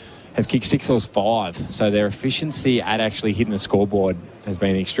have kicked 6 goals 5. So their efficiency at actually hitting the scoreboard has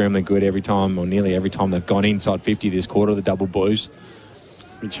been extremely good every time, or nearly every time they've gone inside 50 this quarter, the Double Blues.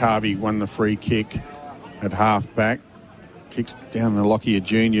 Mitch Harvey won the free kick at half back. Kicks down the Lockyer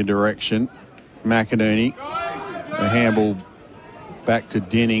Junior direction. McInerney, the handball back to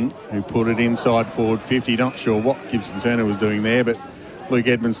Denning, who put it inside forward 50. Not sure what Gibson Turner was doing there, but Luke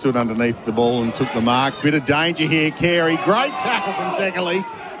Edmonds stood underneath the ball and took the mark. Bit of danger here, Carey. Great tackle from Zeckerley.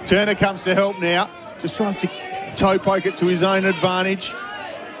 Turner comes to help now. Just tries to toe poke it to his own advantage.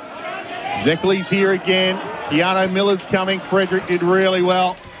 Zeckerley's here again. Keanu Miller's coming. Frederick did really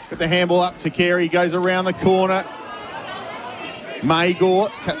well. Got the handball up to Carey. Goes around the corner. Magor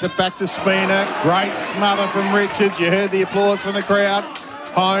tapped it back to Spina. Great smother from Richards. You heard the applause from the crowd.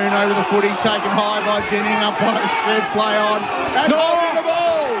 Hone over the footy, taken high by Denning. Umpire said play on. And holding the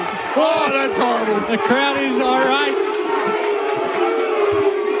ball. Oh, that's horrible. The crowd is irate.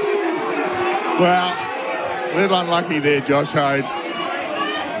 Well, a little unlucky there, Josh Hode.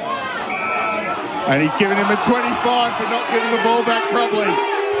 And he's given him a 25 for not giving the ball back properly.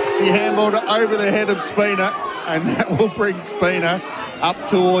 He handballed it over the head of Spina, and that will bring Spina up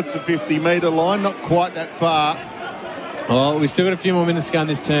towards the 50-metre line. Not quite that far. Well, we've still got a few more minutes to go in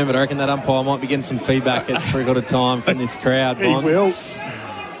this term, but I reckon that umpire might be getting some feedback at 3/4 time from this crowd. He will.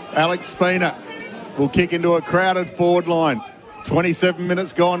 Alex Spina will kick into a crowded forward line. 27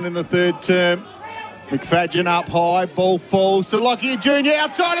 minutes gone in the third term. McFadden up high, ball falls to Lockyer Junior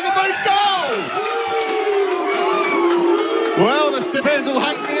outside of the boot, goal! Well, the Sturt fans will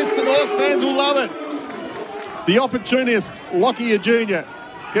hate this, the North fans will love it. The opportunist, Lockyer Junior,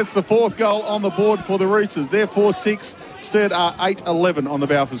 gets the 4th goal on the board for the Roosters. They're 4-6. Sturt are 8-11 on the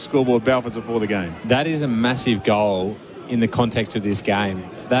Balfour scoreboard. Balfour's are for the game. That is a massive goal in the context of this game.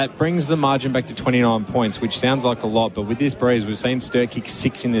 That brings the margin back to 29 points, which sounds like a lot, but with this breeze, we've seen Sturt kick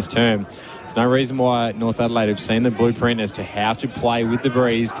 6 in this term. There's no reason why North Adelaide have seen the blueprint as to how to play with the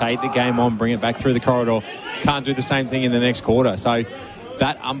breeze, take the game on, bring it back through the corridor, can't do the same thing in the next quarter. So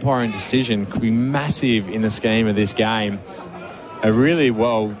that umpiring decision could be massive in the scheme of this game. A really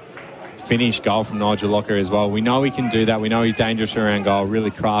well finished goal from Nigel Lockyer as well. We know he can do that. We know he's dangerous around goal.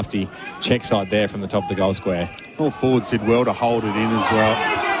 Really crafty check side there from the top of the goal square. All forwards did well to hold it in as well.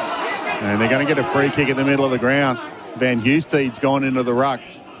 And they're going to get a free kick in the middle of the ground. Van Husted's gone into the ruck.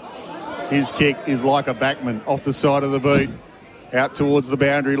 His kick is like a backman off the side of the boot. Out towards the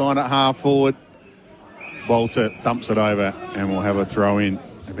boundary line at half forward. Walter thumps it over and we'll have a throw in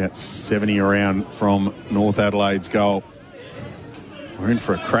about 70 around from North Adelaide's goal. We're in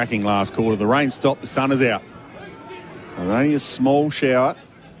for a cracking last quarter. The rain stopped, the sun is out. So only a small shower.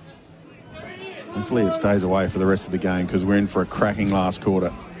 Hopefully it stays away for the rest of the game because we're in for a cracking last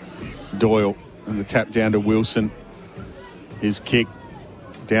quarter. Doyle and the tap down to Wilson. His kick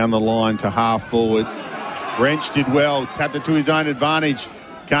down the line to half forward. Wrench did well, tapped it to his own advantage.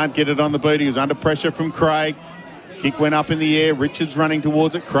 Can't get it on the boot. He was under pressure from Craig. Kick went up in the air. Richards running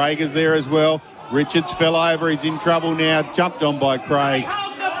towards it. Craig is there as well. Richards fell over. He's in trouble now. Jumped on by Craig.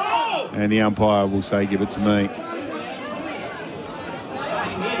 And the umpire will say, give it to me.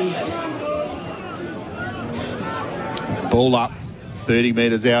 Ball up. 30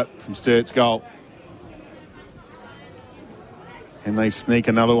 metres out from Sturt's goal. And they sneak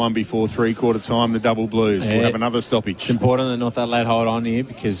another one before three-quarter time, the Double Blues. Yeah. We'll have another stoppage. It's important that North Adelaide hold on here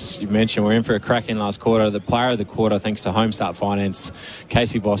because you mentioned we're in for a cracking last quarter. The player of the quarter, thanks to Homestart Finance,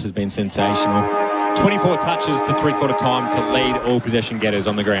 Casey Voss has been sensational. 24 touches to three-quarter time to lead all possession getters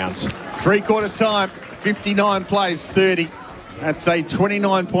on the ground. Three-quarter time, 59 plays, 30. That's a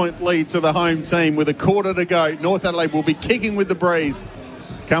 29-point lead to the home team with a quarter to go. North Adelaide will be kicking with the breeze.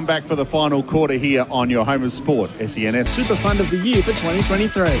 Come back for the final quarter here on your home of sport, SEN SA. Super Fund of the Year for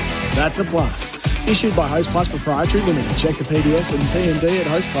 2023. That's a plus. Issued by Host Plus Proprietary Limited. Check the PDS and TND at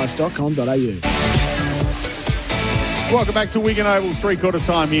hostplus.com.au. Welcome back to Wigan Oval, three-quarter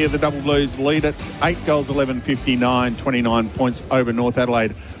time here. The Double Blues lead it. 8 goals, 11, 59, 29 points over North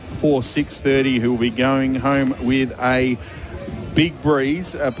Adelaide for 6:30, who will be going home with a big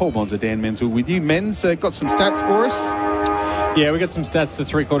breeze. Paul Bonsor, Dan Menzel with you. Men's got some stats for us. Yeah, we got some stats to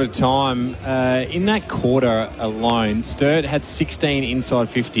three-quarter time. In that quarter alone, Sturt had 16 inside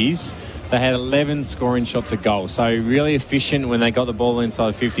 50s. They had 11 scoring shots a goal. So really efficient when they got the ball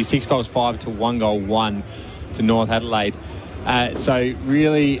inside 50. 6 goals, 5 to 1 goal, 1 to North Adelaide. So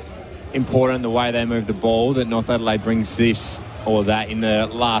really important the way they move the ball, that North Adelaide brings this or that in the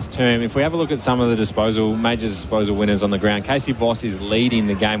last term. If we have a look at some of the major disposal winners on the ground, Casey Voss is leading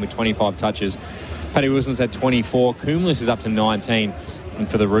the game with 25 touches. Paddy Wilson's had 24. Cumulus is up to 19. And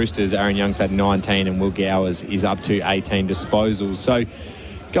for the Roosters, Aaron Young's had 19 and Will Gowers is up to 18 disposals. So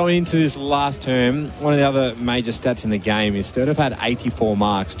going into this last term, one of the other major stats in the game is Sturt have had 84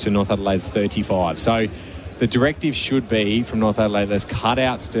 marks to North Adelaide's 35. So the directive should be from North Adelaide, let's cut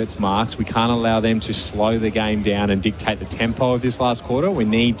out Sturt's marks. We can't allow them to slow the game down and dictate the tempo of this last quarter. We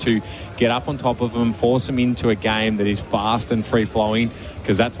need to get up on top of them, force them into a game that is fast and free-flowing,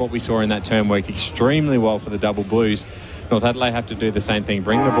 because that's what we saw in that term. Worked extremely well for the Double Blues. North Adelaide have to do the same thing.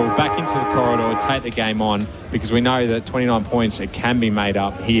 Bring the ball back into the corridor, take the game on, because we know that 29 points, it can be made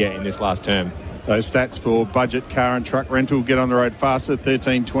up here in this last term. Those stats for budget car and truck rental, get on the road faster,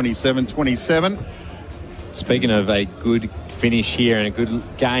 13, 27, 27. Speaking of a good finish here and a good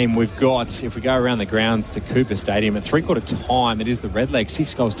game, we've got, if we go around the grounds to Cooper Stadium at three-quarter time, it is the Redlegs,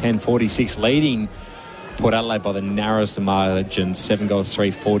 6 goals, 10, 46, leading Port Adelaide by the narrowest of margins, 7 goals,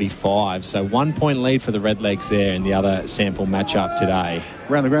 3, 45. So 1 point lead for the Redlegs there in the other SANFL matchup today.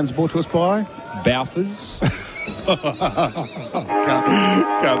 Around the grounds brought to us by? Balfours.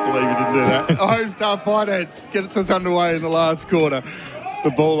 Can't believe you didn't do that. Homestart Finance gets us underway in the last quarter.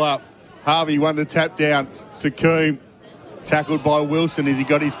 The ball up. Harvey won the tap down to Coombe. Tackled by Wilson as he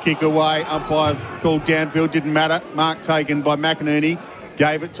got his kick away. Umpire called downfield, didn't matter. Mark taken by McInerney.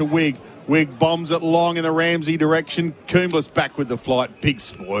 Gave it to Wigg. Wigg bombs it long in the Ramsey direction. Coombs back with the flight. Big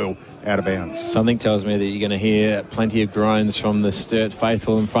spoil out of bounds. Something tells me that you're going to hear plenty of groans from the Sturt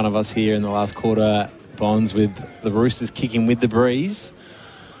faithful in front of us here in the last quarter, Bonds, with the Roosters kicking with the breeze.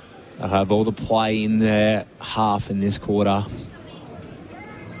 They'll have all the play in their half in this quarter.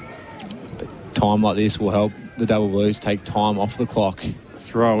 Time like this will help the Double Blues take time off the clock.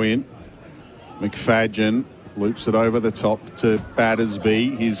 Throw in. McFadgen loops it over the top to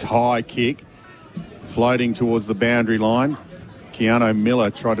Battersby. His high kick floating towards the boundary line. Keanu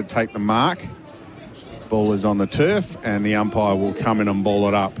Miller tried to take the mark. Ball is on the turf and the umpire will come in and ball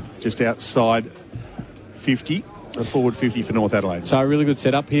it up just outside 50. A forward 50 for North Adelaide. So a really good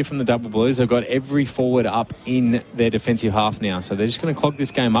setup here from the Double Blues. They've got every forward up in their defensive half now. So they're just going to clog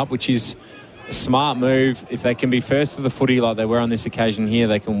this game up, which is a smart move. If they can be first to the footy like they were on this occasion here,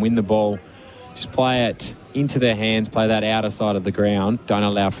 they can win the ball. Just play it into their hands, play that outer side of the ground. Don't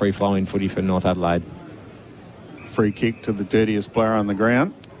allow free-flowing footy for North Adelaide. Free kick to the dirtiest player on the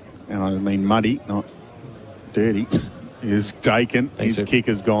ground. And I mean muddy, not dirty. Is taken. His kick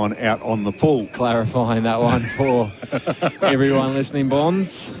has gone out on the full. Clarifying that one for everyone listening,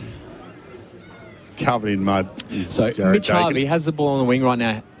 Bonds. It's covered in mud. So Mitch Harvey has the ball on the wing right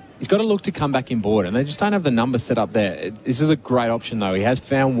now. He's got to look to come back in board, and they just don't have the numbers set up there. This is a great option, though. He has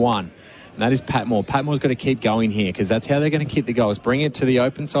found one, and that is Pat Moore. Pat Moore's got to keep going here because that's how they're going to keep the goals. Bring it to the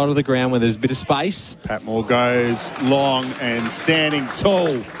open side of the ground where there's a bit of space. Pat Moore goes long and standing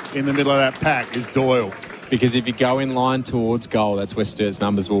tall in the middle of that pack is Doyle. Because if you go in line towards goal, that's where Sturt's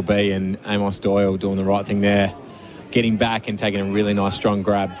numbers will be, and Amos Doyle doing the right thing there, getting back and taking a really nice, strong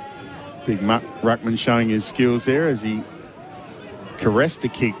grab. Big Ruckman showing his skills there as he caressed the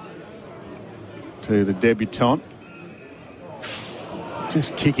kick to the debutant.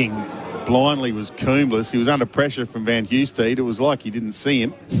 Just kicking blindly was Coombs. He was under pressure from Van Hustede. It was like he didn't see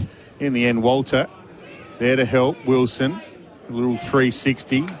him. In the end, Walter there to help Wilson. A little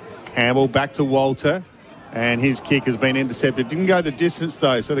 360. Hamble back to Walter. And his kick has been intercepted. Didn't go the distance,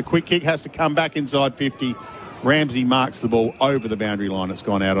 though, so the quick kick has to come back inside 50 Ramsey marks the ball over the boundary line. It's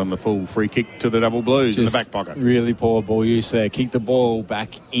gone out on the full free kick to the Double Blues in the back pocket. Really poor ball use there. Kick the ball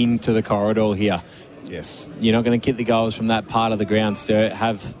back into the corridor here. Yes. You're not going to kick the goals from that part of the ground, Sturt.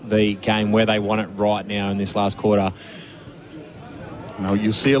 Have the game where they want it right now in this last quarter. No,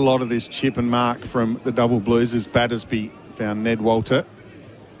 you'll see a lot of this chip and mark from the Double Blues as Battersby found Ned Walter.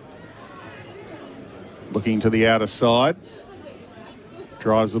 Looking to the outer side.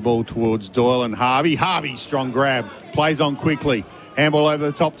 Drives the ball towards Doyle and Harvey. Harvey, strong grab. Plays on quickly. Handball over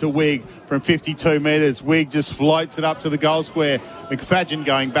the top to Wigg from 52 metres. Wigg just floats it up to the goal square. McFadden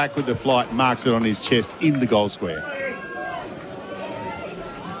going back with the flight, marks it on his chest in the goal square.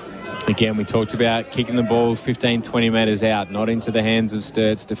 Again, we talked about kicking the ball 15, 20 metres out, not into the hands of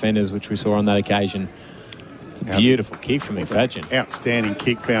Sturt's defenders, which we saw on that occasion. It's a beautiful kick from McFadden. Outstanding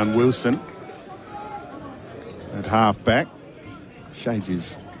kick, found Wilson at half-back. Shades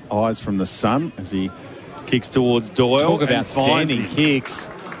his eyes from the sun as he kicks towards Doyle. Talk about standing kicks.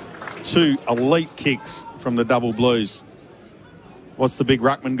 2 elite kicks from the Double Blues. What's the big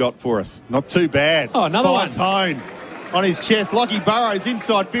ruckman got for us? Not too bad. Oh, another one. Tone on his chest. Lockie Burrows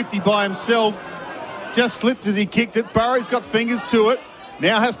inside 50 by himself. Just slipped as he kicked it. Burrows got fingers to it.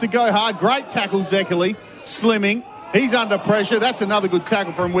 Now has to go hard. Great tackle, Zeckerley. Slimming. He's under pressure. That's another good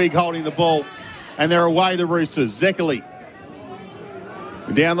tackle from Wigg holding the ball. And they're away, the Roosters. Zeckerley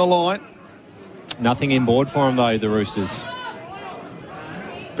down the line. Nothing in board for him, though, the Roosters.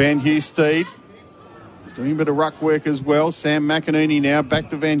 Van Husteed doing a bit of ruck work as well. Sam McInerney now back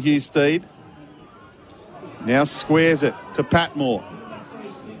to Van Husteed. Now squares it to Patmore.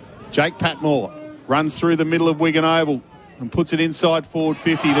 Jake Patmore runs through the middle of Wigan Oval and puts it inside forward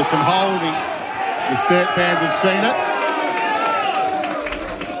 50. There's some holding. The Sturt fans have seen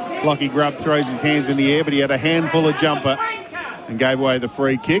it. Lockie Grubb throws his hands in the air, but he had a handful of jumper and gave away the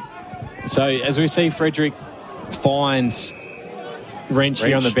free kick. So as we see Frederick finds Wrench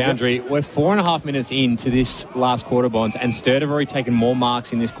here on the boundary, we're 4.5 minutes into this last quarter, Bonds, and Sturt have already taken more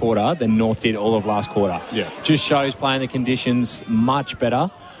marks in this quarter than North did all of last quarter. Yeah. Just shows playing the conditions much better.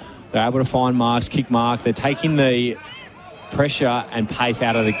 They're able to find marks, kick mark. They're taking the pressure and pace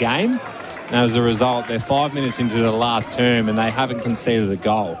out of the game. And as a result, they're 5 minutes into the last term and they haven't conceded a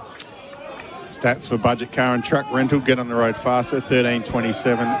goal. Stats for budget car and truck rental. Get on the road faster.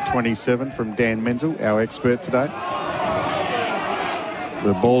 13:27:27 from Dan Menzel, our expert today.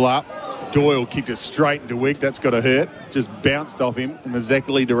 The ball up. Doyle kicked it straight into Wigg. That's got to hurt. Just bounced off him in the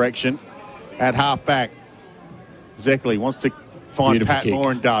Zeckerley direction. At half back, Zeckerley wants to find Beautiful Patmore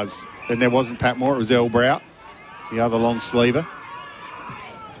kick. and does. And there wasn't Patmore, it was Elbrow, the other long sleever.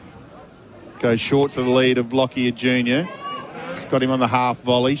 Goes short to the lead of Lockyer Jr. He's got him on the half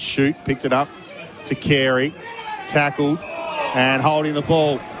volley. Shoot, picked it up to Carey. Tackled and holding the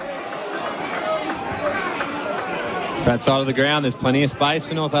ball. That side of the ground, there's plenty of space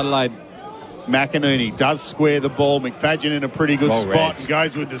for North Adelaide. McInerney does square the ball. McFadden in a pretty good spot and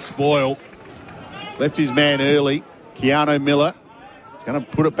goes with the spoil. Left his man early. Keanu Miller is going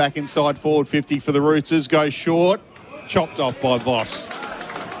to put it back inside forward 50 for the Roosters. Goes short. Chopped off by Voss.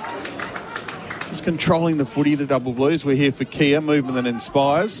 Just controlling the footy, the Double Blues. We're here for Kia, movement that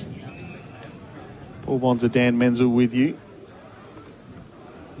inspires. Paul Bonsor, Dan Menzel with you.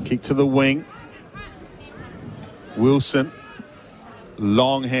 Kick to the wing. Wilson.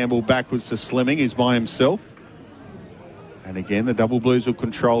 Long handball backwards to Slimming. He's by himself. And again, the Double Blues will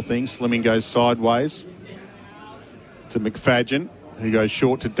control things. Slimming goes sideways to McFadden, who goes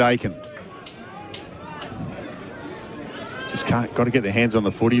short to Dakin. Just got to get their hands on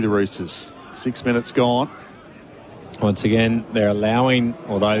the footy, the Roosters. 6 minutes gone. Once again, they're allowing,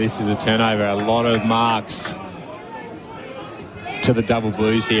 although this is a turnover, a lot of marks to the Double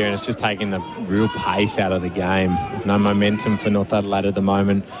Blues here, and it's just taking the real pace out of the game. No momentum for North Adelaide at the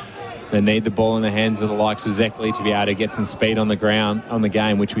moment. They need the ball in the hands of the likes of Zeckerley to be able to get some speed on the ground, on the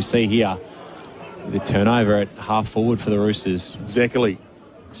game, which we see here. The turnover at half forward for the Roosters. Zeckerley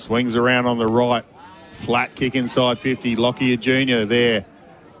swings around on the right. Flat kick inside 50. Lockyer Jr. there.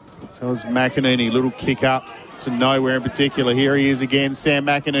 So is McInerney. Little kick up to nowhere in particular. Here he is again. Sam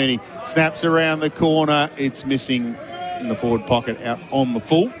McInerney snaps around the corner. It's missing in the forward pocket out on the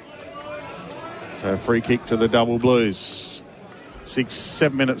full. So free kick to the Double Blues.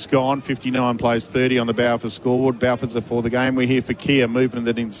 7 minutes gone. 59 plays 30 on the Balfour scoreboard. Balfour's are for the game. We're here for Kia, movement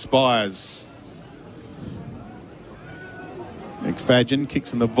that inspires. McFadden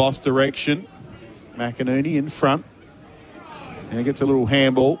kicks in the Voss direction. McInerney in front. Now gets a little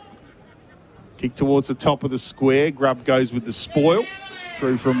handball. Kick towards the top of the square. Grubb goes with the spoil.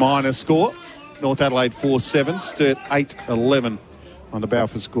 Through for a minor score. North Adelaide 4-7. Sturt 8-11 on the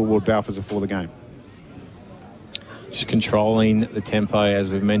Balfour scoreboard. Balfour's are for the game. just controlling the tempo, as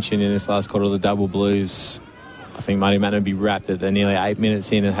we've mentioned in this last quarter of the Double Blues. I think Marty Mann would be wrapped that they're nearly 8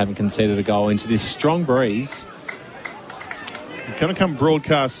 minutes in and haven't conceded a goal into this strong breeze. Going to come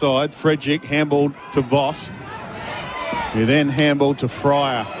broadcast side. Frederick handballed to Voss, who then handballed to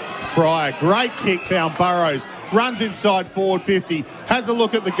Fryer. Fryer, great kick, found Burrows. Runs inside forward 50. Has a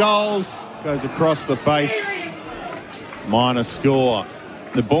look at the goals. Goes across the face. Minor score.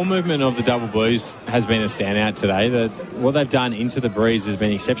 The ball movement of the Double Blues has been a standout today. What they've done into the breeze has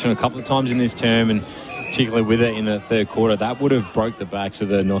been exceptional a couple of times in this term, and particularly with it in the third quarter. That would have broke the backs of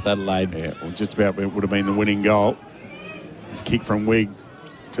the North Adelaide. Yeah, well, just about it would have been the winning goal. It's kick from Wigg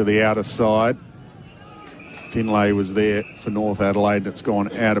to the outer side. Finlay was there for North Adelaide. That's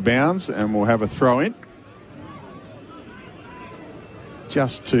gone out of bounds, and we'll have a throw in.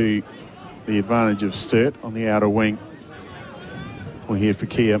 Just to the advantage of Sturt on the outer wing. We're here for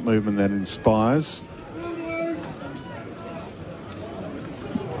Kia, movement that inspires.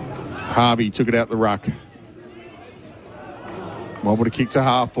 Harvey took it out the ruck. Wobble to kick to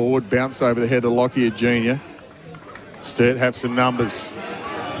half forward, bounced over the head of Lockyer Jr. Sturt have some numbers.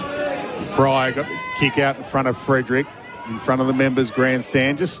 Fry got the kick out in front of Frederick, in front of the members'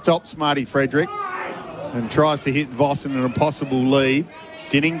 grandstand. Just stops Marty Frederick and tries to hit Voss in an impossible lead.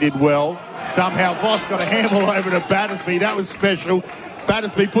 Dinning did well. Somehow Voss got a handball over to Battersby. That was special.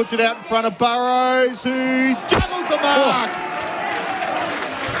 Battersby puts it out in front of Burrows, who juggles the mark.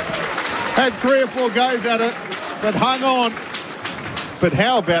 Had 3 or 4 goes at it, but hung on. But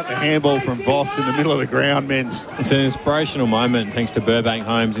how about the handball from Voss in the middle of the ground, Menz? It's an inspirational moment thanks to Burbank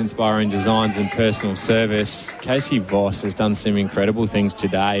Homes, inspiring designs and personal service. Casey Voss has done some incredible things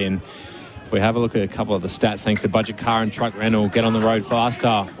today, and if we have a look at a couple of the stats, thanks to Budget Car and Truck Rental, get on the road faster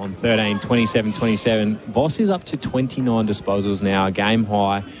on 13, 27, 27. Voss is up to 29 disposals now, a game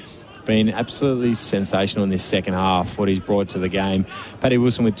high. Been absolutely sensational in this second half, what he's brought to the game. Paddy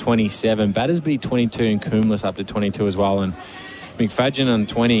Wilson with 27, Battersby 22, and Coombs up to 22 as well. And McFadden on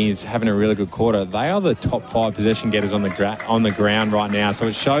 20 is having a really good quarter. They are the top 5 possession getters on the ground right now. So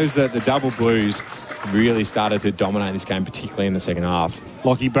it shows that the Double Blues really started to dominate this game, particularly in the second half.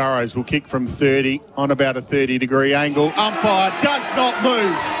 Lockie Burrows will kick from 30 on about a 30-degree angle. Umpire does not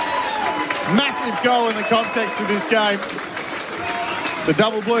move. Massive goal in the context of this game. The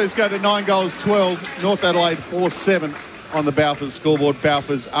Double Blues go to 9 goals, 12. North Adelaide 4-7 on the Balfours scoreboard.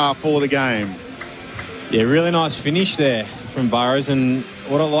 Balfours are for the game. Yeah, really nice finish there from Burrows, and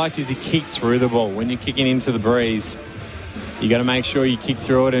what I liked is he kicked through the ball. When you're kicking into the breeze, you got to make sure you kick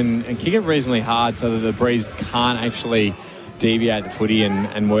through it and kick it reasonably hard so that the breeze can't actually deviate the footy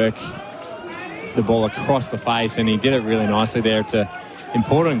and work the ball across the face, and he did it really nicely there. It's an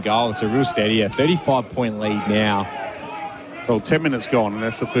important goal. It's a real steady, a 35-point lead now. Well, 10 minutes gone, and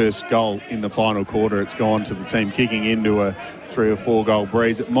that's the first goal in the final quarter. It's gone to the team kicking into a 3 or 4 goal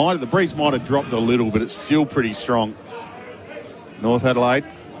breeze. The breeze might have dropped a little, but it's still pretty strong. North Adelaide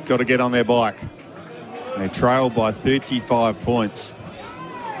got to get on their bike. They trail by 35 points.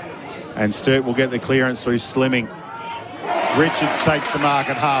 And Sturt will get the clearance through Slimming. Richards takes the mark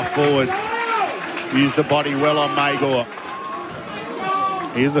at half forward. Used the body well on Magor.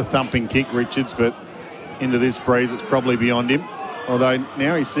 Here's a thumping kick, Richards, but into this breeze, it's probably beyond him. Although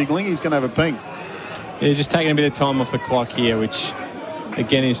now he's signalling he's going to have a ping. Yeah, just taking a bit of time off the clock here, which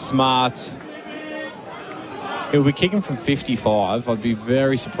again is smart. He'll be kicking from 55. I'd be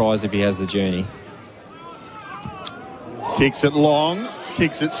very surprised if he has the journey. Kicks it long,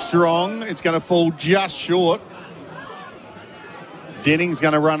 kicks it strong. It's going to fall just short. Denning's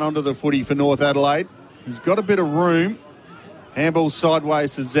going to run onto the footy for North Adelaide. He's got a bit of room. Handball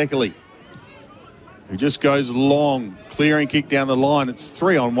sideways to Zekeli, who just goes long, clearing kick down the line. It's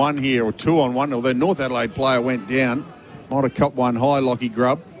 3-on-1 here, or 2-on-1, although North Adelaide player went down. Might have copped one high, Lockie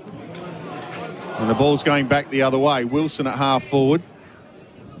Grubb. And the ball's going back the other way. Wilson at half forward.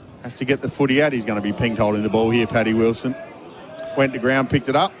 Has to get the footy out. He's going to be pinged holding the ball here, Paddy Wilson. Went to ground, picked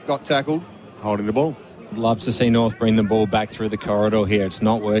it up, got tackled, holding the ball. Love to see North bring the ball back through the corridor here. It's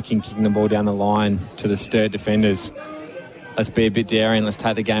not working, kicking the ball down the line to the Sturt defenders. Let's be a bit daring. Let's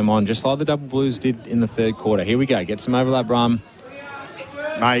take the game on, just like the Double Blues did in the third quarter. Here we go. Get some overlap run.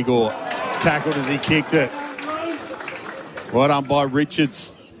 Magor tackled as he kicked it. Right on by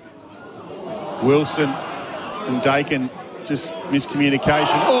Richards. Wilson and Dakin, just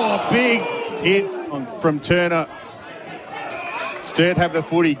miscommunication. Oh, big hit from Turner. Sturt have the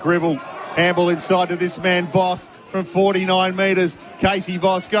footy. Gribble, handball inside to this man, Voss, from 49 metres. Casey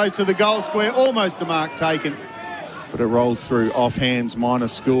Voss goes to the goal square, almost a mark taken. But it rolls through off hands, minor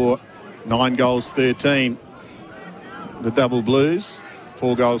score, 9 goals, 13. The Double Blues,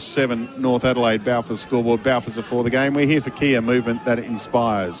 4 goals, 7 North Adelaide. Balfour's scoreboard. Balfour's are for the game. We're here for Kia, movement that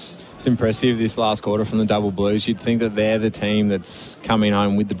inspires. It's impressive this last quarter from the Double Blues. You'd think that they're the team that's coming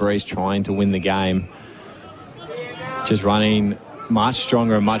home with the breeze trying to win the game. Just running much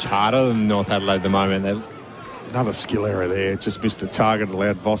stronger and much harder than North Adelaide at the moment. Another skill error there. Just missed the target,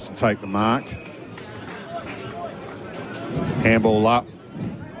 allowed Voss to take the mark. Handball up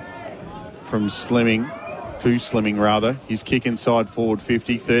from Slimming, to Slimming rather. His kick inside forward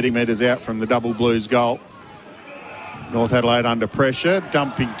 50, 30 metres out from the Double Blues goal. North Adelaide under pressure.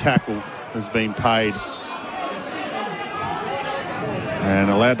 Dumping tackle has been paid. And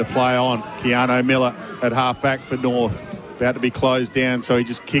allowed to play on. Keanu Miller at half-back for North. About to be closed down, so he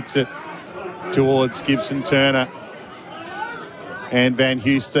just kicks it towards Gibson Turner and Van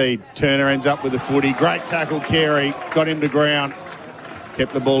Hustede. Turner ends up with the footy. Great tackle, Carey. Got him to ground.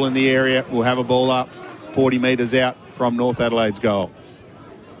 Kept the ball in the area. We'll have a ball up 40 metres out from North Adelaide's goal.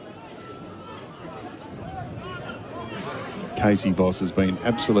 Casey Voss has been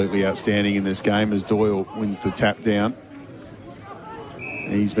absolutely outstanding in this game as Doyle wins the tap down.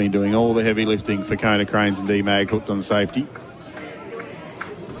 He's been doing all the heavy lifting for Kona Cranes and D-Mag, hooked on safety.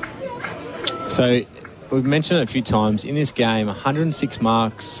 So we've mentioned it a few times. In this game, 106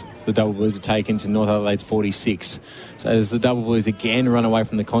 marks the Double Blues are taken to North Adelaide's 46. So as the Double Blues again run away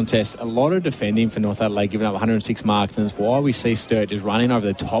from the contest, a lot of defending for North Adelaide, giving up 106 marks, and that's why we see Sturt just running over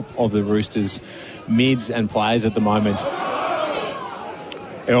the top of the Roosters' mids and players at the moment.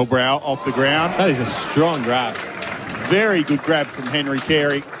 Elbrow off the ground. That is a strong grab. Very good grab from Henry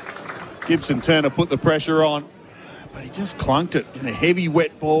Carey. Gibson Turner put the pressure on, but he just clunked it in a heavy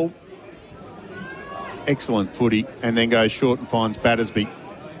wet ball. Excellent footy, and then goes short and finds Battersby.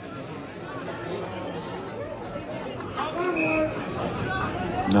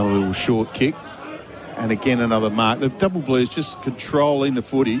 Another little short kick, and again another mark. The Double Blues just controlling the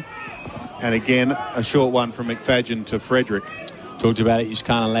footy, and again a short one from McFadden to Frederick. Talked about it, you just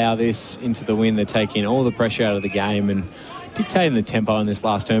can't allow this into the wind. They're taking all the pressure out of the game and dictating the tempo in this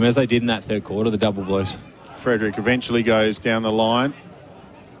last term, as they did in that third quarter, the Double Blues. Frederick eventually goes down the line.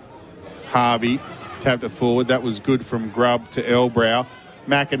 Harvey tapped it forward. That was good from Grubb to Elbrow.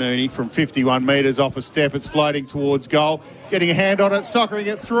 McInerney from 51 metres off a step. It's floating towards goal. Getting a hand on it, soccering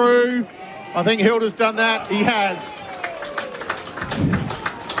it through. I think Hilda's done that. He has.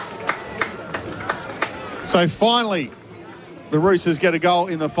 So finally, the Roosters get a goal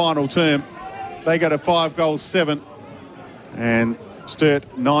in the final term. They go to 5 goals, 7. And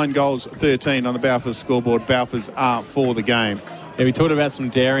Sturt, 9 goals, 13 on the Balfour's scoreboard. Balfour's are for the game. Yeah, we talked about some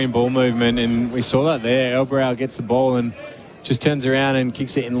daring ball movement, and we saw that there. Elbrow gets the ball and just turns around and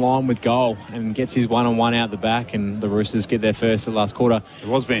kicks it in line with goal and gets his one-on-one out the back, and the Roosters get their first at the last quarter. It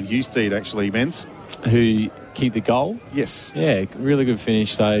was Van Hustede, actually, Vince. Who kicked the goal? Yes. Yeah, really good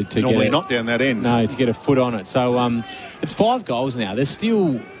finish. So to normally get not down that end. No, to get a foot on it. So it's 5 goals now. There's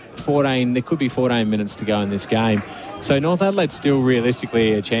still 14. There could be 14 minutes to go in this game. So North Adelaide's still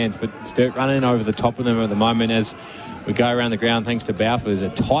realistically a chance, but Sturt running over the top of them at the moment as we go around the ground thanks to Balfour's. A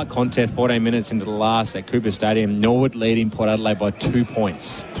tight contest, 14 minutes into the last at Cooper Stadium. Norwood leading Port Adelaide by 2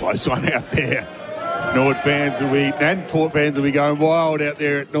 points. Close one out there. Norwood fans will be, and Port fans will be going wild out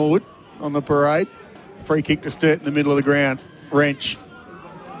there at Norwood on the parade. Free kick to Sturt in the middle of the ground. Wrench.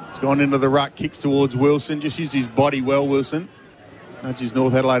 It's gone into the ruck, kicks towards Wilson. Just used his body well, Wilson. Nudges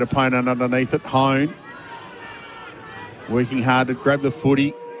North Adelaide opponent underneath it. Hone. Working hard to grab the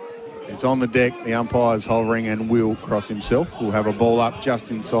footy. It's on the deck. The umpire's hovering and will cross himself. We'll have a ball up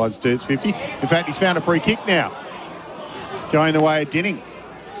just inside Sturt's 50. In fact, he's found a free kick now. Going the way of Dinning.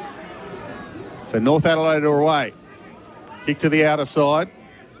 So North Adelaide are away. Kick to the outer side.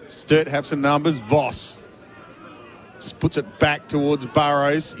 Sturt have some numbers. Voss just puts it back towards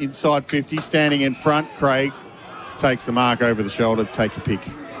Burrows. Inside 50, standing in front. Craig takes the mark over the shoulder. Take a pick.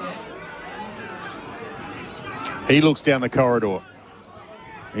 He looks down the corridor.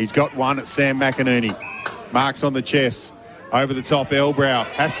 He's got one at Sam McInerney. Marks on the chest. Over the top, Elbrow.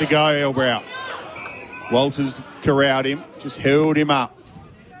 Has to go, Elbrow. Walters corralled him. Just held him up.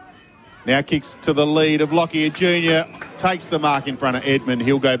 Now kicks to the lead of Lockyer Jr. Takes the mark in front of Edmund.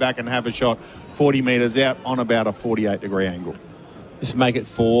 He'll go back and have a shot 40 metres out on about a 48-degree angle. Just make it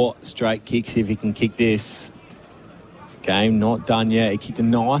 4 straight kicks if he can kick this. Game not done yet. He kicked a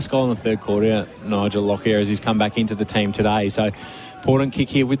nice goal in the third quarter, Nigel Lockyer, as he's come back into the team today. So important kick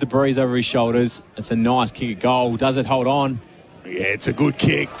here with the breeze over his shoulders. It's a nice kick at goal. Does it hold on? Yeah, it's a good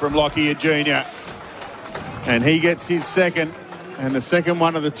kick from Lockyer Jr. And he gets his second, and the second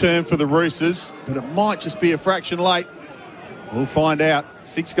one of the term for the Roosters, but it might just be a fraction late. We'll find out.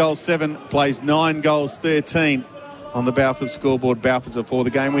 6 goals, 7, plays 9 goals, 13. on the Balfour scoreboard. Balfour's are for the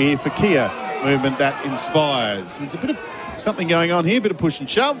game. We're here for Kia, movement that inspires. There's a bit of something going on here, a bit of push and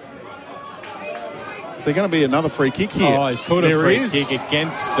shove. Is there going to be another free kick here? Oh, he's called a free kick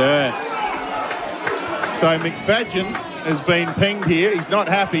against Sturt. So McFadden has been pinged here. He's not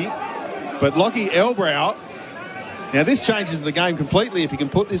happy. But Lockie Elbrow, now this changes the game completely if he can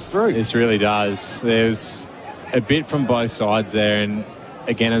put this through. This really does. There's a bit from both sides there, and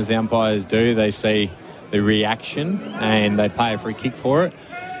again, as the umpires do, they see the reaction and they pay a free kick for it.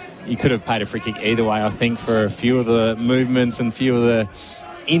 You could have paid a free kick either way, I think, for a few of the movements and few of the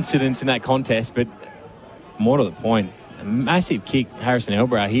incidents in that contest, but more to the point, a massive kick, Harrison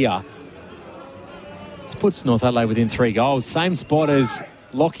Elbrow here. This puts North Adelaide within 3 goals. Same spot as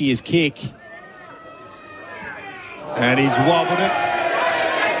Lockie's kick. And he's wobbled it.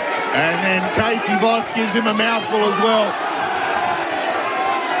 And then Casey Voss gives him a mouthful as well.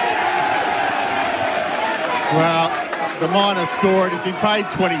 Well, it's a minor score, and if he paid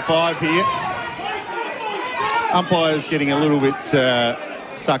 25 here, umpire's getting a little bit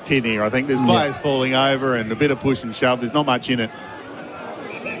sucked in here. I think there's players falling over and a bit of push and shove. There's not much in it.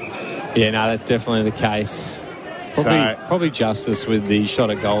 Yeah, no, that's definitely the case. Probably justice with the shot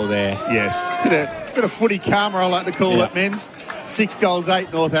at goal there. Yes, bit of footy karma, I like to call it, men's. 6 goals,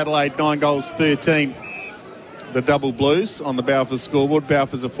 8 North Adelaide, 9 goals, 13. The double blues on the Balfour scoreboard.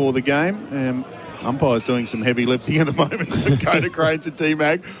 Balfour's are for the game. Umpire's doing some heavy lifting at the moment. Dakota Cranes and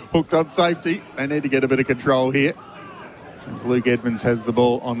T-Mag hooked on safety. They need to get a bit of control here. As Luke Edmonds has the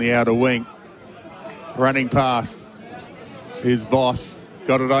ball on the outer wing. Running past is Voss.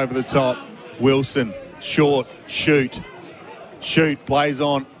 Got it over the top. Wilson. Short. Shoot. Plays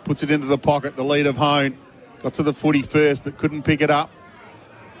on. Puts it into the pocket. The lead of Hone. Got to the footy first but couldn't pick it up.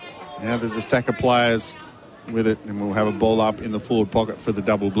 Now there's a stack of players with it, and we'll have a ball up in the forward pocket for the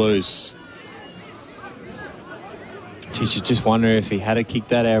double blues. Geez, you just wonder if he had to kick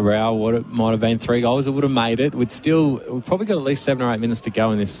that Elbrow, what it might have been 3 goals. It would have made it. We've probably got at least 7 or 8 minutes to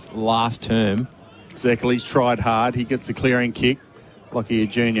go in this last term. Zechely's tried hard. He gets the clearing kick. Lockyer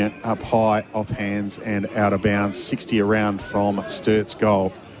Jr. up high, off hands and out of bounds. 60 around from Sturt's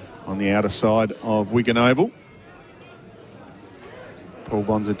goal on the outer side of Wigan Oval. Paul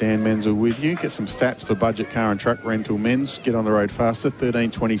Bonsor, Dan Menzel with you. Get some stats for budget car and truck rental men's. Get on the road faster. 13,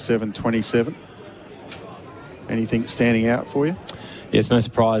 27, 27. Anything standing out for you? Yeah, it's no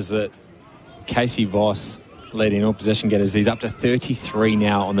surprise that Casey Voss leading all possession getters. He's up to 33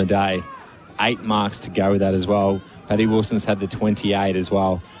 now on the day. 8 marks to go with that as well. Paddy Wilson's had the 28 as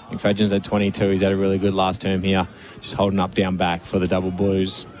well. McFadden's had 22. He's had a really good last term here. Just holding up down back for the double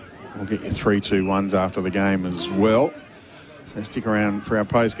blues. We'll get you 3-2-1s after the game as well. So stick around for our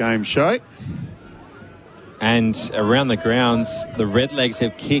post-game show. And around the grounds, the Redlegs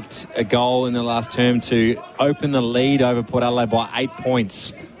have kicked a goal in the last term to open the lead over Port Adelaide by 8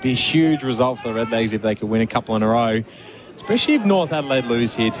 points. Be a huge result for the Redlegs if they could win a couple in a row, especially if North Adelaide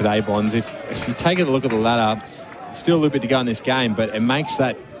lose here today, Bonds. If you take a look at the ladder, still a little bit to go in this game, but it makes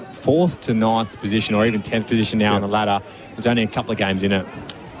that 4th to 9th position or even 10th position now on the ladder. There's only a couple of games in it.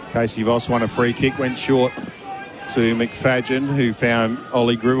 Casey Voss won a free kick, went short to McFadden, who found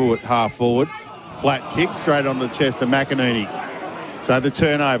Ollie Gribble at half forward. Flat kick straight on the chest of McInerney. So the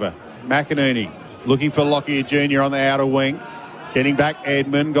turnover. McInerney looking for Lockyer Jr. on the outer wing. Getting back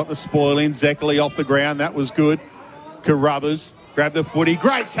Edmund. Got the spoil in. Zechely off the ground. That was good. Carruthers grabbed the footy.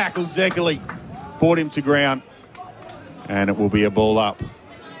 Great tackle, Zechely. Brought him to ground. And it will be a ball up.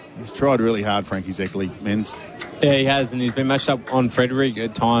 He's tried really hard, Frankie Zechely, men's. Yeah, he has, and he's been matched up on Frederick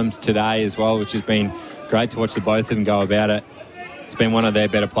at times today as well, which has been great to watch the both of them go about it. It's been one of their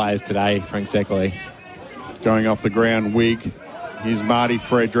better players today, Frank Zechely. Going off the ground, Wig. Here's Marty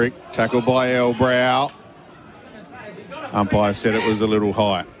Frederick. Tackled by Elbrow. Umpire said it was a little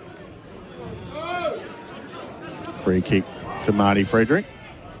high. Free kick to Marty Frederick.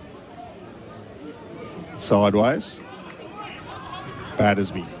 Sideways.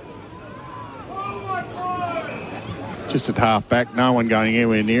 Battersby. Just at half back, no one going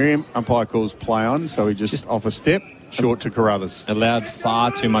anywhere near him. Umpire calls play on, so he just off a step. Short to Carruthers. Allowed far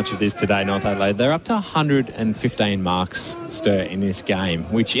too much of this today, North Adelaide. They're up to 115 marks, Sturt, in this game,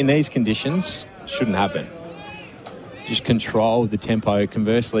 which in these conditions shouldn't happen. Just control the tempo.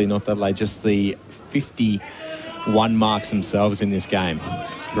 Conversely, North Adelaide just the 51 marks themselves in this game.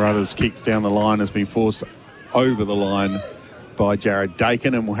 Carruthers kicks down the line, has been forced over the line by Jared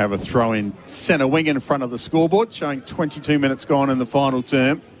Dakin, and we'll have a throw in centre wing in front of the scoreboard, showing 22 minutes gone in the final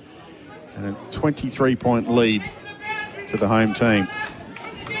term and a 23-point lead to the home team.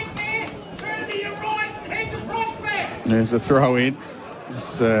 There's a throw in.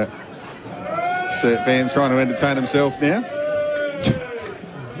 Sturt fans trying to entertain themselves now.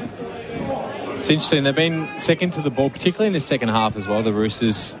 It's interesting. They've been second to the ball, particularly in the second half as well, the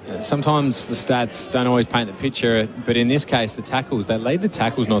Roosters. Sometimes the stats don't always paint the picture, but in this case, the tackles, they lead the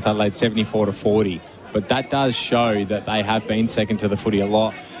tackles, North Adelaide, 74-40. But that does show that they have been second to the footy a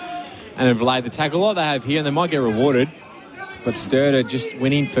lot and have laid the tackle a lot they have here, and they might get rewarded. But Sturt are just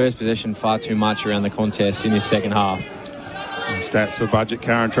winning first possession far too much around the contest in this second half. Stats for budget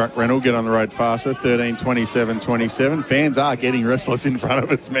car and truck rental. Get on the road faster. 13, 27, 27. Fans are getting restless in front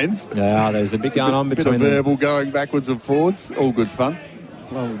of us, Menz. Yeah, there's a bit going on between them. Bit of verbal going backwards and forwards. All good fun.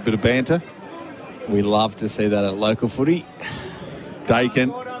 A bit of banter. We love to see that at local footy.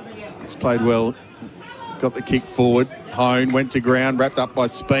 Dakin. He's played well. Got the kick forward. Hone went to ground. Wrapped up by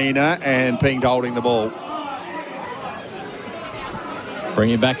Spina. And Pink holding the ball. Bring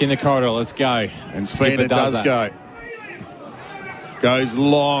it back in the corridor. Let's go. And Spina does go. Goes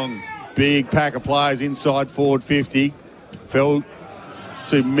long. Big pack of players inside forward 50. Fell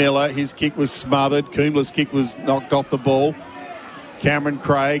to Miller. His kick was smothered. Coombler's kick was knocked off the ball. Cameron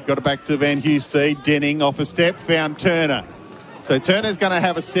Craig got it back to Van Husey. Denning off a step. Found Turner. So Turner's going to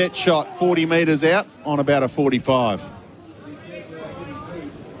have a set shot 40 metres out on about a 45.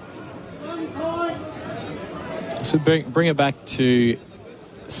 So bring it back to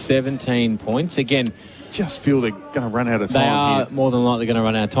 17 points. Again, just feel they're going to run out of time. They are here. More than likely going to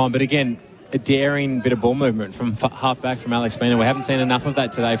run out of time. But again, a daring bit of ball movement from half-back from Alex Spina. We haven't seen enough of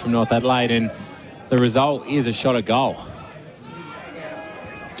that today from North Adelaide, and the result is a shot at goal.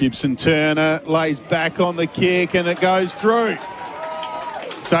 Gibson Turner lays back on the kick and it goes through.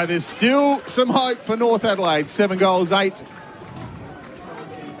 So there's still some hope for North Adelaide. 7 goals, 8.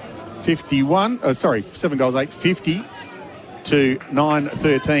 51. 7 goals, 8. 50 to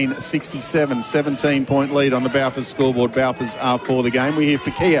 9-13, 67. 17-point lead on the Balfours scoreboard. Balfours are for the game. We hear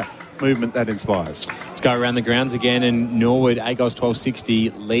Fakir. Movement that inspires. Let's go around the grounds again, and Norwood, 8 goals,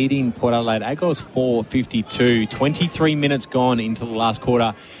 12.60, leading Port Adelaide, 8 goals, 4.52. 23 minutes gone into the last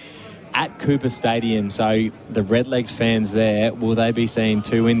quarter at Cooper Stadium. So the Redlegs fans there, will they be seeing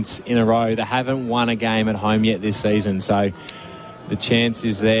 2 wins in a row? They haven't won a game at home yet this season, so the chance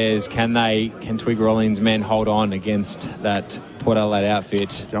is theirs. Can Twig Rollins' men hold on against that Port Adelaide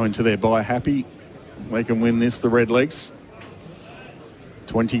outfit? Going to their bye happy. They can win this, the Redlegs.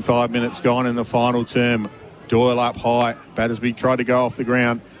 25 minutes gone in the final term. Doyle up high. Battersby tried to go off the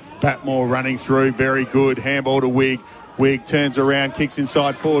ground. Patmore running through. Very good. Handball to Wigg. Wigg turns around, kicks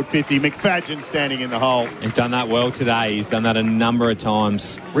inside forward 50. McFadgen standing in the hole. He's done that well today. He's done that a number of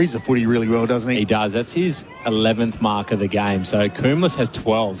times. Reads the footy really well, doesn't he? He does. That's his 11th mark of the game. So Coombs has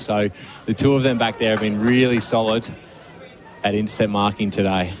 12. So the two of them back there have been really solid at intercept marking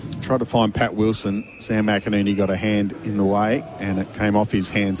today. Tried to find Pat Wilson. Sam McInerney got a hand in the way and it came off his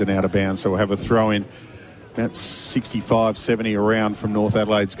hands and out of bounds. So we'll have a throw in about 65-70 around from North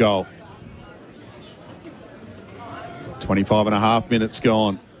Adelaide's goal. 25 and a half minutes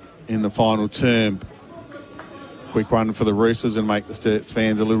gone in the final term. Quick one for the Roosters and make the Sturt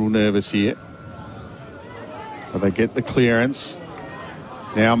fans a little nervous here. But they get the clearance.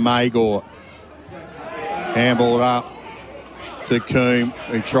 Now Magor. Handballed up to Coombe,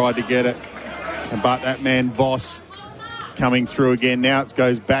 who tried to get it. But that man Voss coming through again. Now it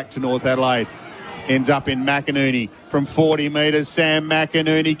goes back to North Adelaide. Ends up in McInerney from 40 metres. Sam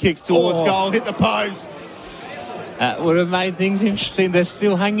McInerney kicks towards goal, hit the posts. That would have made things interesting. They're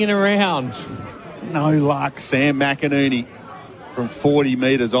still hanging around. No luck. Sam McInerney from 40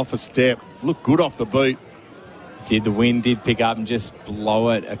 metres off a step. Looked good off the boot. The wind did pick up and just blow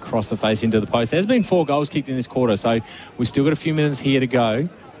it across the face into the post. There's been 4 goals kicked in this quarter, so we've still got a few minutes here to go.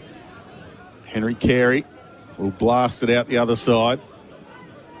 Henry Carey will blast it out the other side.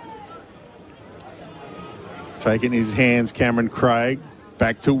 Taking his hands, Cameron Craig.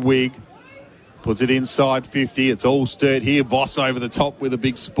 Back to Wigg. Puts it inside 50. It's all Sturt here. Voss over the top with a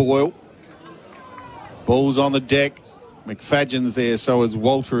big spoil. Ball's on the deck. McFadgen's there, so is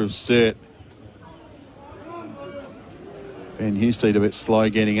Walter of Sturt. Van Husted a bit slow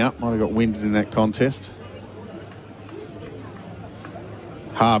getting up. Might have got winded in that contest.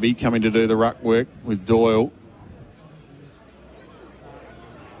 Harvey coming to do the ruck work with Doyle.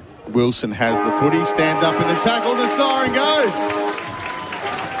 Wilson has the footy. Stands up in the tackle. The siren goes.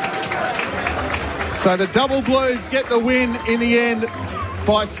 So the Double Blues get the win in the end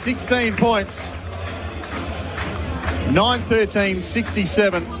by 16 points. 9-13,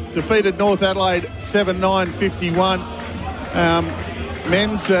 67. Defeated North Adelaide 7-9, 51.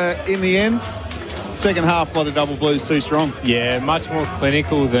 Men's in the end. Second half by the Double Blues too strong. Yeah, much more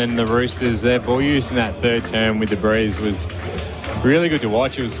clinical than the Roosters. Their ball use in that third term with the breeze was really good to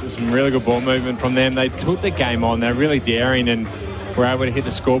watch. It was some really good ball movement from them. They took the game on. They're really daring and were able to hit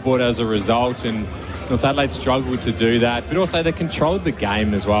the scoreboard as a result. And North Adelaide struggled to do that, but also they controlled the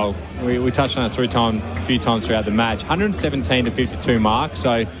game as well. We touched on it a few times throughout the match. 117 to 52 marks,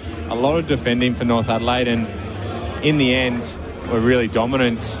 so a lot of defending for North Adelaide, and in the end were really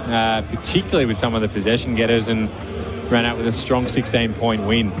dominant, particularly with some of the possession getters, and ran out with a strong 16-point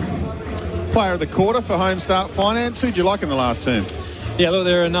win. Player of the quarter for Home Start Finance. Who'd you like in the last term? Yeah, look,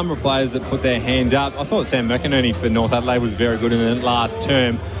 there are a number of players that put their hand up. I thought Sam McInerney for North Adelaide was very good in the last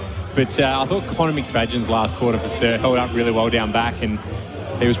term. But I thought Connor McFadgen's last quarter for Sturt held up really well down back, and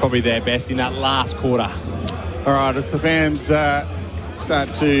he was probably their best in that last quarter. All right, as the fans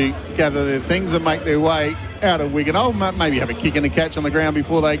start to gather their things and make their way out of Wigan, I'll maybe have a kick and a catch on the ground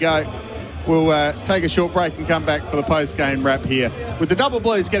before they go. We'll take a short break and come back for the post-game wrap here with the Double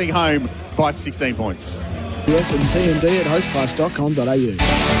Blues getting home by 16 points. Yes, and TMD at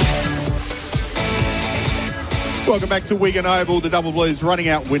hostplus.com.au. Welcome back to Wigan Oval. The Double Blues running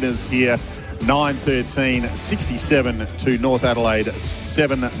out winners here. 9-13, 67 to North Adelaide,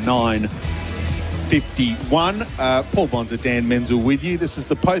 7-9, 51. Paul Bonsor, Dan Menzel with you. This is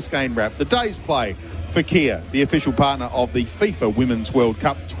the post-game wrap. The day's play for Kia, the official partner of the FIFA Women's World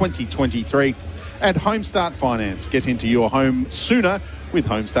Cup 2023. And Home Start Finance. Get into your home sooner with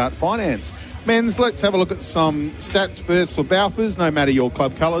Home Start Finance. Men's, let's have a look at some stats first for Balfours. No matter your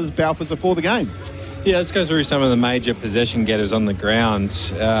club colours, Balfours are for the game. Yeah, let's go through some of the major possession getters on the ground.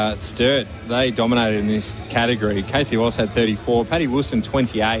 Sturt, they dominated in this category. Casey Walsh had 34, Paddy Wilson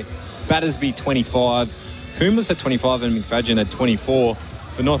 28, Battersby 25, Coombs had 25 and McFadgen had 24.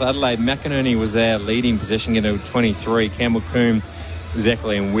 For North Adelaide, McInerney was their leading possession getter with 23. Campbell Coombe,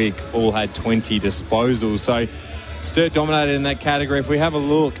 Zeckley and Wick all had 20 disposals. So Sturt dominated in that category. If we have a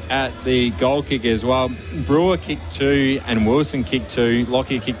look at the goal kick as well, Brewer kicked 2 and Wilson kicked 2.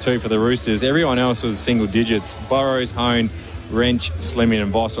 Lockyer kicked 2 for the Roosters. Everyone else was single digits. Burrows, Hone, Wrench, Slimming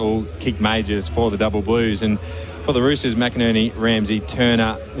and Boss all kicked majors for the Double Blues. And for the Roosters, McInerney, Ramsey,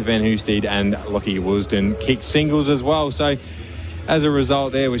 Turner, Van Hoosted and Lockie Woolsden kicked singles as well. So as a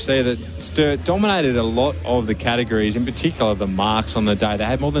result there, we see that Sturt dominated a lot of the categories, in particular the marks on the day. They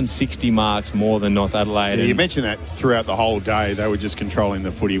had more than 60 marks more than North Adelaide. Yeah, you mentioned that throughout the whole day. They were just controlling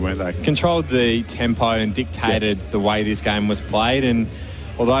the footy, weren't they? Controlled the tempo and dictated the way this game was played. And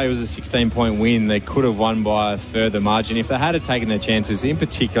although it was a 16-point win, they could have won by a further margin if they had taken their chances, in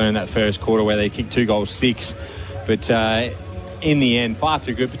particular in that first quarter where they kicked 2 goals, 6. But in the end, far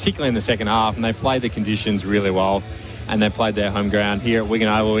too good, particularly in the second half. And they played the conditions really well. And they played their home ground here at Wigan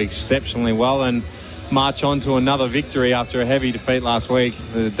Oval exceptionally well and march on to another victory after a heavy defeat last week.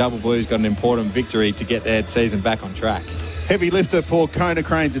 The Double Blues got an important victory to get their season back on track. Heavy lifter for Kona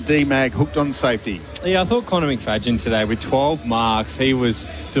Cranes and D-Mag, hooked on safety. Yeah, I thought Connor McFadgen today with 12 marks. He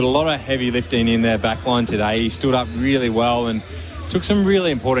did a lot of heavy lifting in their back line today. He stood up really well and took some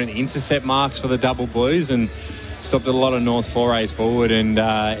really important intercept marks for the Double Blues and stopped a lot of North forays forward, and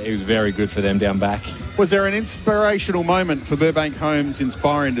it was very good for them down back. Was there an inspirational moment for Burbank Homes'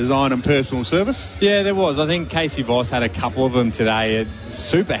 inspiring design and personal service? Yeah, there was. I think Casey Voss had a couple of them today. A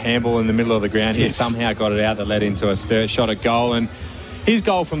super handball in the middle of the ground. Yes. He somehow got it out that led into a Sturt shot at goal, and his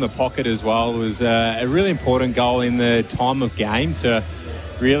goal from the pocket as well was a really important goal in the time of game to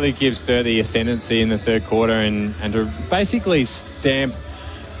really give Sturt the ascendancy in the third quarter and to basically stamp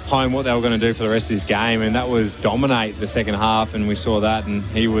home what they were going to do for the rest of this game, and that was dominate the second half, and we saw that, and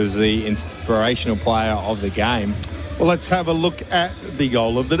he was the inspirational player of the game. Well, let's have a look at the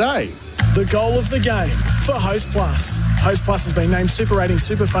goal of the day. The goal of the game for Host Plus. Host Plus has been named Super Rating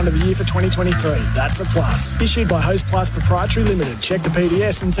Super Fund of the Year for 2023. That's a plus. Issued by Host Plus Proprietary Limited. Check the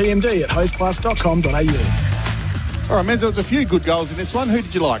PDS and TMD at hostplus.com.au. All right, Menzel, there was a few good goals in this one. Who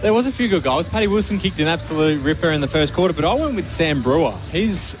did you like? There was a few good goals. Paddy Wilson kicked an absolute ripper in the first quarter, but I went with Sam Brewer.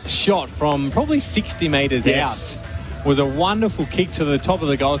 His shot from probably 60 metres out was a wonderful kick to the top of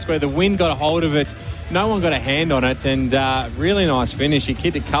the goal square. The wind got a hold of it. No one got a hand on it, and really nice finish. He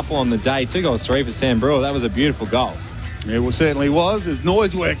kicked a couple on the day. 2 goals, 3 for Sam Brewer. That was a beautiful goal. Yeah, well, certainly was. As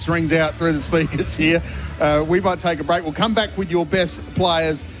Noiseworks rings out through the speakers here, we might take a break. We'll come back with your best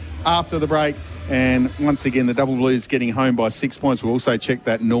players after the break. And once again, the Double Blues getting home by 6 points. We'll also check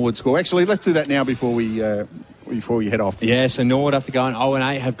that Norwood score. Actually, let's do that now before we head off. Yeah, so Norwood, after going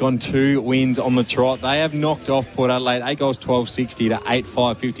 0-8, have gone 2 wins on the trot. They have knocked off Port Adelaide 8 goals, 12-60 to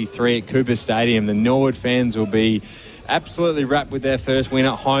 8-5-53 at Cooper Stadium. The Norwood fans will be absolutely wrapped with their first win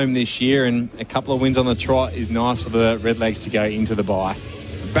at home this year, and a couple of wins on the trot is nice for the Redlegs to go into the bye.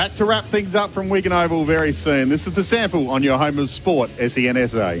 Back to wrap things up from Wigan Oval very soon. This is the SANFL on your home of sport, SEN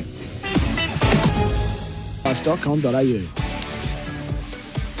SA. .com.au.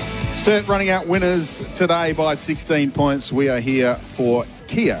 Sturt running out winners today by 16 points. We are here for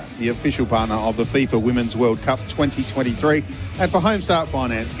Kia, the official partner of the FIFA Women's World Cup 2023. And for Home Start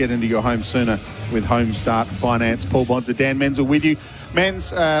Finance, get into your home sooner with Home Start Finance. Paul Bonsor and Daniel Menzel with you.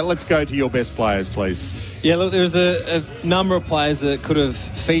 Menz, let's go to your best players, please. Yeah, look, there was a number of players that could have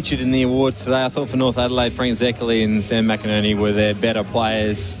featured in the awards today. I thought for North Adelaide, Frank Zeckerley and Sam McInerney were their better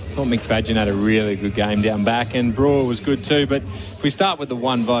players. I thought McFadden had a really good game down back, and Brewer was good too. But if we start with the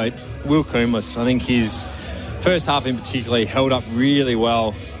one vote, Will Coombs, I think his first half in particular held up really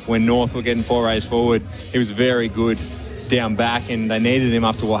well when North were getting forays forward. He was very good down back, and they needed him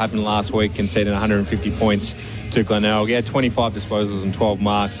after what happened last week, conceding 150 points to Glenelg. He had 25 disposals and 12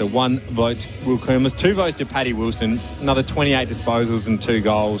 marks. So one vote to Will Coombs, 2 votes to Paddy Wilson, another 28 disposals and 2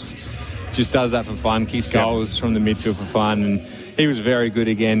 goals. Just does that for fun, kicks goals from the midfield for fun, and he was very good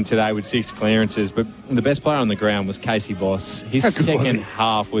again today with 6 clearances. But the best player on the ground was Casey Voss. His second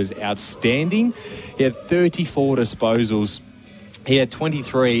half was outstanding. He had 34 disposals. He had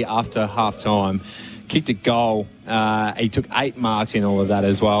 23 after half-time. Kicked a goal. He took 8 marks in all of that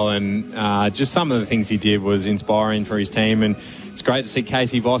as well, and just some of the things he did was inspiring for his team. And it's great to see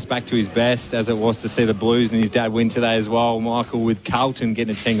Casey Voss back to his best, as it was to see the Blues and his dad win today as well. Michael with Carlton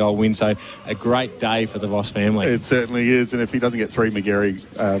getting a 10-goal win, so a great day for the Voss family. It certainly is, and if he doesn't get 3 McGarry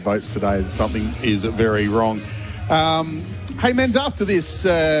votes today, something is very wrong. Hey, Menz, after this,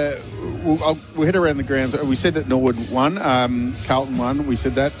 we'll head around the grounds. We said that Norwood won, Carlton won. We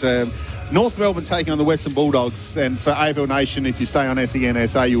said that. North Melbourne taking on the Western Bulldogs, and for AFL Nation, if you stay on SEN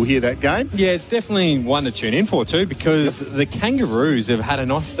SA, you'll hear that game. Yeah, it's definitely one to tune in for too, because the Kangaroos have had a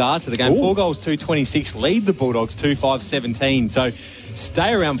nice start to the game. 4 goals, 2-26, lead the Bulldogs 2-5-17. So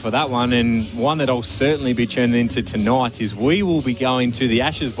stay around for that one, and one that I'll certainly be tuning into tonight is we will be going to the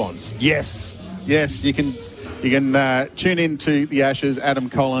Ashes, Bonds. Yes, you can tune in to the Ashes. Adam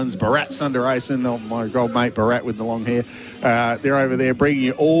Collins, Bharat Sundaresan, my old mate Bharat with the long hair. They're over there bringing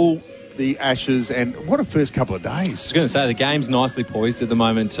you all the Ashes, and what a first couple of days. I was going to say, the game's nicely poised at the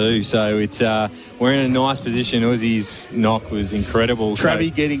moment too, so it's we're in a nice position. Uzi's knock was incredible.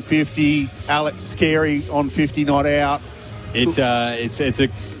 Travie getting 50, Alex Carey on 50 not out. We're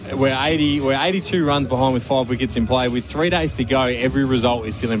 82 runs behind with 5 wickets in play. With 3 days to go, every result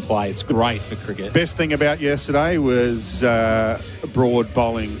is still in play. It's great for cricket. Best thing about yesterday was Broad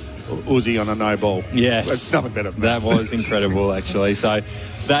bowling Uzi on a no ball. Yes. There's nothing better than that. That was incredible, actually. So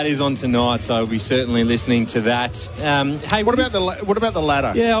that is on tonight, so we'll be certainly listening to that. Hey, what about the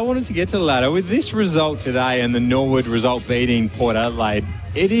ladder? Yeah, I wanted to get to the ladder. With this result today and the Norwood result beating Port Adelaide,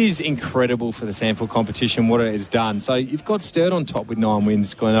 it is incredible for the SANFL competition what it has done. So you've got Sturt on top with 9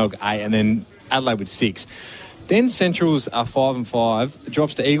 wins, Glenelg 8, and then Adelaide with 6. Then Centrals are 5-5,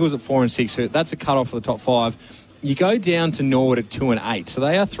 drops to Eagles at 4 and 6. That's a cut-off for the top 5. You go down to Norwood at 2 and 8, so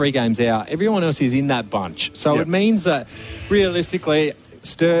they are 3 games out. Everyone else is in that bunch. So it means that realistically,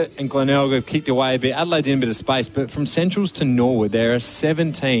 Sturt and Glenelg have kicked away a bit. Adelaide's in a bit of space, but from Centrals to Norwood, there are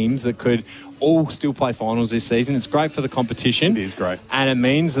 7 teams that could all still play finals this season. It's great for the competition. It is great. And it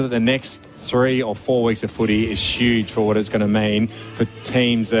means that the next 3 or 4 weeks of footy is huge for what it's going to mean for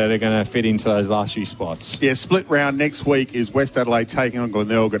teams that are going to fit into those last few spots. Yeah, split round next week is West Adelaide taking on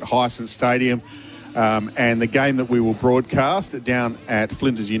Glenelg at Hyacinth Stadium. And the game that we will broadcast down at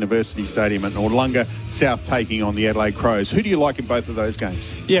Flinders University Stadium at Noarlunga, South taking on the Adelaide Crows. Who do you like in both of those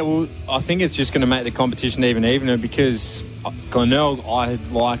games? Yeah, well, I think it's just going to make the competition even evener, because Glenelg, I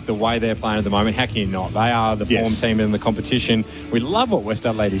like the way they're playing at the moment. How can you not? They are the form team in the competition. We love what West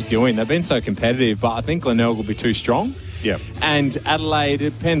Adelaide is doing. They've been so competitive, but I think Glenelg will be too strong. Yeah. And Adelaide,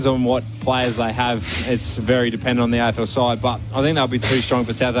 it depends on what players they have. It's very dependent on the AFL side, but I think they'll be too strong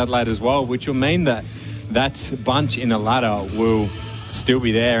for South Adelaide as well, which will mean that that bunch in the ladder will still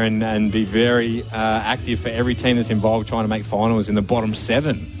be there and be very active for every team that's involved trying to make finals in the bottom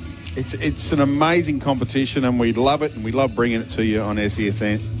 7. It's an amazing competition, and we love it, and we love bringing it to you on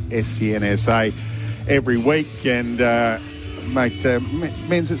SEN SA every week. And mate,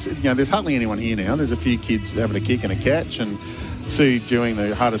 Men's, there's hardly anyone here now. There's a few kids having a kick and a catch, and Sue, doing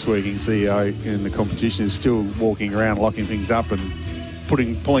the hardest working CEO in the competition, is still walking around locking things up and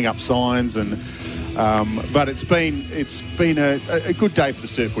pulling up signs. And but it's been a good day for the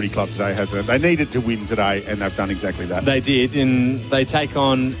Sturt Footy Club today, hasn't it? They needed to win today, and they've done exactly that. They did, and they take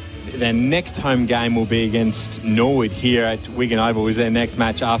on. Their next home game will be against Norwood here at Wigan Oval. Is their next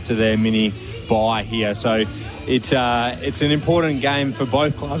match after their mini bye here. So it's an important game for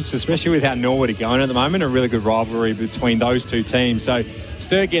both clubs, especially with how Norwood are going at the moment. A really good rivalry between those two teams. So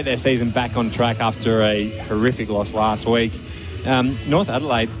Sturt get their season back on track after a horrific loss last week. North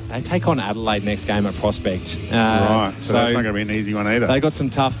Adelaide, they take on Adelaide next game at Prospect. Right, so that's not going to be an easy one either. They've got some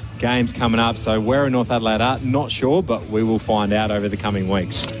tough games coming up, so where are North Adelaide at? Not sure, but we will find out over the coming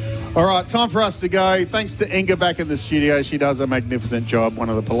weeks. All right, time for us to go. Thanks to Inga back in the studio. She does a magnificent job, one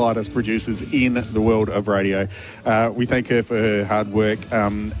of the politest producers in the world of radio. We thank her for her hard work,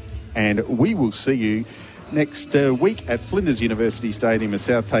 and we will see you next week at Flinders University Stadium as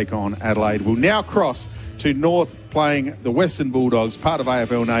South take on Adelaide. We'll now cross to North playing the Western Bulldogs, part of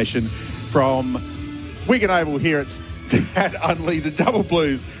AFL Nation, from Wigan Oval here at Unley. The Double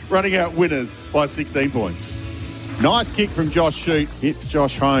Blues running out winners by 16 points. Nice kick from Josh Shute. Hit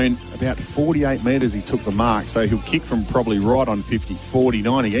Josh Hone about 48 metres. He took the mark, so he'll kick from probably right on 50,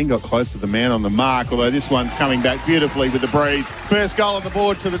 49. Again, got close to the man on the mark, although this one's coming back beautifully with the breeze. First goal on the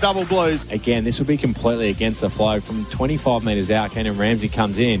board to the Double Blues. Again, this will be completely against the flow. From 25 metres out, Kenan Ramsey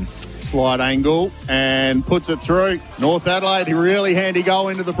comes in. Slide angle and puts it through. North Adelaide, a really handy goal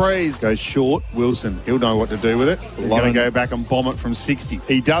into the breeze. Goes short. Wilson, he'll know what to do with it. He's going to go back and bomb it from 60.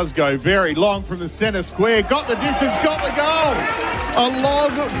 He does go very long from the centre square. Got the distance, got the goal. A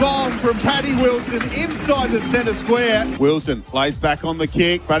long bomb from Paddy Wilson inside the centre square. Wilson lays back on the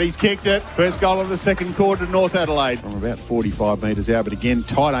kick, but he's kicked it. First goal of the second quarter, North Adelaide. From about 45 metres out, but again,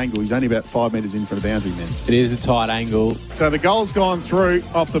 tight angle. He's only about 5 metres in for the boundary men. It is a tight angle. So the goal's gone through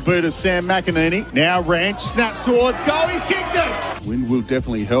off the boot of Sam McInerney. Now Ranch, snap towards goal, he's kicked it! Wind will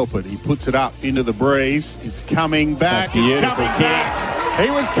definitely help it. He puts it up into the breeze. It's coming back, it's coming back. He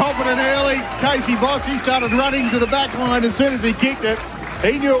was confident early. Casey Bossy started running to the back line as soon as he kicked it.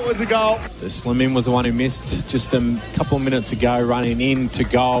 He knew it was a goal. So Slimin was the one who missed just a couple of minutes ago running into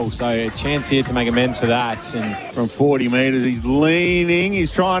goal. So a chance here to make amends for that. And from 40 metres, he's leaning.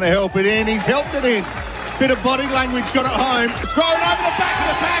 He's trying to help it in. He's helped it in. Bit of body language got it home. It's thrown over the back of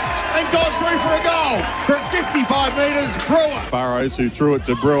the pack and gone through for a goal. From 55 metres, Brewer. Burrows, who threw it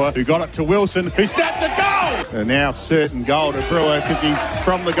to Brewer, who got it to Wilson, who snapped the goal. And now certain goal to Brewer because he's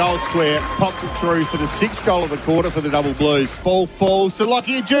from the goal square. Pops it through for the sixth goal of the quarter for the Double Blues. Ball falls to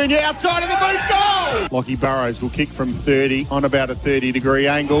Lockyer Jr. outside of the boot. Goal! Lockie Burrows will kick from 30 on about a 30-degree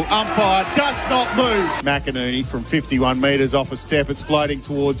angle. Umpire does not move. McInerney from 51 metres off a step. It's floating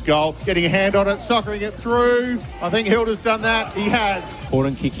towards goal. Getting a hand on it, soccering it through. I think Hilda's done that. He has.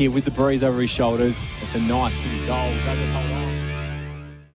 Important kick here with the breeze over his shoulders. It's a nice, pretty goal. Does it hold on?